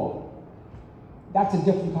break the law. That's a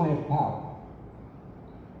different kind of power.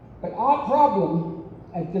 But our problem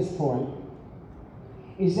at this point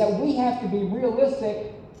is that we have to be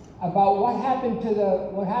realistic about what happened to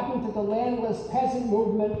the landless peasant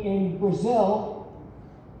movement in Brazil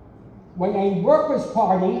when a workers'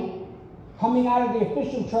 party coming out of the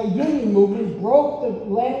official trade union movement broke the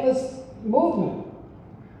landless movement.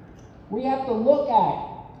 We have to look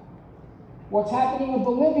at what's happening in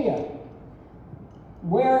Bolivia,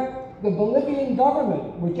 where the Bolivian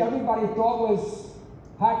government, which everybody thought was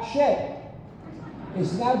hot shit,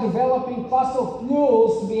 is now developing fossil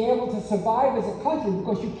fuels to be able to survive as a country,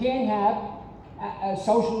 because you can't have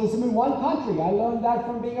socialism in one country. I learned that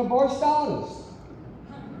from being a Boy Stalinist.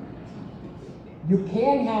 You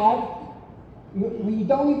can't have, we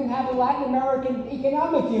don't even have a Latin American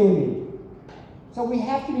economic union. So we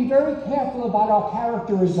have to be very careful about our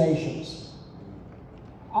characterizations.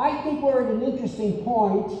 I think we're at an interesting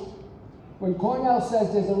point. When Cornel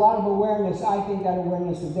says there's a lot of awareness, I think that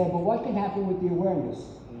awareness is there. But what can happen with the awareness?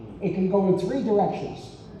 It can go in 3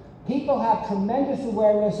 directions. People have tremendous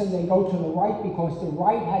awareness and they go to the right because the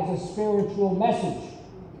right has a spiritual message.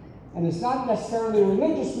 And it's not necessarily a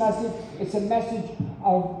religious message, it's a message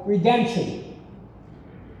of redemption.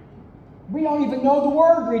 We don't even know the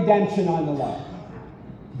word redemption on the left.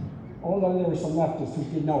 Although there are some leftists who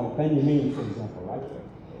did know it, Benjamin, for example, right?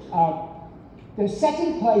 The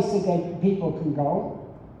second place that people can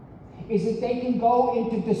go is that they can go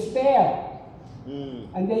into despair.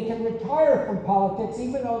 And they can retire from politics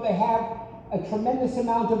even though they have a tremendous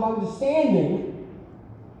amount of understanding.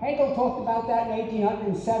 Hegel talked about that in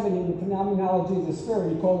 1807 in the Phenomenology of the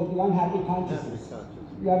Spirit. He called it the unhappy consciousness.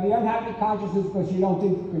 You have the unhappy consciousness because you don't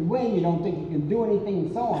think you can win, you don't think you can do anything,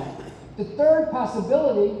 and so on. The third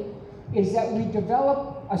possibility is that we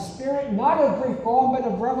develop a spirit not of reform but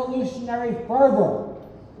of revolutionary fervor.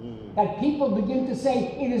 That people begin to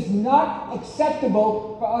say it is not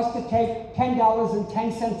acceptable for us to take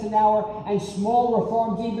 $10.10 an hour and small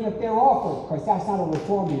reforms even if they're offered, because that's not a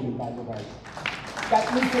reform even, by the way. That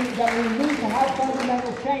we need to have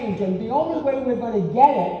fundamental change, and the only way we're going to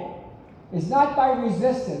get it is not by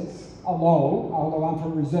resistance alone, although I'm for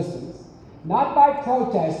resistance, not by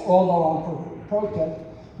protest, although I'm for protest,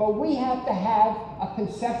 but we have to have a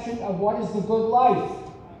conception of what is the good life.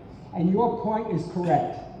 And your point is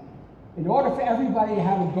correct. In order for everybody to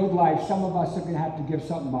have a good life, some of us are going to have to give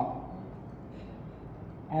something up.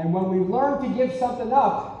 And when we learn to give something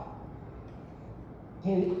up,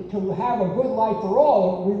 to have a good life for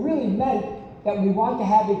all, we really meant that we want to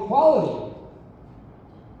have equality.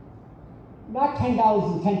 Not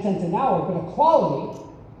 $10.10 an hour, but equality.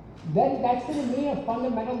 Then that's going to mean a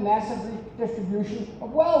fundamental massive redistribution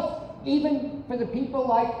of wealth, even for the people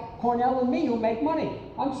like Cornel and me who make money.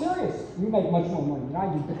 I'm serious. You make much more money than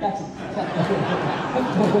I do, but that's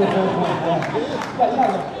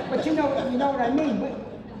but you know what I mean.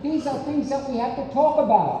 But these are things that we have to talk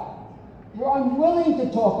about. We're unwilling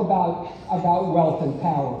to talk about wealth and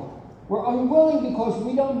power. We're unwilling because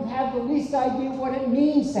we don't have the least idea what it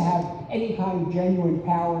means to have any kind of genuine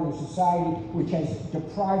power in a society which has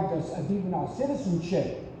deprived us of even our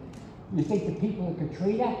citizenship. You think the people in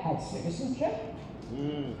Katrina had citizenship?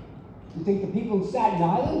 You think the people in Staten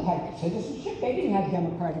Island had citizenship? They didn't have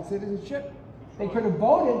democratic citizenship. They could have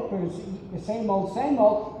voted for the same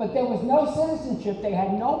old, but there was no citizenship. They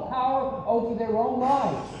had no power over their own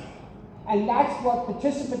lives. And that's what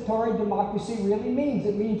participatory democracy really means.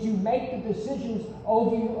 It means you make the decisions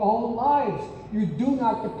over your own lives. You do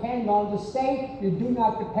not depend on the state. You do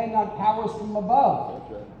not depend on powers from above.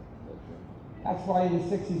 That's right. That's why in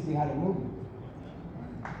the 60s we had a movement.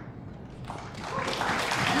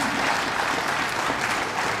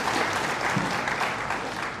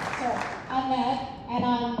 So on that, and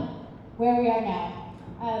on where we are now,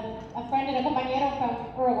 a friend and a compañero from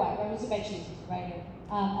Uruguay, where Roosevelt right here,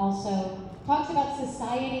 also talks about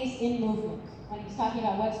societies in movement. When he's talking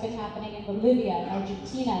about what's been happening in Bolivia,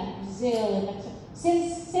 Argentina, Brazil, and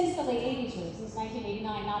since the late 80s, really, since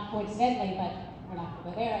 1989, not coincidentally, but we're not going to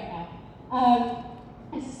go there right now.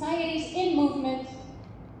 And societies in movement,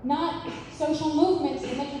 not social movements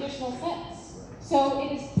in the traditional sense. So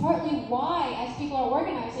it is partly why, as people are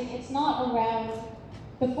organizing, it's not around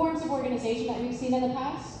the forms of organization that we've seen in the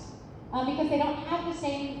past, because they don't have the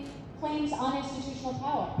same claims on institutional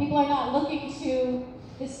power. People are not looking to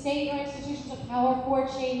the state or institutions of power for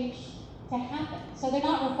change to happen. So they're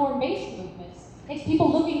not reform-based movements. It's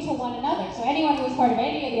people looking to one another. So anyone who was part of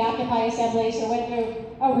any of the Occupy assemblies or went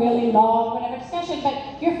through a really long whatever discussion,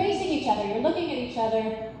 but you're facing each other, you're looking at each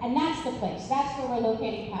other, and that's the place. That's where we're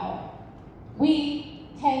locating power. We,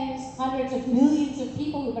 tens, hundreds of millions of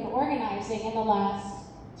people who've been organizing in the last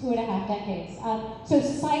 2.5 decades. So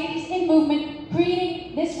societies in movement,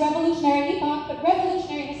 creating this revolutionary epoch, but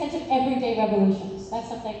revolutionary in the sense of everyday revolutions. That's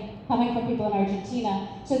something coming from people in Argentina.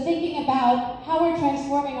 So thinking about how we're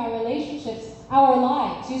transforming our relationships, our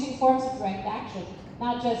lives, using forms of direct action,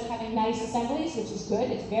 not just having nice assemblies, which is good,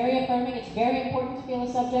 it's very affirming, it's very important to feel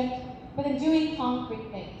a subject, but then doing concrete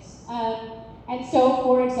things. And so,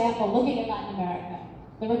 for example, looking at Latin America,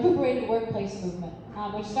 the recuperated workplace movement,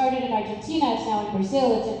 which started in Argentina, it's now in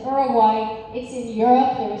Brazil, it's in Uruguay, it's in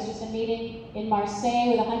Europe. There was just a meeting in Marseille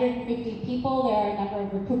with 150 people. There are a number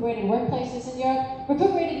of recuperated workplaces in Europe.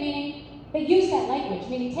 Recuperated meaning they use that language,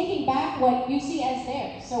 meaning taking back what you see as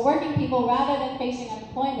theirs. So working people, rather than facing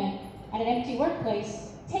unemployment at an empty workplace,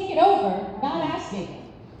 take it over, not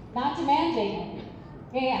asking, not demanding.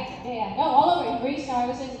 No, all over in Greece. Now I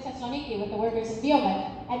was in Thessaloniki with the workers in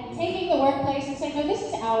Biomed, and taking the workplace and saying, no, this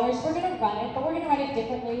is ours, we're going to run it, but we're going to run it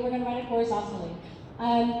differently, we're going to run it horizontally.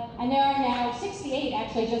 And there are now 68,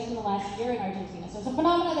 actually, just in the last year in Argentina. So it's a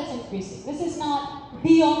phenomenon that's increasing. This is not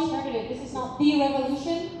the alternative, this is not the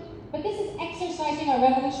revolution, but this is exercising our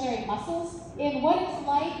revolutionary muscles in what it's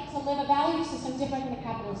like to live a value system different than the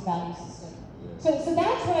capitalist value system. So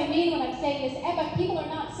that's what I mean when I'm saying this epoch. People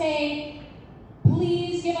are not saying,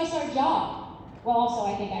 please give us our job. Well,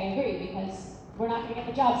 also, I think I agree, because we're not going to get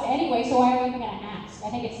the jobs anyway, so why are we even going to ask? I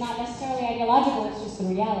think it's not necessarily ideological, it's just the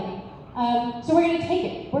reality. So we're going to take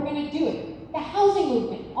it. We're going to do it. The housing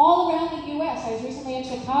movement, all around the U.S. I was recently in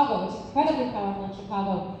Chicago. It's incredibly powerful in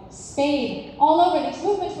Chicago. Spain, all over. These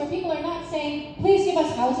movements where people are not saying, please give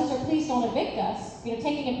us houses or please don't evict us. You know,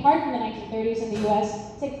 taking it part from the 1930s in the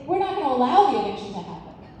U.S., saying, we're not going to allow the eviction to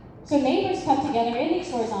happen. So neighbors come together in these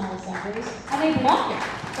horizontal assemblies and they block it.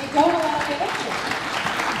 They don't allow the eviction.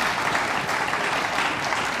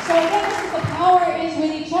 So again, this is the power is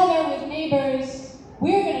with each other, with neighbors.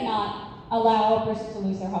 We're going to not allow a person to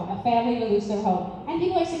lose their home, a family to lose their home. And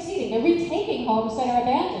people are succeeding. They're retaking homes that are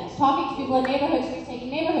abandoned, talking to people in neighborhoods, retaking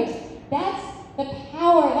neighborhoods. That's the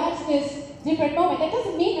power, that's this different moment. That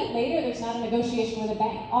doesn't mean that later there's not a negotiation with a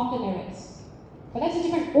bank. Often there is. But that's a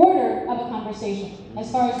different order of a conversation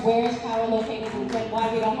as far as where is power located and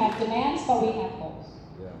why we don't have demands, but we have goals.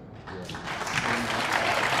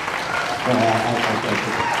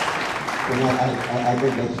 I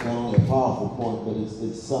think that's not only a powerful point, but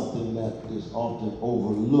it's something that is often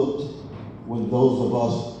overlooked when those of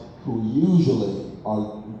us who usually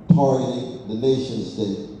are targeting the nation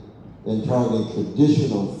state and targeting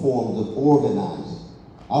traditional forms of organizing.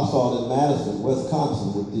 I saw it in Madison,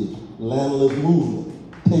 Wisconsin, with the landless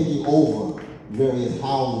movement taking over various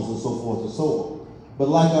houses and so forth and so on. But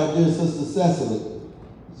like our dear Sister Cecily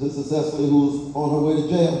who's on her way to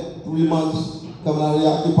jail, 3 months coming out of the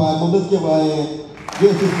Occupy movement. Let's give her a hand.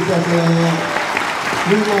 Dear Sister Cecily a hand.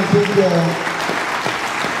 3 months in jail.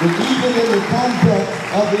 But even in the context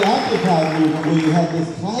of the Occupy movement, where you have this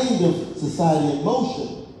kind of society in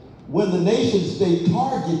motion, when the nation state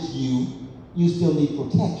targets you, you still need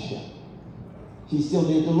protection. She still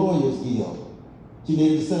needed the Lawyers Guild. She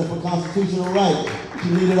needed the Center for Constitutional Rights. She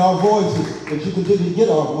needed our voices, and she continued to get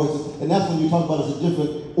our voices. And that's when you talk about it's a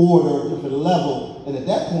different order, a different level. And at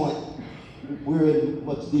that point, we're in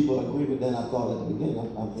much deeper agreement than I thought at the beginning.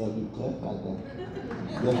 I'm glad you clarified that.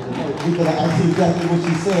 Because I see exactly what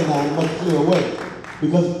she's saying now in a much clearer way.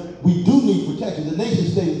 Because we do need protection. The nation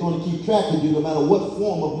state is going to keep track of you no matter what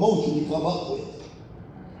form of motion you come up with.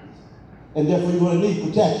 And therefore, you're going to need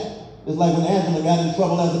protection. It's like when Angela got in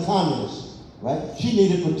trouble as a communist, right? She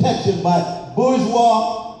needed protection by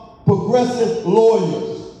bourgeois, progressive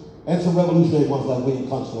lawyers, and some revolutionary ones like William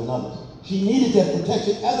Kunstler and others. She needed that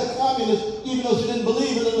protection as a communist, even though she didn't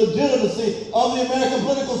believe in the legitimacy of the American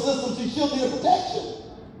political system. She still needed protection.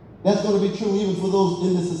 That's going to be true even for those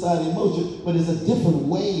in this society in motion, but it's a different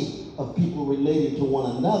way of people relating to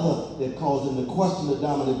one another that calls into question the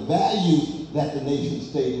dominant values that the nation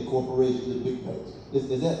state and corporations and big banks. Is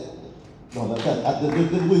that? No,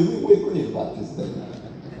 we agree about this thing.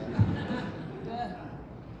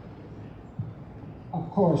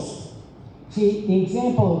 Of course. See, the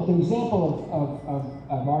example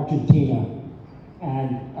of Argentina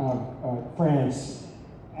and of France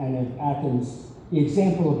and of Athens, the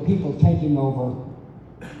example of people taking over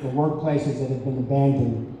the workplaces that have been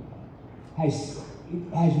abandoned, has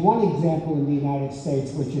one example in the United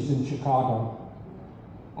States, which is in Chicago.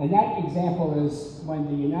 And that example is when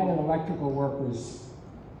the United Electrical Workers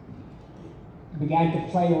began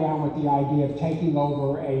to play around with the idea of taking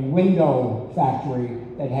over a window factory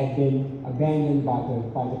that had been abandoned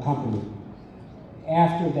by the company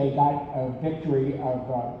after they got a victory of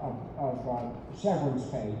severance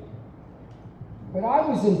pay. But I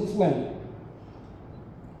was in Flint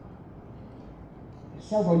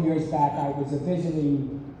several years back. I was a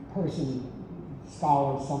visiting person,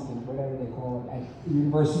 scholar, something, whatever they call it, at the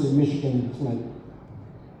University of Michigan in Flint.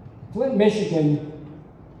 Flint, Michigan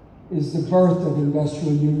is the birth of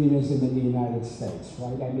industrial unionism in the United States,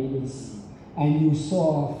 right? I mean, and you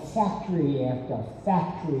saw factory after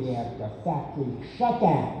factory after factory shut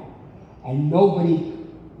down, and nobody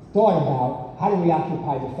thought about how do we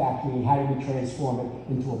occupy the factory and how do we transform it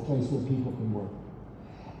into a place where people can work.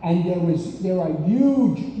 And there are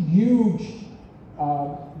huge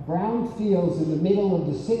brown fields in the middle of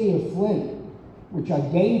the city of Flint, which are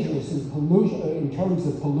dangerous in pollution, in terms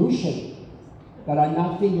of pollution, that are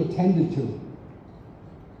not being attended to.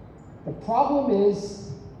 The problem is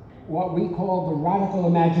what we call the radical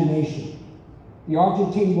imagination. The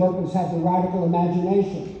Argentine workers have the radical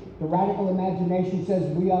imagination. The radical imagination says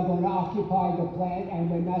we are going to occupy the plant, and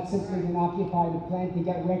we're not simply going to occupy the plant to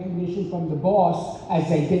get recognition from the boss, as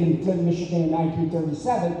they did in Flint, Michigan in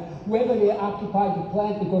 1937. We're going to occupy the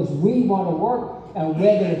plant because we want to work, and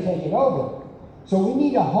we're going to take it over. So we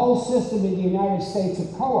need a whole system in the United States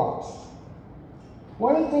of co-ops.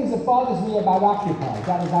 One of the things that bothers me about Occupy,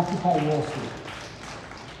 that is Occupy Wall Street.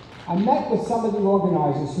 I met with some of the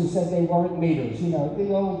organizers who said they weren't leaders, you know,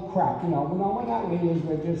 the old crap, you know, we're not leaders,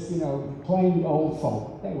 we're just, you know, plain old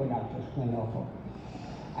folk. They were not just plain old folk.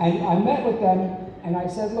 And I met with them and I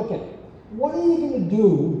said, look, what are you going to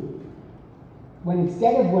do when it's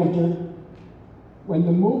dead of winter, when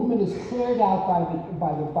the movement is cleared out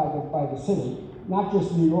by the city, not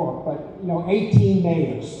just New York, but, you know, 18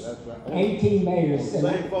 mayors. That's right. 18 mayors.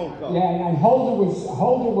 Same phone call. Yeah, and Holder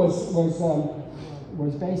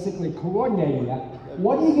was basically coordinating that.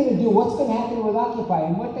 What are you going to do? What's going to happen with Occupy?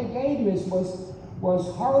 And what they gave us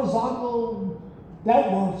was horizontal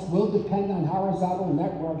networks will depend on horizontal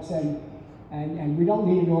networks, and we don't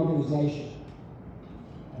need an organization.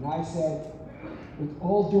 And I said, with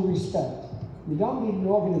all due respect, you don't need an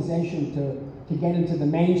organization to get into the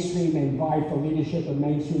mainstream and vie for leadership of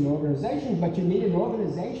mainstream organizations, but you need an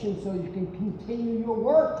organization so you can continue your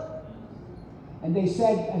work. And they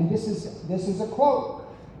said, and this is a quote,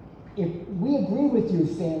 if we agree with you,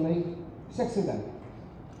 Stanley, 6 of them,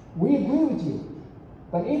 we agree with you,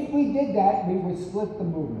 but if we did that, we would split the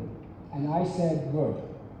movement. And I said, good.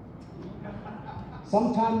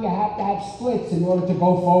 Sometimes you have to have splits in order to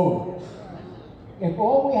go forward. If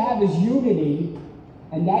all we have is unity,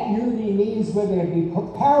 and that unity means we're going to be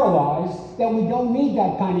paralyzed, then we don't need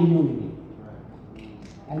that kind of unity.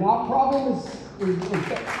 And our problem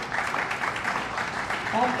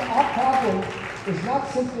our problem is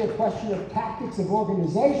not simply a question of tactics of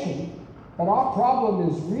organization, but our problem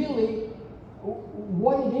is really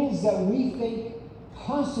what it is that we think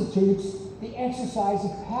constitutes the exercise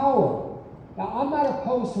of power. Now, I'm not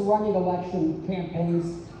opposed to running election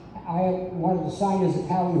campaigns. I wanted to sign as a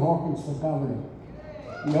Howie Hawkins for governor.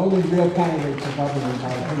 The only real candidate for governor, in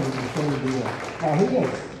my opinion, is Stanley Aronowitz. Now, he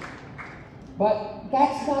is. But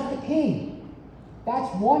that's not the key.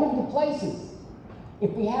 That's one of the places.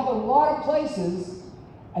 If we have a lot of places,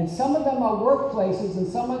 and some of them are workplaces and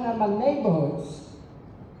some of them are neighborhoods,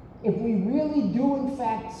 if we really do in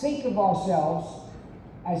fact think of ourselves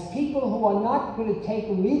as people who are not going to take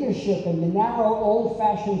leadership in the narrow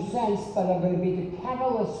old-fashioned sense, but are going to be the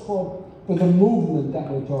catalysts for for the movement that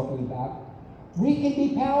we're talking about, we can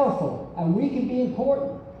be powerful and we can be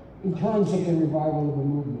important in terms of the revival of the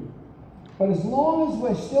movement. But as long as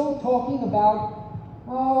we're still talking about,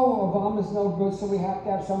 oh, Obama's no good, so we have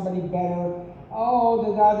to have somebody better,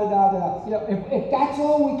 oh, da-da-da-da-da. You know, if that's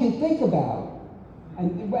all we can think about,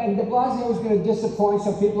 and de Blasio is going to disappoint,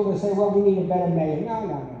 so people are going to say, well, we need a better mayor.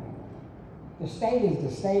 No. The state is the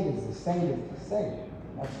state is the state is the state.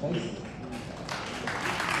 Let's face it.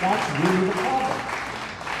 That's really the problem.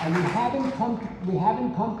 And we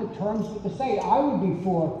haven't come to terms with the state. I would be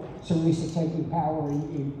for Syriza taking power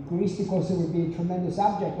in Greece because it would be a tremendous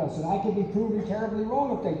object lesson. I could be proven terribly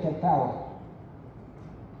wrong if they took power.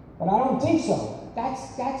 But I don't think so.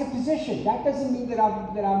 That's a position. That doesn't mean that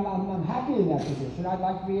I'm happy in that position. I'd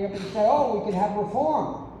like to be able to say, oh, we can have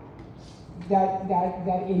reform.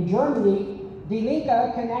 That in Germany, Die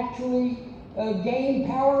Linke can actually gain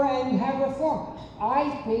power and have reform. I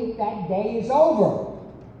think that day is over.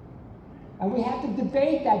 And we have to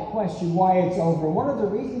debate that question, why it's over. One of the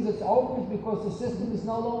reasons it's over is because the system is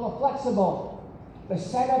no longer flexible. The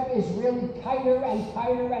setup is really tighter and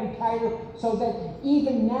tighter and tighter, so that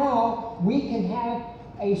even now we can have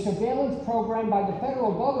a surveillance program by the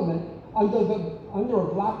federal government under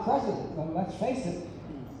a black president. Well, let's face it,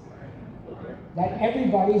 that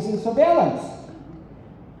everybody's in surveillance.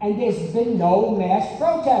 And there's been no mass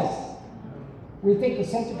protest. We think the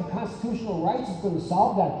Center for Constitutional Rights is going to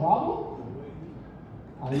solve that problem?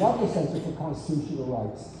 I love the Center for Constitutional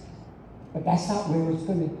Rights, but that's not where it's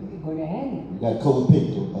going to end. You got cold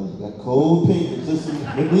pink, brother. You got cold pink. It's just the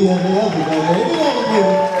DNA of it.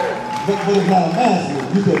 But it's not a mass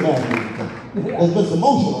movement. You said mass movement. There's been some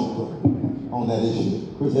motion on that issue.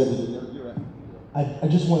 Chris Evans, you're right. I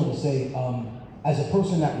just wanted to say, as a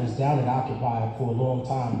person that was down at Occupy for a long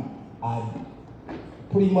time, I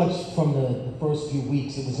pretty much from the first few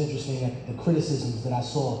weeks, it was interesting that the criticisms that I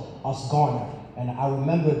saw us garner. And I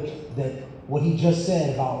remembered that what he just said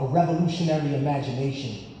about a revolutionary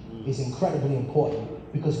imagination is incredibly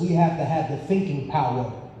important, because we have to have the thinking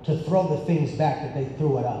power to throw the things back that they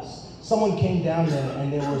threw at us. Someone came down there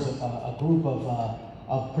and there was a group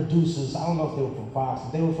of producers. I don't know if they were from Fox,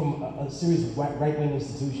 but they were from a series of right-wing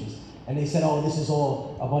institutions. And they said, oh, this is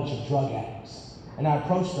all a bunch of drug addicts. And I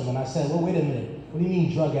approached them and I said, well, wait a minute. What do you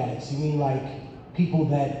mean drug addicts? You mean like people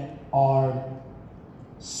that are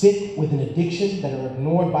sick with an addiction, that are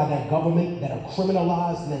ignored by their government, that are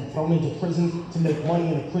criminalized and then thrown into prison to make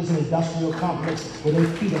money in a prison industrial complex where they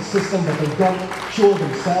feed a system but they don't cure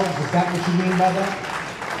themselves? Is that what you mean by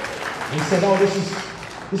that? And he said, oh, this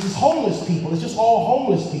is homeless people. It's just all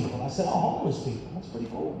homeless people. I said, oh, homeless people. That's pretty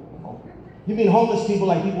cool. You mean homeless people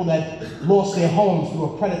like people that lost their homes through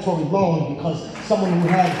a predatory loan because someone who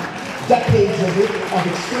had decades of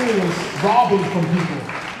experience robbing from people.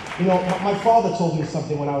 You know, my father told me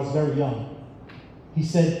something when I was very young. He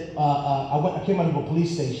said, I came out of a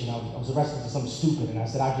police station. I was arrested for something stupid, and I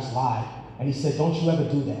said, I just lied. And he said, don't you ever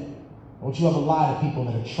do that. Don't you ever lie to people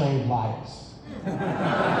that are trained liars.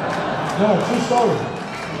 No, true story.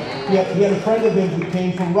 He had a friend of him who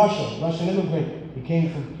came from Russia, Russian immigrant.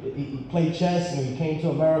 He played chess, and he came to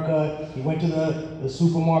America. He went to the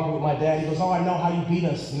supermarket with my dad. He goes, oh, I know how you beat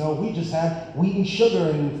us. You know, we just have wheat and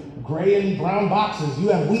sugar and gray and brown boxes. You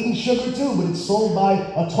have wheat and sugar too, but it's sold by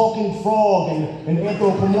a talking frog and an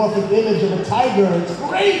anthropomorphic image of a tiger. It's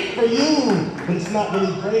great for you, but it's not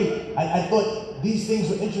really great. I thought these things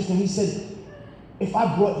were interesting. He said, if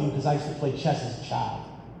I brought you, because I used to play chess as a child.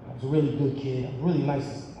 I was a really good kid. I was really nice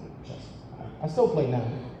at chess. I still play now.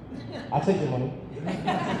 I'll take your money.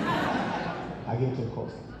 I give it to the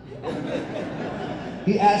coach.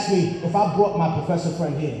 He asked me if I brought my professor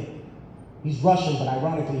friend here. He's Russian, but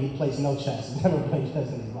ironically, he plays no chess. He's never played chess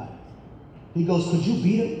in his life. He goes, could you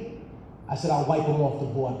beat him? I said, I'll wipe him off the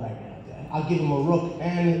board right now, Dad. I'll give him a rook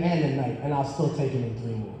and a knight, and I'll still take him in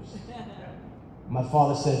 3 moves. My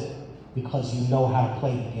father said, because you know how to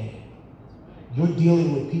play the game. You're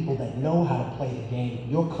dealing with people that know how to play the game.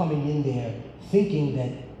 You're coming in there thinking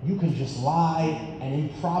that you can just lie and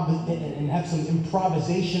have some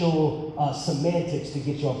improvisational semantics to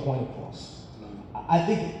get your point across. I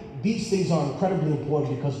think these things are incredibly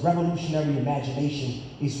important because revolutionary imagination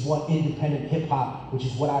is what independent hip-hop, which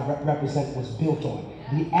is what I represent, was built on.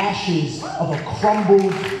 The ashes of a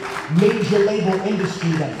crumbled major label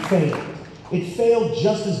industry that failed. It failed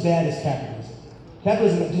just as bad as capitalism.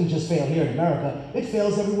 Capitalism didn't just fail here in America, it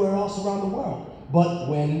fails everywhere else around the world. But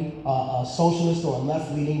when a socialist or a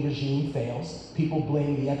left-leaning regime fails, people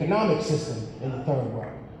blame the economic system in the third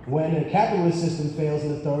world. When a capitalist system fails in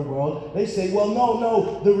the third world, they say, well,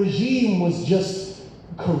 no, the regime was just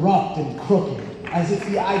corrupt and crooked. as if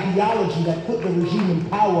the ideology that put the regime in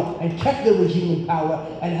power and kept the regime in power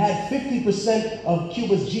and had 50% of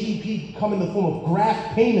Cuba's GDP come in the form of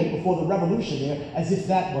graft payment before the revolution there, as if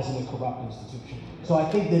that wasn't a corrupt institution. So I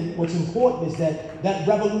think that what's important is that that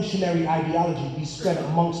revolutionary ideology be spread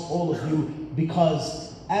amongst all of you, because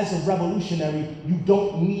as a revolutionary, you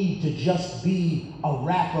don't need to just be a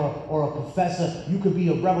rapper or a professor. You could be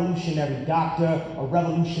a revolutionary doctor, a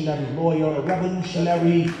revolutionary lawyer, a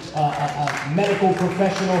revolutionary medical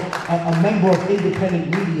professional, a member of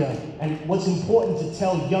independent media. And what's important to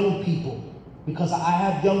tell young people, because I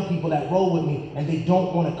have young people that roll with me and they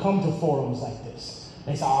don't want to come to forums like this.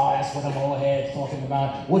 They say, oh, that's what them old heads talking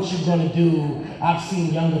about. What you gonna do? I've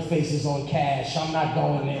seen younger faces on Cash. I'm not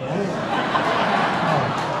going there.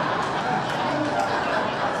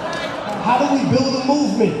 How do we build a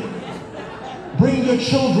movement? Bring your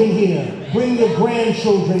children here. Bring your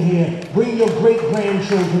grandchildren here. Bring your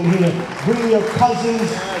great-grandchildren here. Bring your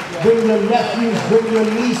cousins. Bring your nephews. Bring your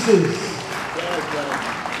nieces.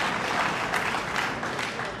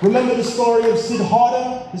 Remember the story of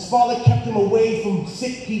Siddhartha? His father kept him away from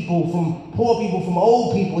sick people, from poor people, from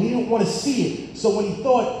old people. He didn't want to see it. So when he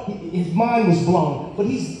thought, his mind was blown. But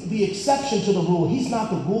he's the exception to the rule. He's not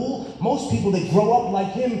the rule. Most people that grow up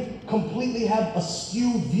like him completely have a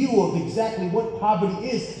skewed view of exactly what poverty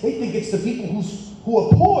is. They think it's the people who are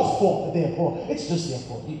poor's fault that they're poor. It's just their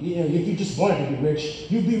fault. If you just wanted to be rich,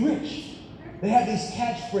 you'd be rich. They have these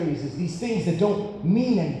catchphrases, these things that don't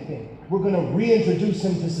mean anything. We're going to reintroduce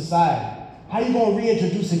him to society. How are you going to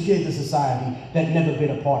reintroduce a kid to society that never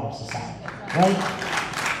been a part of society, right?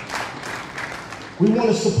 We want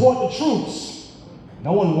to support the troops.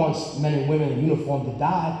 No one wants men and women in uniform to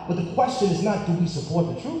die, but the question is not, do we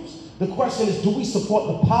support the troops? The question is, do we support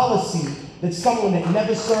the policy that someone that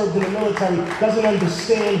never served in the military, doesn't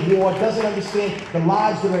understand war, doesn't understand the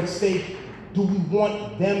lives that are at stake? Do we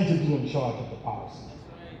want them to be in charge of the policy?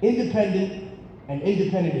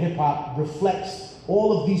 Independent hip-hop reflects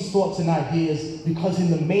all of these thoughts and ideas, because in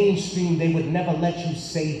the mainstream, they would never let you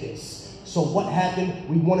say this. So what happened?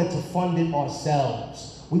 We wanted to fund it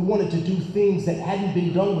ourselves. We wanted to do things that hadn't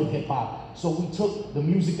been done with hip-hop. So we took the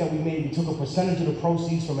music that we made, we took a percentage of the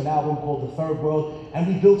proceeds from an album called The Third World, and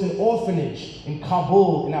we built an orphanage in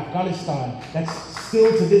Kabul, in Afghanistan, that's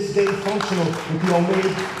still to this day functional with the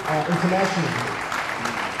Omeid International.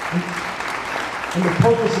 And the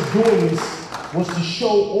purpose of doing this was to show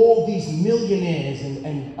all these millionaires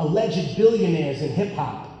and alleged billionaires in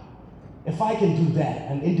hip-hop. If I can do that,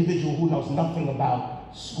 an individual who knows nothing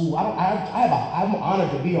about school, I'm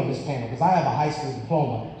honored to be on this panel because I have a high school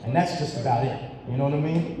diploma, and that's just about it. You know what I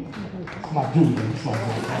mean? It's my dude, it's my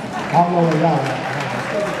dude. I don't know where y'all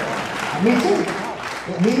are. Me too.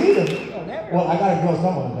 Me neither. Well, I got a girl's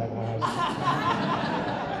number in the back of my house.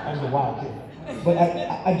 I was a wild kid. But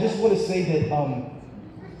I just want to say that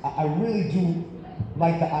I really do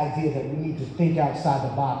like the idea that we need to think outside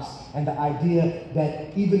the box, and the idea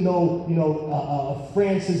that even though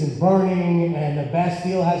France isn't burning and the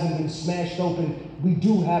Bastille hasn't been smashed open, we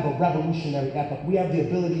do have a revolutionary epoch. We have the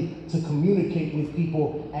ability to communicate with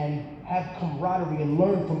people and have camaraderie and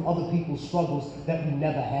learn from other people's struggles that we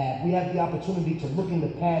never had. We have the opportunity to look in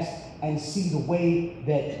the past and see the way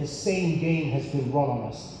that the same game has been run on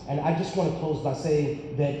us. And I just want to close by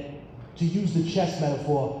saying that, to use the chess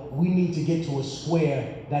metaphor, we need to get to a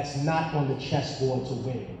square that's not on the chessboard to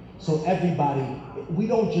win. So everybody, we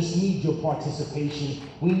don't just need your participation,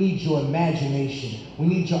 we need your imagination, we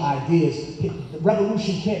need your ideas.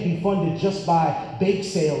 Revolution can't be funded just by bake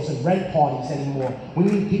sales and rent parties anymore. We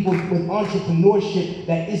need people with entrepreneurship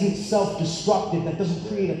that isn't self-destructive, that doesn't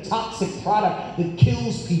create a toxic product that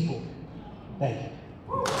kills people. Thank you.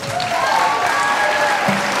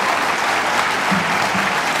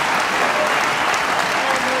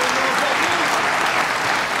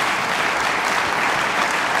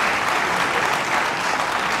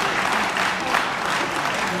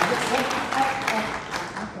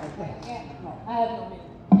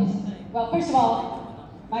 Well, first of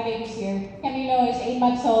all, my baby's here. Camilo is 8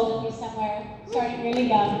 months old and he's somewhere starting really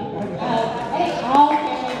young. Hey, how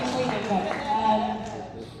can he sleeping? But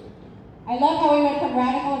I love how we went from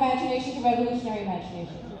radical imagination to revolutionary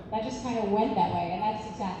imagination. That just kind of went that way, and that's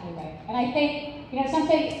exactly right. And I think,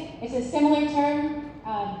 it's a similar term,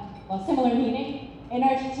 similar meaning. In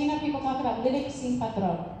Argentina, people talk about living sin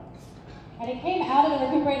patrón. And it came out of the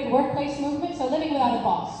recuperated workplace movement, so living without a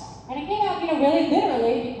boss. And it came out, really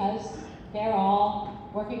literally, because they're all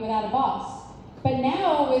working without a boss. But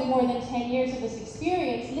now, with more than 10 years of this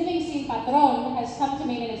experience, living sin patrón has come to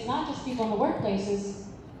mean, and it's not just people in the workplaces,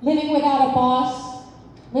 living without a boss,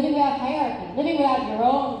 living without hierarchy, living without your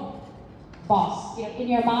own boss, in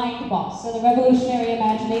your mind boss, so the revolutionary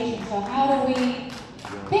imagination. So how do we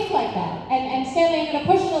think like that? And Stanley, I'm going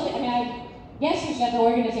to push a little bit. Yes, we should have an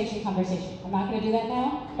organization conversation. I'm not going to do that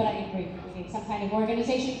now, but I agree. We need some kind of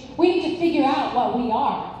organization. We need to figure out what we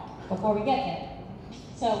are before we get there.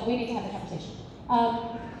 So we need to have the conversation.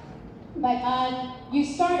 You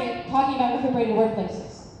started talking about refrigerated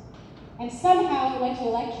workplaces, and somehow it went to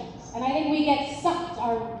elections. And I think we get sucked.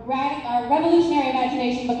 Our revolutionary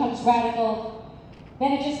imagination becomes radical.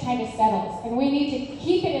 Then it just kind of settles. And we need to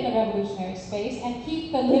keep it in the revolutionary space and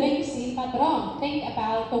keep the living sin patron. Think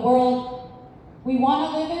about the world we want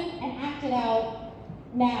to live in and act it out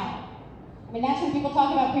now. That's when people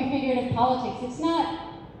talk about prefigurative politics. It's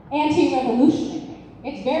not anti-revolutionary.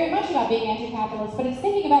 It's very much about being anti-capitalist, but it's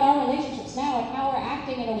thinking about our relationships now and how we're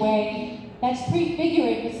acting in a way that's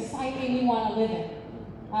prefiguring the society we want to live in.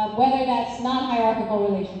 Whether that's non-hierarchical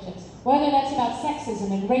relationships, whether that's about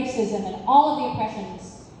sexism and racism and all of the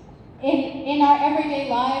oppressions in our everyday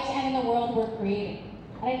lives and in the world we're creating.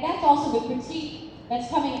 And I think that's also the critique that's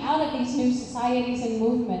coming out of these new societies and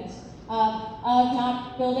movements of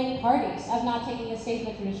not building parties, of not taking the state in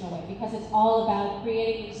the traditional way, because it's all about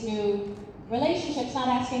creating these new relationships, not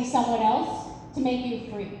asking someone else to make you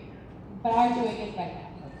free, but are doing it right now.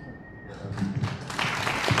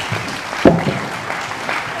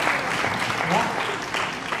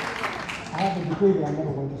 I have a degree, but I never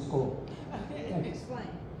went to school. Explain.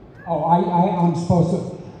 Oh, I'm supposed to.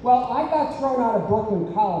 Well, I got thrown out of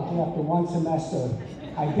Brooklyn College after one semester.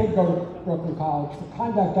 I did go to Brooklyn College for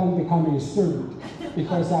conduct unbecoming a student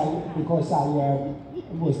because I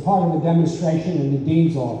was part of the demonstration in the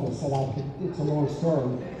dean's office, and it's a long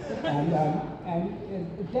story. And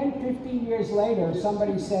then 15 years later,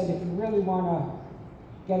 somebody said, if you really want to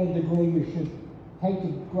get a degree, you should take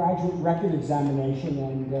the graduate record examination,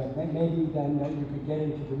 and maybe then you could get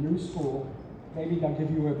into the new school. Maybe they'll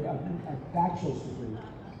give you a bachelor's degree.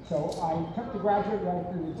 So I took the graduate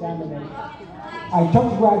record examination.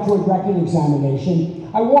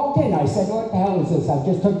 I walked in, I said, what the hell is this? I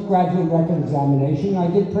just took the graduate record examination, and I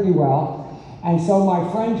did pretty well. And so my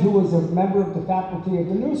friend, who was a member of the faculty of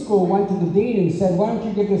the new school, went to the dean and said, why don't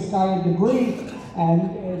you give this guy a degree?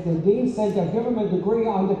 And the dean said, I'll give him a degree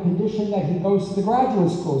on the condition that he goes to the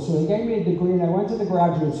graduate school. So they gave me a degree, and I went to the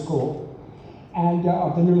graduate school, and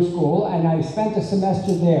of the new school, and I spent a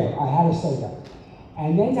semester there. I had to say that.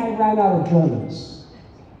 And then I ran out of Germans,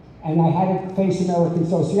 and I had to face American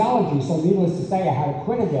sociology, so needless to say, I had to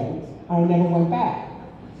quit again, and I never went back.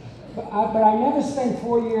 But I never spent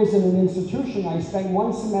 4 years in an institution. I spent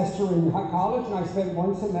one semester in college, and I spent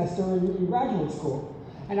one semester in graduate school.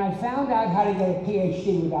 And I found out how to get a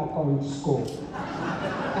PhD without going to school.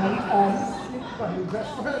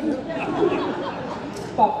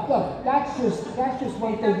 But look, that's just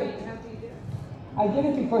one thing. I did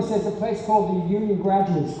it because there's a place called the Union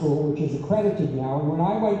Graduate School, which is accredited now, and when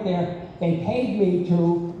I went there, they paid me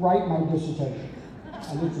to write my dissertation.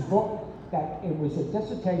 And it's a book it was a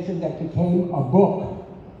dissertation that became a book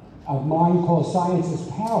of mine called Science is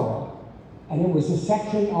Power, and it was a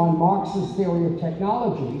section on Marx's theory of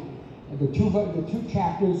technology, and the two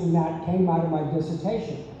chapters in that came out of my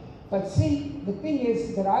dissertation. But see, the thing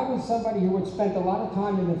is that I was somebody who had spent a lot of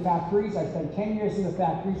time in the factories. I spent 10 years in the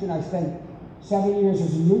factories, and I spent 7 years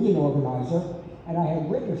as a union organizer, and I had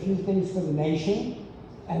written a few things for the nation,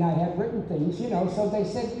 and I had written things, so they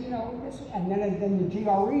said, and then the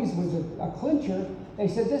GREs was a clincher. They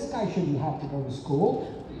said, this guy shouldn't have to go to school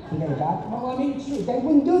to get a bachelor. Well, it's true. They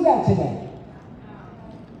wouldn't do that today.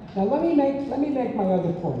 Now, let me make my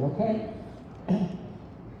other point, okay?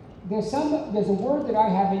 There's a word that I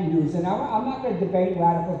haven't used, and I'm not going to debate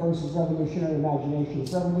radical versus revolutionary imagination.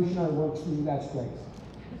 If revolutionary works for you, that's great.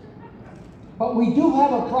 But we do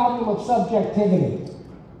have a problem of subjectivity.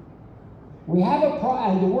 We have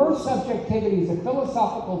and the word subjectivity is a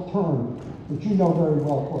philosophical term, which you know very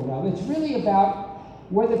well, Cornel. It's really about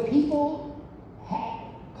whether people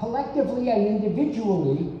collectively and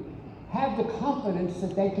individually have the confidence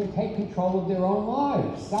that they can take control of their own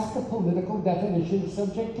lives. That's the political definition of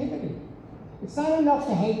subjectivity. It's not enough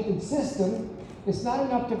to hate the system. It's not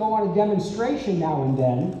enough to go on a demonstration now and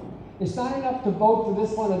then. It's not enough to vote for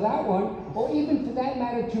this one or that one, or even for that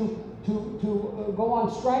matter to go on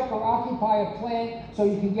strike or occupy a plant so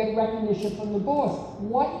you can get recognition from the boss.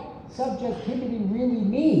 What subjectivity really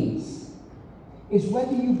means is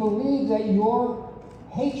whether you believe that your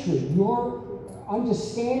hatred, your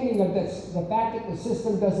understanding of the fact that the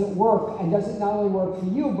system doesn't work, and doesn't not only work for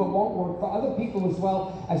you, but won't work for other people as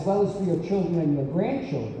well as for your children and your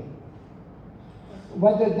grandchildren.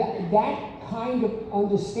 Whether that kind of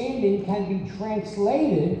understanding can be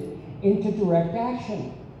translated into direct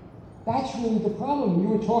action. That's really the problem. You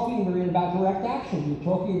were talking, Marina, about direct action. You're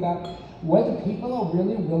talking about whether people are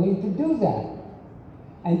really willing to do that.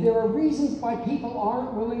 And there are reasons why people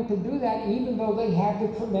aren't willing to do that, even though they have the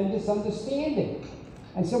tremendous understanding.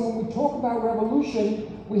 And so when we talk about revolution,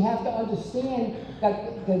 we have to understand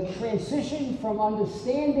that the transition from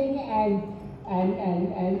understanding and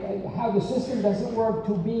how the system doesn't work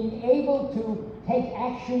to being able to take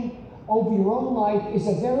action over your own life is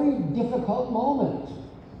a very difficult moment.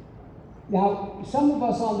 Now, some of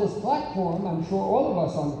us on this platform, I'm sure all of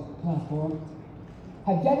us on the platform,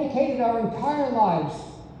 have dedicated our entire lives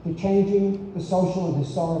to changing the social and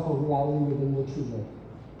historical reality within which we live.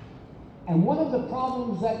 And one of the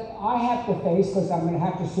problems that I have to face, because I'm going to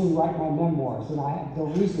have to soon write my memoirs, and I have the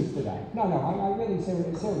reasons for that. I'm really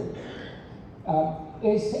serious.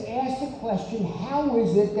 Is to ask the question, how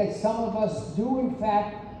is it that some of us do in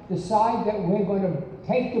fact decide that we're going to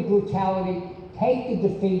take the brutality, take the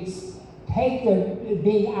defeats, take the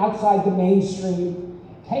being outside the mainstream,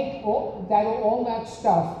 take all that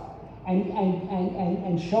stuff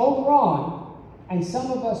and shoulder on, and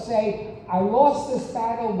some of us say, I lost this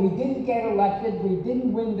battle, we didn't get elected, we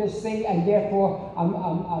didn't win this thing, and therefore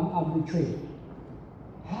I'm retreating.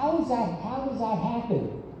 How does that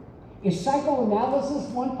happen? Is psychoanalysis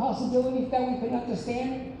one possibility that we can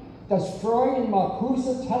understand? Does Freud and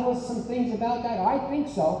Marcuse tell us some things about that? I think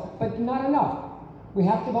so, but not enough. We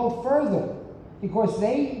have to go further, because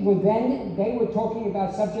they were talking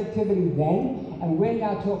about subjectivity then, and we're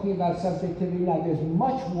now talking about subjectivity now. There's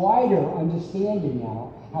much wider understanding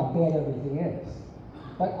now how bad everything is.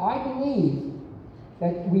 But I believe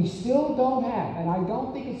that we still don't have, and I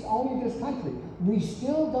don't think it's only this country, we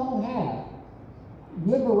still don't have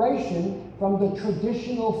liberation from the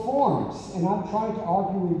traditional forms. And I'm trying to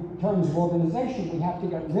argue in terms of organization. We have to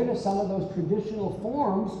get rid of some of those traditional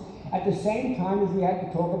forms at the same time as we have to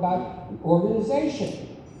talk about organization.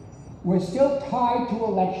 We're still tied to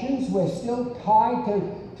elections. We're still tied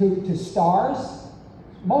to stars.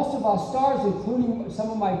 Most of our stars, including some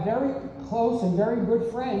of my very close and very good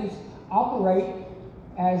friends, operate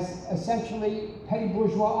as essentially petty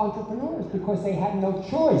bourgeois entrepreneurs because they had no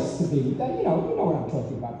choice to be. You know what I'm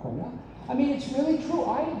talking about, Cornel. I mean, it's really true.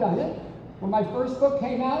 I've done it. When my first book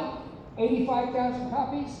came out, 85,000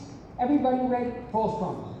 copies, everybody read False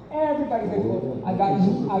Promise. Everybody read False Promise.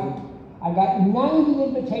 I got 90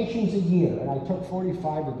 invitations a year, and I took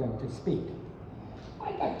 45 of them to speak.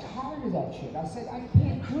 I got tired of that shit. I said, I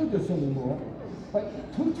can't do this anymore.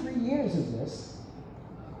 But 2-3 years of this,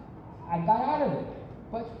 I got out of it.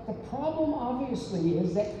 But the problem, obviously,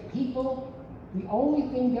 is that people, the only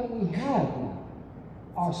thing that we have now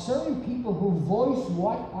are certain people who voice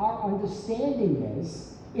what our understanding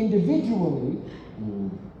is individually,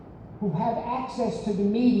 who have access to the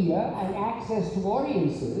media and access to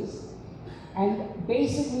audiences. And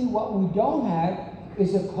basically what we don't have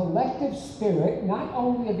is a collective spirit, not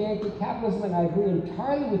only of anti-capitalism, and I agree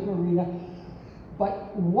entirely with Marina,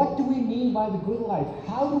 but what do we mean by the good life?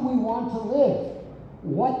 How do we want to live?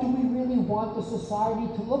 What do we really want the society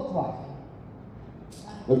to look like?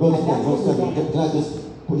 But can I just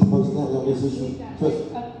push on this issue?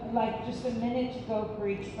 Like just a minute to go for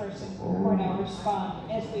each person. Cornel,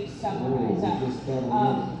 respond as we summarize up.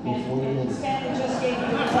 And Stanley just gave you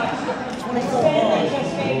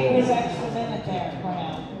his extra minute there,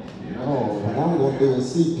 Cornel. Oh, and I'm going to do a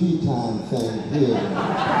CP time thing here.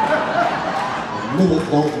 A minute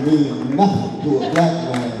don't mean nothing to a black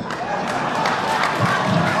man.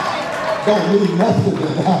 Don't mean nothing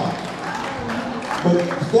at all. But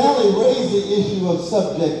Stanley raised the issue of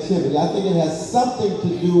subjectivity. I think it has something to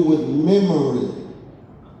do with memory.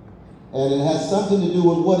 And it has something to do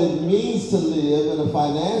with what it means to live in a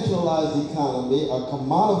financialized economy, a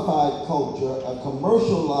commodified culture, a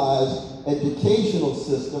commercialized educational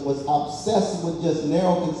system was obsessed with just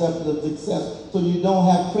narrow conceptions of success, so you don't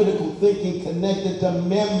have critical thinking connected to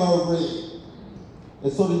memory.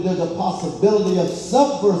 And so there's a possibility of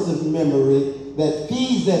subversive memory that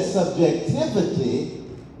feeds that subjectivity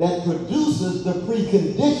that produces the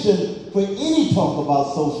precondition for any talk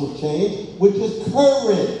about social change, which is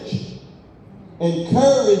courage. And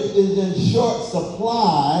courage is in short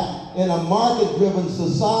supply in a market-driven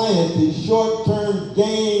society, short-term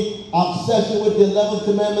gain, obsession with the 11th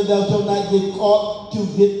commandment, thou shalt not get caught, to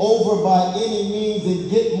get over by any means and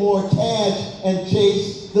get more cash and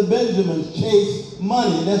chase the Benjamins, chase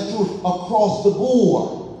money. And that's true across the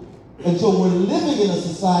board. And so we're living in a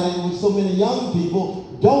society in which so many young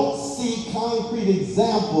people don't see concrete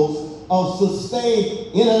examples of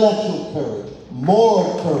sustained intellectual courage,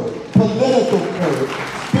 moral courage, political courage,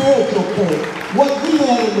 spiritual courage. What we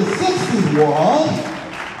had in the 60s was,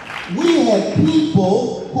 we had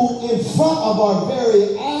people who in front of our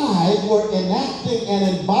very eyes were enacting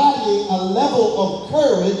and embodying a level of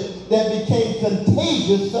courage that became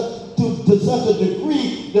contagious to such a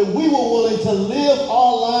degree that we were willing to live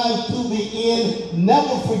our lives to the end,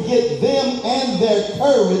 never forget them and their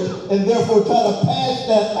courage, and therefore try to pass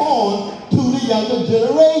that on to the younger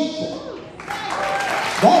generation.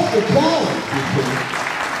 That's the challenge, you see.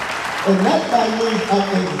 And that by means of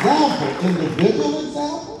example, individual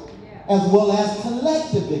example, as well as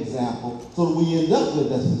collective example, so that we end up with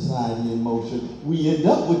that society in motion. We end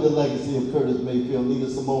up with the legacy of Curtis Mayfield, Nina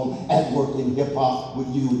Simone at work in hip-hop with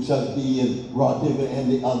you, Chuck D, and Rod Digger,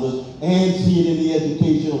 and the others, and see it in the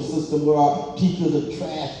educational system where our teachers are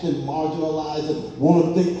trashed and marginalized and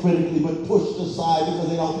want to think critically but pushed aside because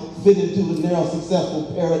they don't fit into the narrow,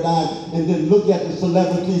 successful paradigm. And then look at the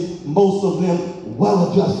celebrities, most of them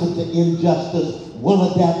well-adjusted to injustice,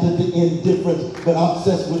 well-adapted to indifference, but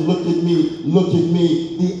obsessed with look at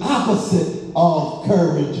me, the opposite of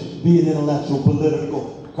courage, be it intellectual,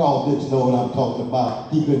 political. Carl Dix know what I'm talking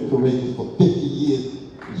about. He's been courageous for 50 years,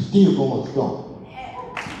 and still going strong.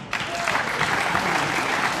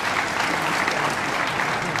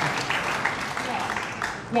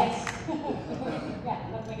 Yes.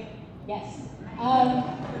 Yes.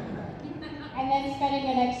 And then spending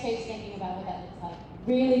the next phase thinking about what that looks like.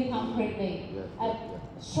 Really concretely. A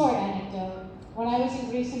short anecdote. When I was in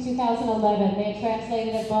Greece in 2011, they had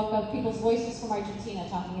translated a book of people's voices from Argentina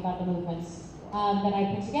talking about the movements that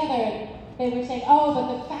I put together. And they were saying, oh,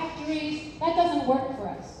 but the factories, that doesn't work for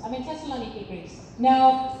us. I'm in Thessaloniki, Greece.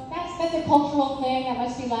 No, that's a cultural thing. That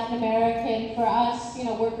must be Latin American. For us,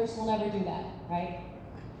 workers will never do that, right?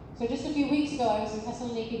 So just a few weeks ago, I was in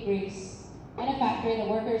Thessaloniki, Greece, in a factory. The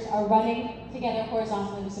workers are running together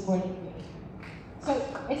horizontally to support the community. So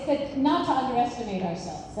it's not to underestimate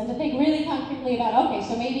ourselves and to think really concretely about, okay,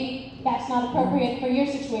 so maybe that's not appropriate for your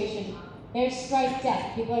situation. There's strike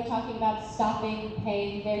debt. People are talking about stopping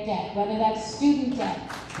paying their debt, whether that's student debt,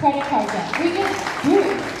 credit card debt. We just do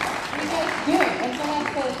it. We just do it. And so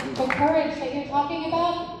that's the courage that you're talking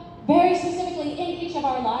about. Very specifically in each of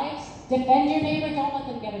our lives, defend your neighbor, don't let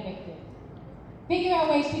them get evicted. Figure out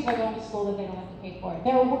ways people are going to school that they don't have to pay for it.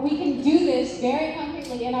 We can do this very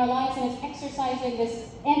concretely in our lives, and it's exercising this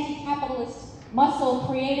anti-capitalist muscle,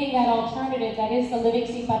 creating that alternative that is the living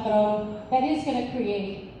sin patron, that is going to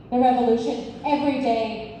create the revolution every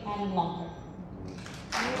day and in long term.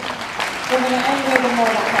 We're going to end with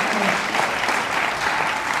Immortal Technique.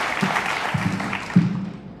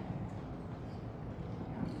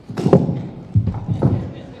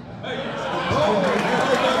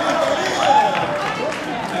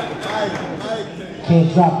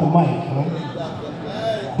 Can't drop the mic, huh?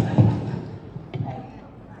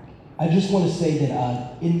 I just want to say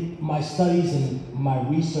that in my studies and my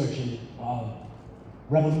research in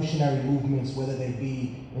revolutionary movements, whether they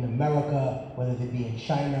be in America, whether they be in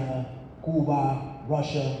China, Cuba,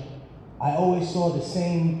 Russia, I always saw the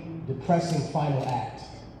same depressing final act.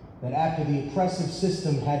 That after the oppressive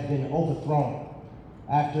system had been overthrown,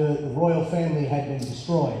 after the royal family had been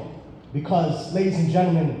destroyed, because, ladies and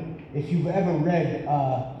gentlemen, if you've ever read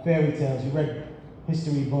fairy tales, you read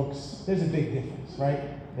history books, there's a big difference, right?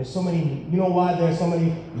 There's so many, you know why there's so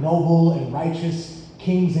many noble and righteous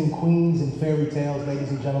kings and queens in fairy tales, ladies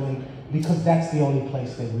and gentlemen? Because that's the only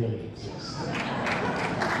place they really exist.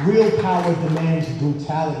 Real power demands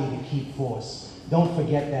brutality to keep force. Don't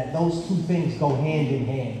forget that. Those two things go hand in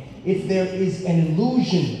hand. If there is an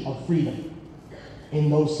illusion of freedom in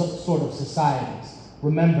those sort of societies,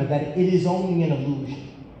 remember that it is only an illusion,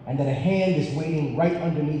 and that a hand is waiting right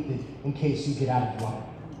underneath it in case you get out of line.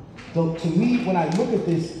 So to me, when I look at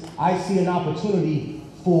this, I see an opportunity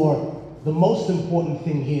for the most important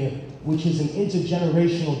thing here, which is an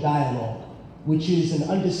intergenerational dialogue, which is an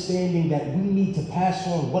understanding that we need to pass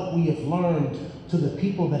on what we have learned to the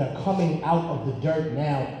people that are coming out of the dirt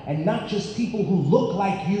now, and not just people who look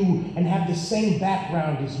like you and have the same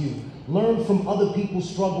background as you. Learn from other people's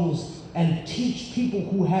struggles and teach people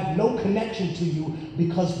who have no connection to you,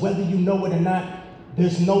 because whether you know it or not,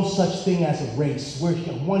 there's no such thing as a race. We're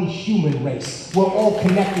one human race. We're all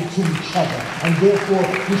connected to each other, and therefore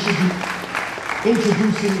we should be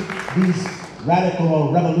introducing these radical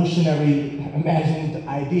or revolutionary imagined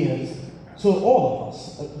ideas to all of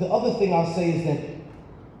us. The other thing I'll say is that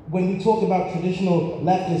when we talk about traditional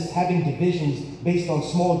leftists having divisions based on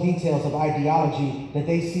small details of ideology that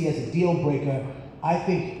they see as a deal breaker, I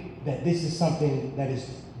think that this is something that has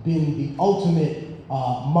been the ultimate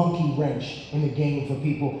monkey wrench in the game for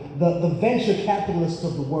people. The venture capitalists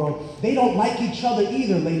of the world, they don't like each other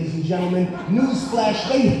either, ladies and gentlemen. Newsflash,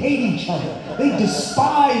 they hate each other. They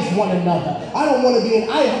despise one another. I don't want to be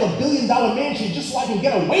I have $1 billion mansion just so I can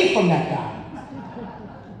get away from that guy.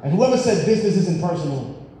 And whoever said business isn't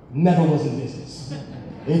personal never was in business.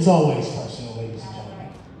 It's always personal, ladies and gentlemen.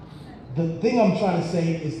 The thing I'm trying to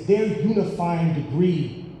say is their unifying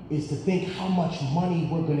degree is to think how much money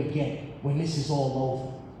we're going to get when this is all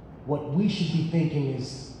over. What we should be thinking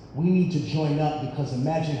is we need to join up, because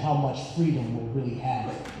imagine how much freedom we'll really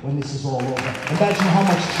have when this is all over. Imagine how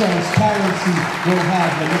much transparency we'll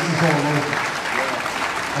have when this is all over.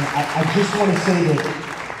 And I just want to say that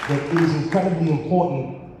it is incredibly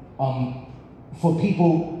important for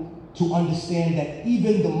people to understand that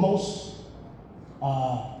even the most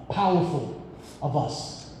powerful of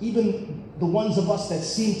us, even the ones of us that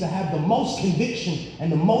seem to have the most conviction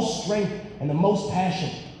and the most strength and the most passion,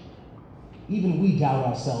 even we doubt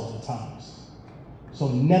ourselves at times. So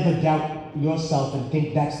never doubt yourself and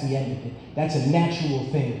think that's the end of it. That's a natural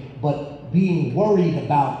thing. But being worried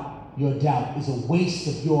about your doubt is a waste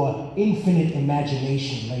of your infinite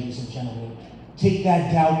imagination, ladies and gentlemen. Take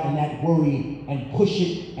that doubt and that worry and push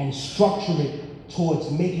it and structure it towards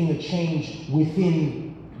making a change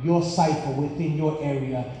within your cipher, within your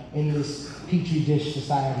area, in this petri dish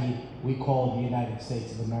society we call the United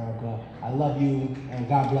States of America. I love you, and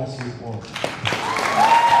God bless you all.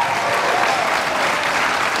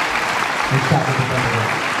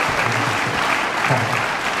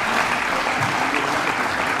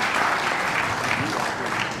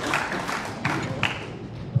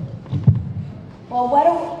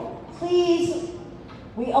 Well, please,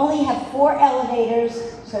 we only have 4 elevators,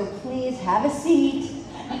 so please have a seat.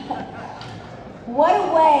 What a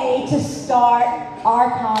way to start our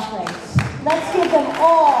conference. Let's give them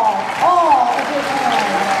all a big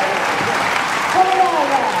hand. Cornel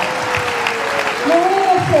West,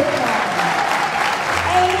 Marina Sitrin,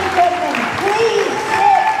 Goodman. Please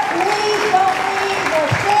sit, please don't leave, or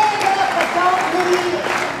stand up but don't leave.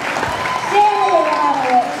 Stanley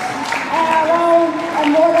Aronowitz, and our own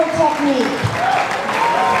Immortal Technique.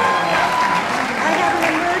 I have an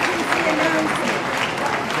emergency announcement.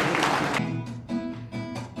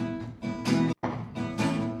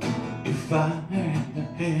 If I had the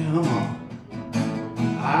hammer,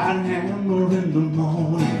 I'd hammer in the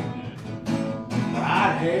morning,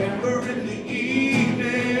 I'd hammer in the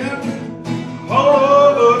evening, all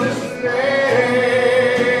over this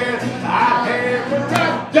land. I'd hammer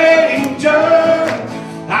out danger,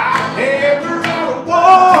 I'd hammer out a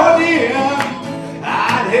warning,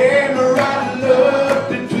 I'd hammer out love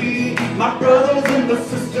between my brothers and my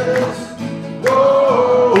sisters.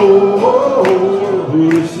 Whoa,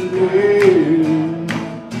 this land.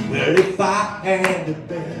 But if I had the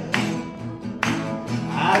bell,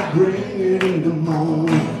 I'd bring it in the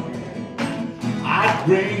morning, I'd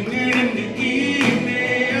bring it in the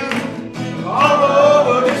evening, all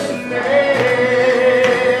over this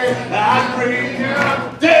land. I'd bring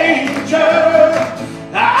out danger,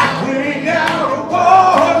 I'd bring out a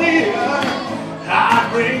warning, I'd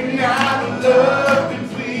bring out love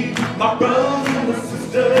between my brothers and my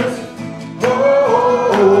sisters.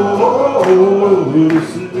 Oh,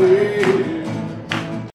 this land.